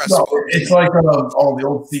that press. No, it's like the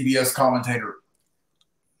old CBS commentator.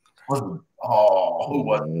 Who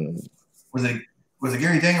was it? Was it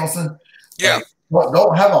Gary Danielson? Yeah. Like,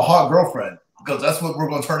 don't have a hot girlfriend. Because that's what we're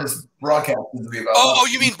going to turn this broadcast into be about. Oh,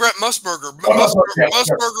 you mean Brett Musburger?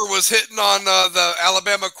 Musburger was hitting on the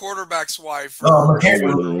Alabama quarterback's wife.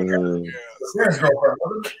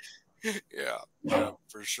 Yeah,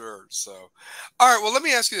 for sure. So, all right. Well, let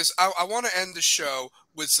me ask you this. I want to end the show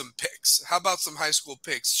with some picks. How about some high school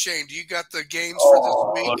picks? Shane, do you got the games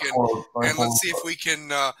for this week? And let's see if we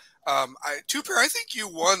can. Two-Pair, I think you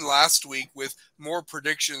won last week with more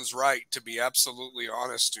predictions right, to be absolutely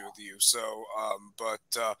honest with you. So,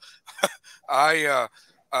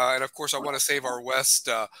 and of course, I want to save our West.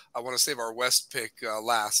 I want to save our West pick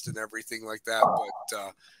last and everything like that.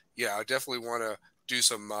 But yeah, I definitely want to do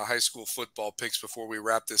some high school football picks before we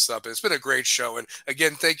wrap this up. It's been a great show. And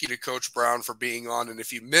again, thank you to Coach Brown for being on. And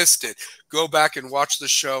if you missed it, go back and watch the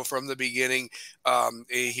show from the beginning.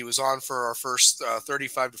 He was on for our first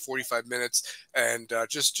 35 to 45 minutes, and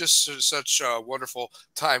just such a wonderful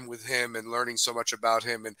time with him and learning so much about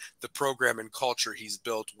him and the program and culture he's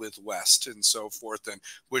built with West and so forth. And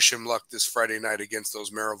wish him luck this Friday night against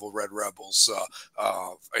those Maryville Red Rebels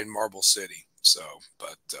in Marble City. So,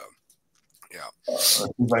 but yeah. Let's see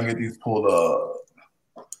if I can get these pulled up.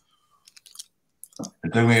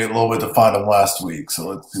 It took me a little bit to find them last week, so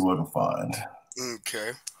let's see what I can find.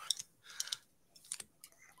 Okay.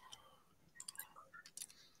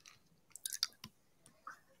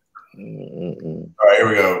 All right, here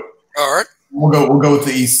we go. All right. We'll go with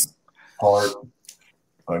the East part.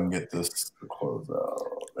 If I can get this to close out.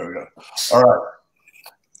 There we go. All right.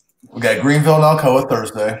 We got Greenville and Alcoa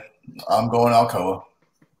Thursday. I'm going Alcoa.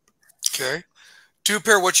 Okay.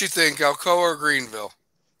 Two-Pair, what you think, Alcoa or Greenville?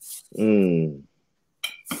 I'm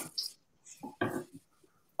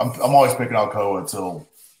always picking Alcoa until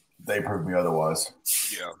they prove me otherwise.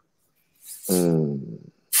 Yeah.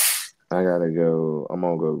 I gotta go. I'm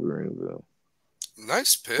gonna go Greenville.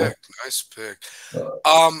 Nice pick. Nice pick.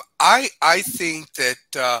 I think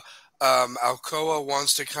that Alcoa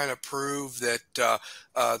wants to kind of prove that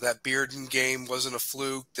that Bearden game wasn't a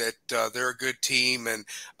fluke, that they're a good team, and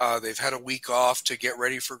they've had a week off to get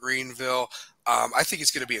ready for Greenville. I think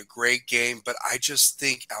it's going to be a great game, but I just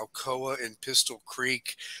think Alcoa and Pistol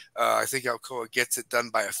Creek, I think Alcoa gets it done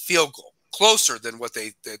by a field goal. Closer than what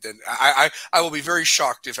they did. I will be very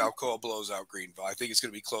shocked if Alcoa blows out Greenville. I think it's going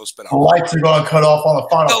to be close, but the lights are going to cut off on the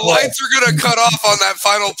final play. The lights are going to cut off on that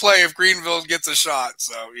final play if Greenville gets a shot.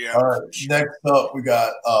 So, yeah. All right. Next up, we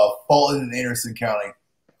got Fulton and Anderson County.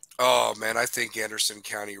 Oh, man, I think Anderson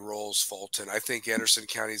County rolls Fulton. I think Anderson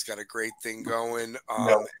County's got a great thing going.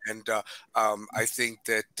 And I think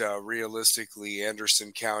that realistically,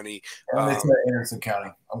 Anderson County. Anderson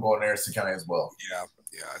County. I'm going Anderson County as well. Yeah.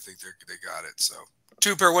 Yeah, I think they got it. So,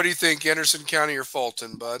 Two-Pair, what do you think, Anderson County or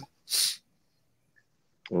Fulton, bud?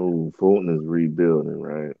 Oh, Fulton is rebuilding,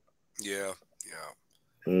 right? Yeah.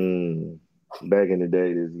 Back in the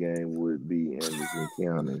day, this game would be Anderson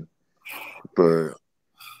County, but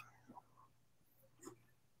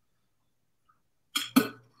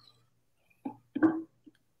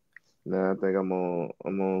Nah, I think I'm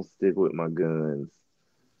gonna stick with my guns.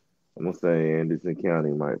 I'm gonna say Anderson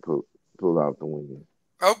County might pull out the win.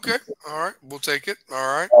 Okay. All right. We'll take it. All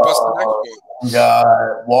right. What's the next one? We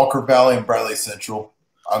got Walker Valley and Bradley Central.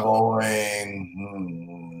 I'm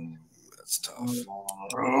going. That's tough.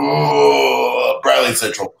 Bradley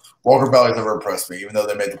Central. Walker Valley's never impressed me, even though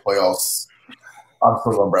they made the playoffs. I'm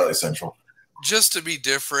still going Bradley Central. Just to be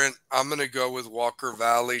different, I'm going to go with Walker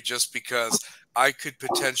Valley just because I could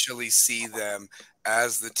potentially see them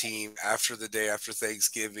as the team after the day after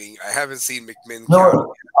Thanksgiving. I haven't seen McMinn County.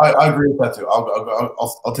 No, I agree with that too.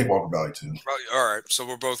 I'll take Walker Valley too. All right, so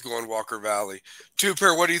we're both going Walker Valley. Two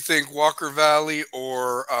pair, what do you think, Walker Valley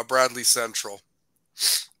or Bradley Central?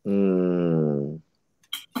 I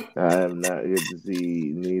have not yet to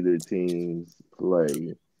see neither teams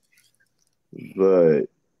play, but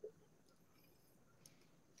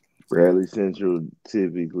Bradley Central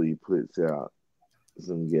typically puts out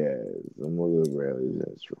some gas. I'm gonna go Bradley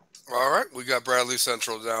Central. All right, we got Bradley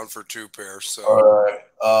Central down for two pairs. So all right,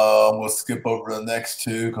 we'll skip over the next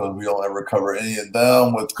two because we don't ever cover any of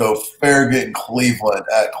them. Let's go Farragut and Cleveland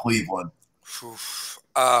at Cleveland.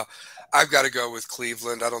 I've got to go with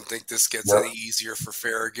Cleveland. I don't think this gets any easier for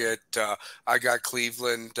Farragut. I got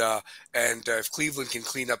Cleveland, and if Cleveland can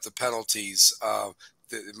clean up the penalties,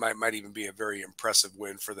 it might even be a very impressive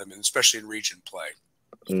win for them, and especially in region play.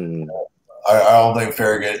 I don't think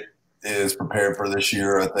Farragut is prepared for this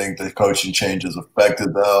year. I think the coaching changes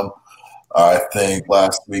affected them. I think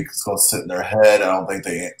last week it's going to sit in their head. I don't think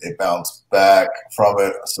they bounced back from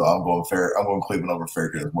it. So I'm going Cleveland over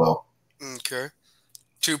Farragut as well. Okay.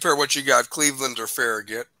 Two pair, what you got, Cleveland or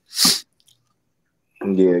Farragut?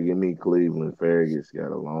 Yeah, give me Cleveland. Farragut's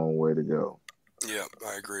got a long way to go. Yeah,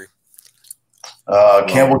 I agree.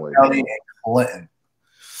 Campbell County and Clinton.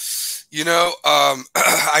 You know,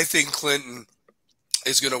 I think Clinton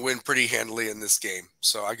is going to win pretty handily in this game.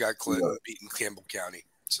 So I got Clinton beating Campbell County.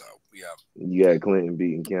 So, yeah. You got Clinton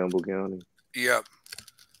beating Campbell County? Yep.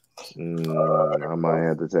 I might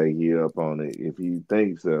have to take you up on it if you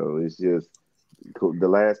think so. It's just the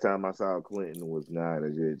last time I saw Clinton was not a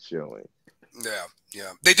good showing. Yeah.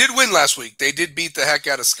 They did win last week. They did beat the heck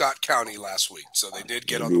out of Scott County last week. So they did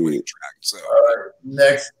get on the winning track. So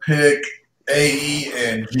next pick, AE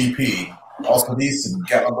and GP. Austin East and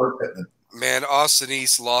Gatlinburg Pittman. Man, Austin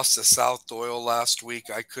East lost to South Doyle last week.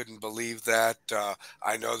 I couldn't believe that.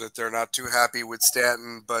 I know that they're not too happy with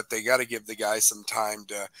Stanton, but they got to give the guy some time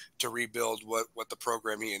to rebuild what the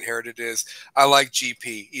program he inherited is. I like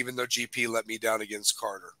GP, even though GP let me down against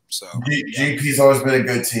Carter. So GP's always been a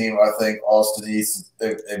good team. I think Austin East,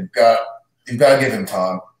 you've got to give him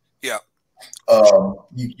time. Yeah.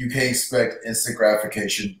 You can't expect instant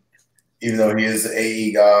gratification, even though he is the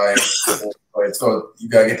AE guy. Right, so you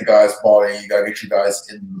gotta get the guys bought in. You gotta get you guys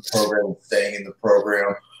in the program, staying in the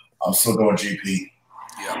program. I'm still going GP.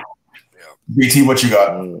 Yeah. BT, what you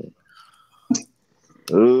got?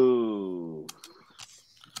 Ooh.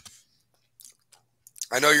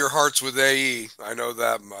 I know your heart's with AE. I know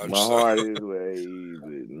that much. My heart is with AE,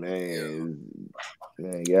 but man,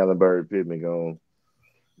 Gatlinburg Pittman gonna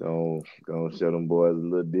show them boys a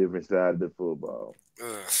little different side of the football.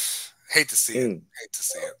 Hate to see it.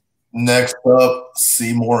 Next up,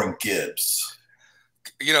 Seymour and Gibbs.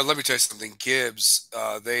 Let me tell you something. Gibbs,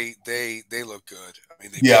 they look good. I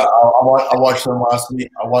mean, I watched them last week.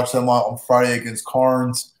 I watched them on Friday against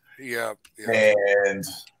Carnes. Yeah. And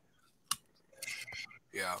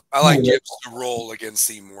I like Gibbs to roll against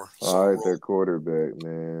Seymour. I like their quarterback,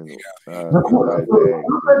 man. Quarterback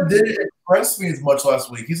didn't impress me as much last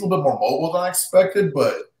week. He's a little bit more mobile than I expected,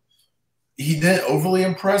 but he didn't overly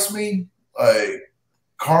impress me.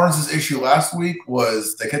 Carnes' issue last week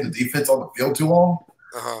was they kept the defense on the field too long.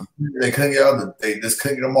 They couldn't get they just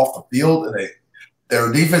couldn't get them off the field, and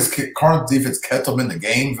Carnes' defense kept them in the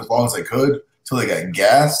game for as long as they could until they got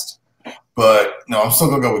gassed. But no, I'm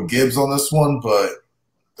still gonna go with Gibbs on this one. But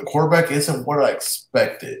the quarterback isn't what I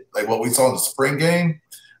expected. Like what we saw in the spring game,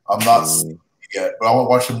 I'm not seeing it yet. But I want to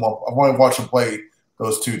watch him. I want to watch him play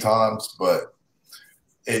those 2 times. But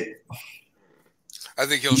I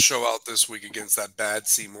think he'll show out this week against that bad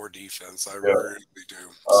Seymour defense. I really do.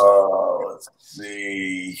 Let's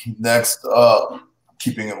see. Next up,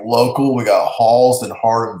 keeping it local, we got Halls and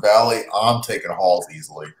Hardin Valley. I'm taking Halls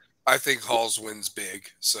easily. I think Halls wins big.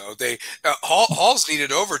 So Halls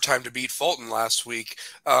needed overtime to beat Fulton last week,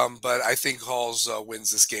 but I think Halls wins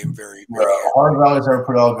this game very. Hardin Valley's never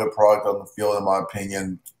put out a good product on the field, in my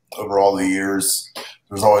opinion. Over all the years,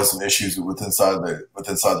 there's always some issues with inside their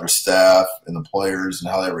staff and the players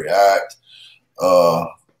and how they react.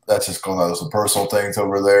 That's just going on some personal things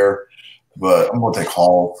over there. But I'm going to take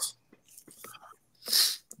Halls.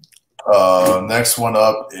 Next one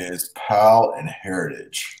up is Powell and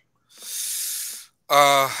Heritage.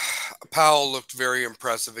 Powell looked very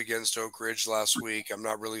impressive against Oak Ridge last week. I'm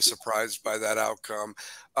not really surprised by that outcome.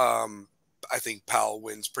 I think Powell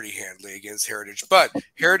wins pretty handily against Heritage. But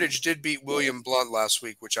Heritage did beat William Blunt last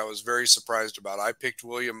week, which I was very surprised about. I picked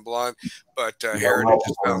William Blunt, but Heritage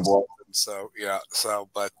just found something. So, yeah.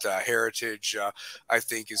 But Heritage, I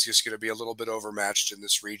think, is just going to be a little bit overmatched in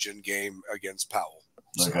this region game against Powell.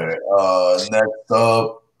 So. Okay. Next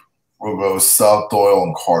up, we'll go South Doyle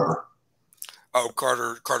and Carter. Oh,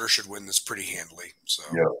 Carter should win this pretty handily. So,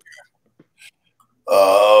 yeah.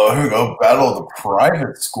 Here we go. Battle of the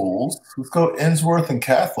private schools. Let's go Ensworth and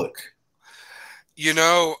Catholic. You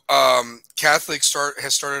know, Catholic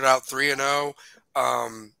has started out 3-0.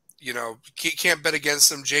 You know, can't bet against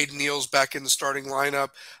them. Jaden Neal's back in the starting lineup.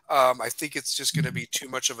 I think it's just going to be too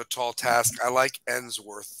much of a tall task. I like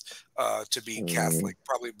Ensworth to beat Catholic,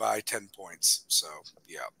 probably by 10 points. So,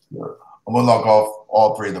 yeah. I'm going to knock off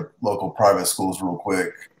all three of the local private schools real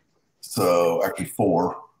quick. So, actually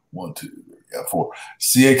 4. 1, 2, 3, 4.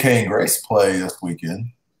 CAK and Grace play this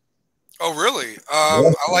weekend. Oh, really?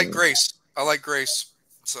 I like Grace.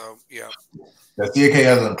 So, yeah. Yeah, CAK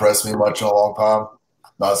hasn't impressed me much in a long time.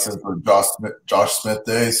 Not since the Josh Smith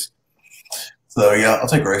days. So, yeah, I'll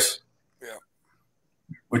take Grace. Yeah.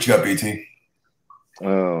 What you got, BT?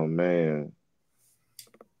 Oh, man.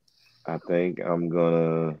 I think I'm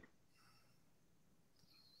going to –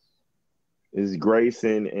 it's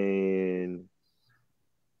Grayson and –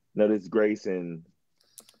 no, this is Grayson.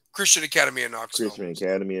 Christian Academy in Knoxville. Christian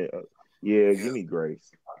Academy. Yeah, give me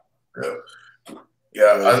Grace. Yeah,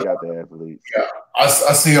 I got the athletes. Yeah, I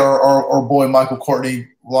see our boy Michael Courtney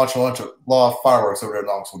launching a lot of fireworks over there at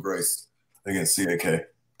Knoxville Grace against CAK.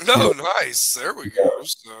 No, nice. There we go.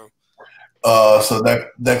 So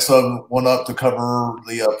next one up to cover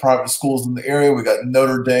the private schools in the area, we got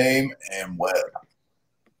Notre Dame and Webb.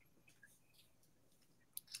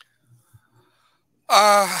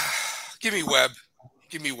 Give me Webb.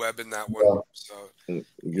 Give me Webb in that one. Yeah. So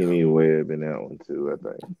give me Webb in that one too. I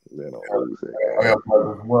think. Then I got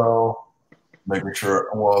Webb as well. Making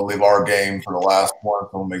sure we'll leave our game for the last one,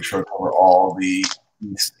 so we'll make sure to cover all the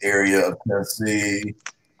east area of Tennessee.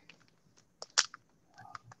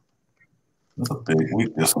 It's a big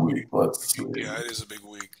week this week. Let's see. Yeah, it is a big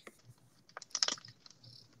week.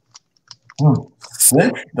 Oh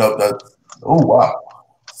wow!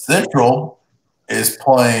 Central is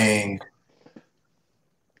playing.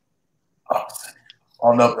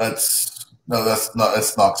 Oh no, that's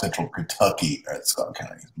not Central Kentucky at Scott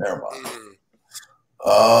County. Never mind.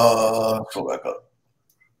 Let's go back up.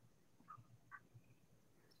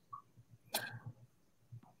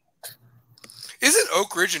 Isn't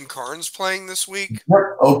Oak Ridge and Carnes playing this week?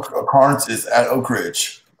 Yep. Carnes is at Oak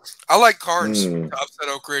Ridge. I like Carnes to upset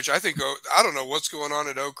Oak Ridge. I don't know what's going on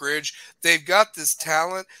at Oak Ridge. They've got this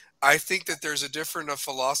talent. I think that there's a different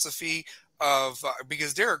philosophy of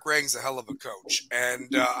because Derek Rang's a hell of a coach, and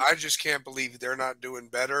I just can't believe they're not doing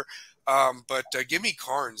better. But give me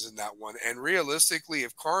Carnes in that one. And realistically,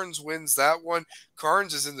 if Carnes wins that one,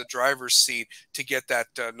 Carnes is in the driver's seat to get that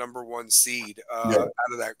number 1 seed out of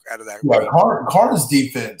that. Yeah, Carnes'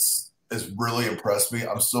 defense has really impressed me.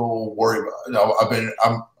 I'm still worried about.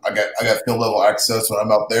 I got field level access when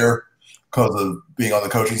I'm out there because of being on the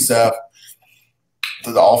coaching staff.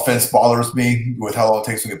 The offense bothers me with how long it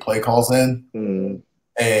takes to get play calls in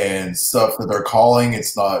and stuff that they're calling.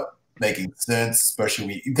 It's not making sense, especially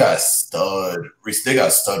when you got a stud. They got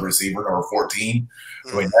a stud receiver, number 14.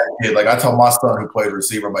 I mean, that kid, like I tell my son who played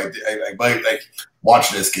receiver, like watch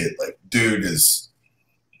this kid. Like, dude is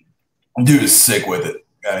sick with it.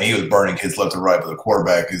 I mean, he was burning kids left and right, but the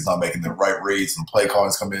quarterback is not making the right reads, and play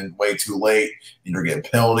calling's coming in way too late. And you're getting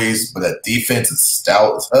penalties, but that defense is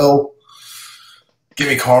stout as hell. Give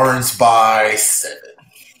me Carnes by 7.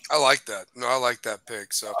 I like that. No, I like that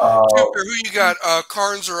pick. So, who you got?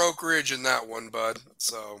 Carnes or Oak Ridge in that one, bud?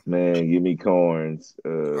 So, man, give me Carnes. I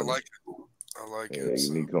like it.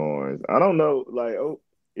 Give me Carnes. I don't know. Like,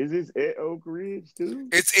 is this at Oak Ridge too?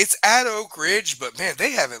 It's at Oak Ridge, but man,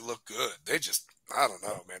 they haven't looked good. They just, I don't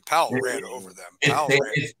know, man. Powell ran over them.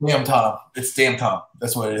 It's damn time. It's damn time.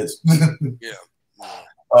 That's what it is. Yeah.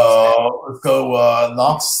 Let's go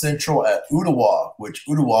Knox Central at Ottawa, which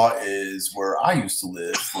Ottawa is where I used to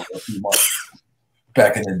live for a few months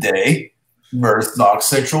back in the day, versus Knox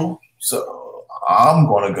Central. So I'm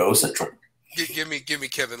going to go Central. Give me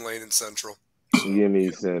Kevin Lane in Central. Give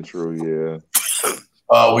me Central, yeah.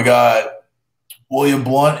 We got William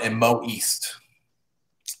Blunt and Mo East.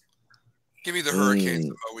 Give me the Hurricanes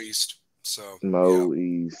and Mo East. So Mo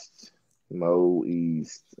East. Mo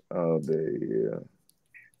East all day, yeah.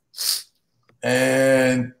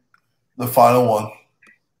 And the final one.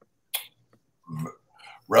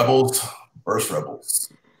 Rebels versus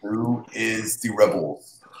Rebels. Who is the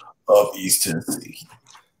Rebels of East Tennessee?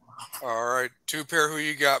 All right, two pair. Who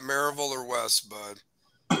you got, Maryville or West, bud?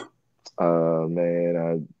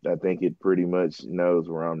 Man, I think it pretty much knows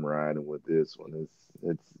where I'm riding with this one.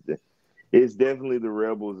 It's definitely the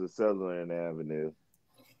Rebels of Sutherland Avenue.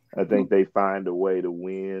 I think they find a way to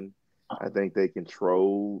win. I think they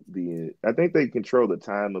control the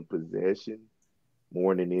time of possession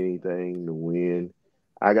more than anything to win.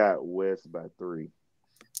 I got West by 3.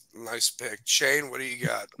 Nice pick. Shane, what do you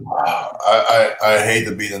got? I hate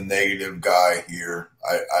to be the negative guy here.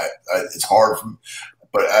 It's hard for me,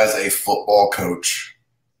 but as a football coach,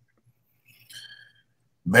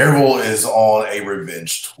 Maryville is on a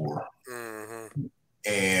revenge tour. Mm-hmm.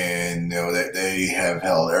 And they have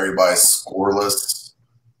held everybody scoreless.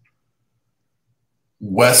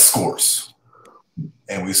 West scores,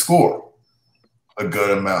 and we score a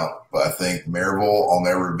good amount. But I think Maryville on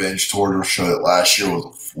their revenge tour to show that last year was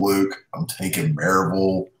a fluke. I'm taking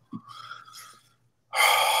Maryville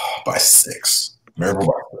by 6. Maryville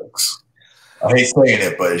by 6. I hate saying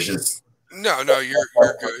it, but it's just No, you're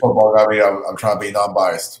good. Football. I mean, I'm trying to be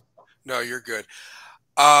non-biased. No, you're good.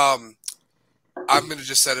 I'm going to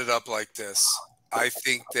just set it up like this. I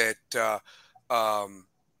think that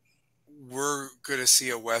we're going to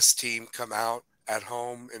see a West team come out at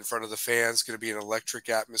home in front of the fans. Going to be an electric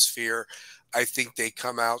atmosphere. I think they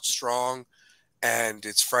come out strong, and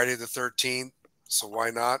it's Friday the 13th, so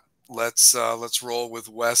why not? Let's roll with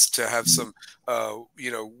West to have some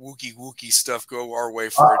wookie stuff go our way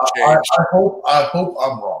for a change. I hope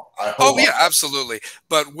I'm wrong. Absolutely.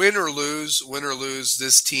 But win or lose,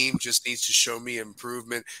 this team just needs to show me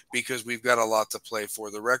improvement because we've got a lot to play for.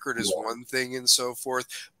 The record is one thing and so forth,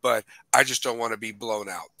 but I just don't want to be blown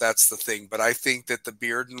out. That's the thing. But I think that the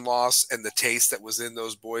Bearden loss and the taste that was in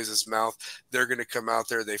those boys' mouth, they're going to come out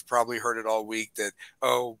there. They've probably heard it all week that,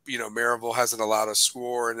 Maryville hasn't allowed a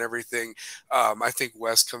score and everything. I think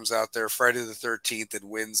West comes out there Friday the 13th and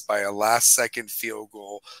wins by a last-second field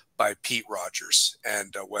goal by Pete Rogers,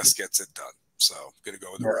 and West gets it done. So I'm going to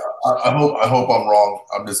go with the Rebels. I hope I'm wrong.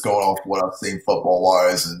 I'm just going off what I've seen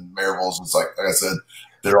football-wise, and Maryville's just like I said,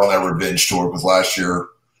 they're on that revenge tour because last year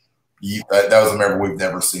that was a Maryville we've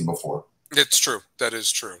never seen before. It's true. That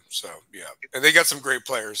is true. So, yeah. And they got some great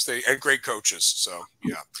players and great coaches. So,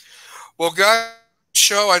 yeah. Well, guys,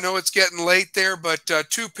 show. I know it's getting late there, but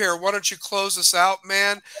two pair, why don't you close us out,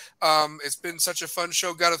 man? It's been such a fun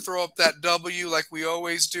show. Got to throw up that W like we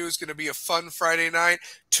always do. It's going to be a fun Friday night.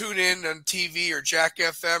 Tune in on TV or Jack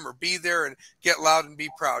FM or be there and get loud and be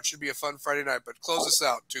proud. Should be a fun Friday night, but close us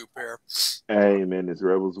out, two pair. Hey, man, it's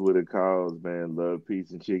Rebels with a cause, man. Love,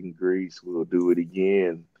 peace, and chicken grease. We'll do it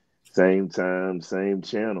again. Same time, same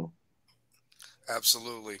channel.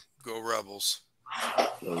 Absolutely. Go Rebels.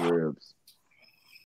 Go Rebs.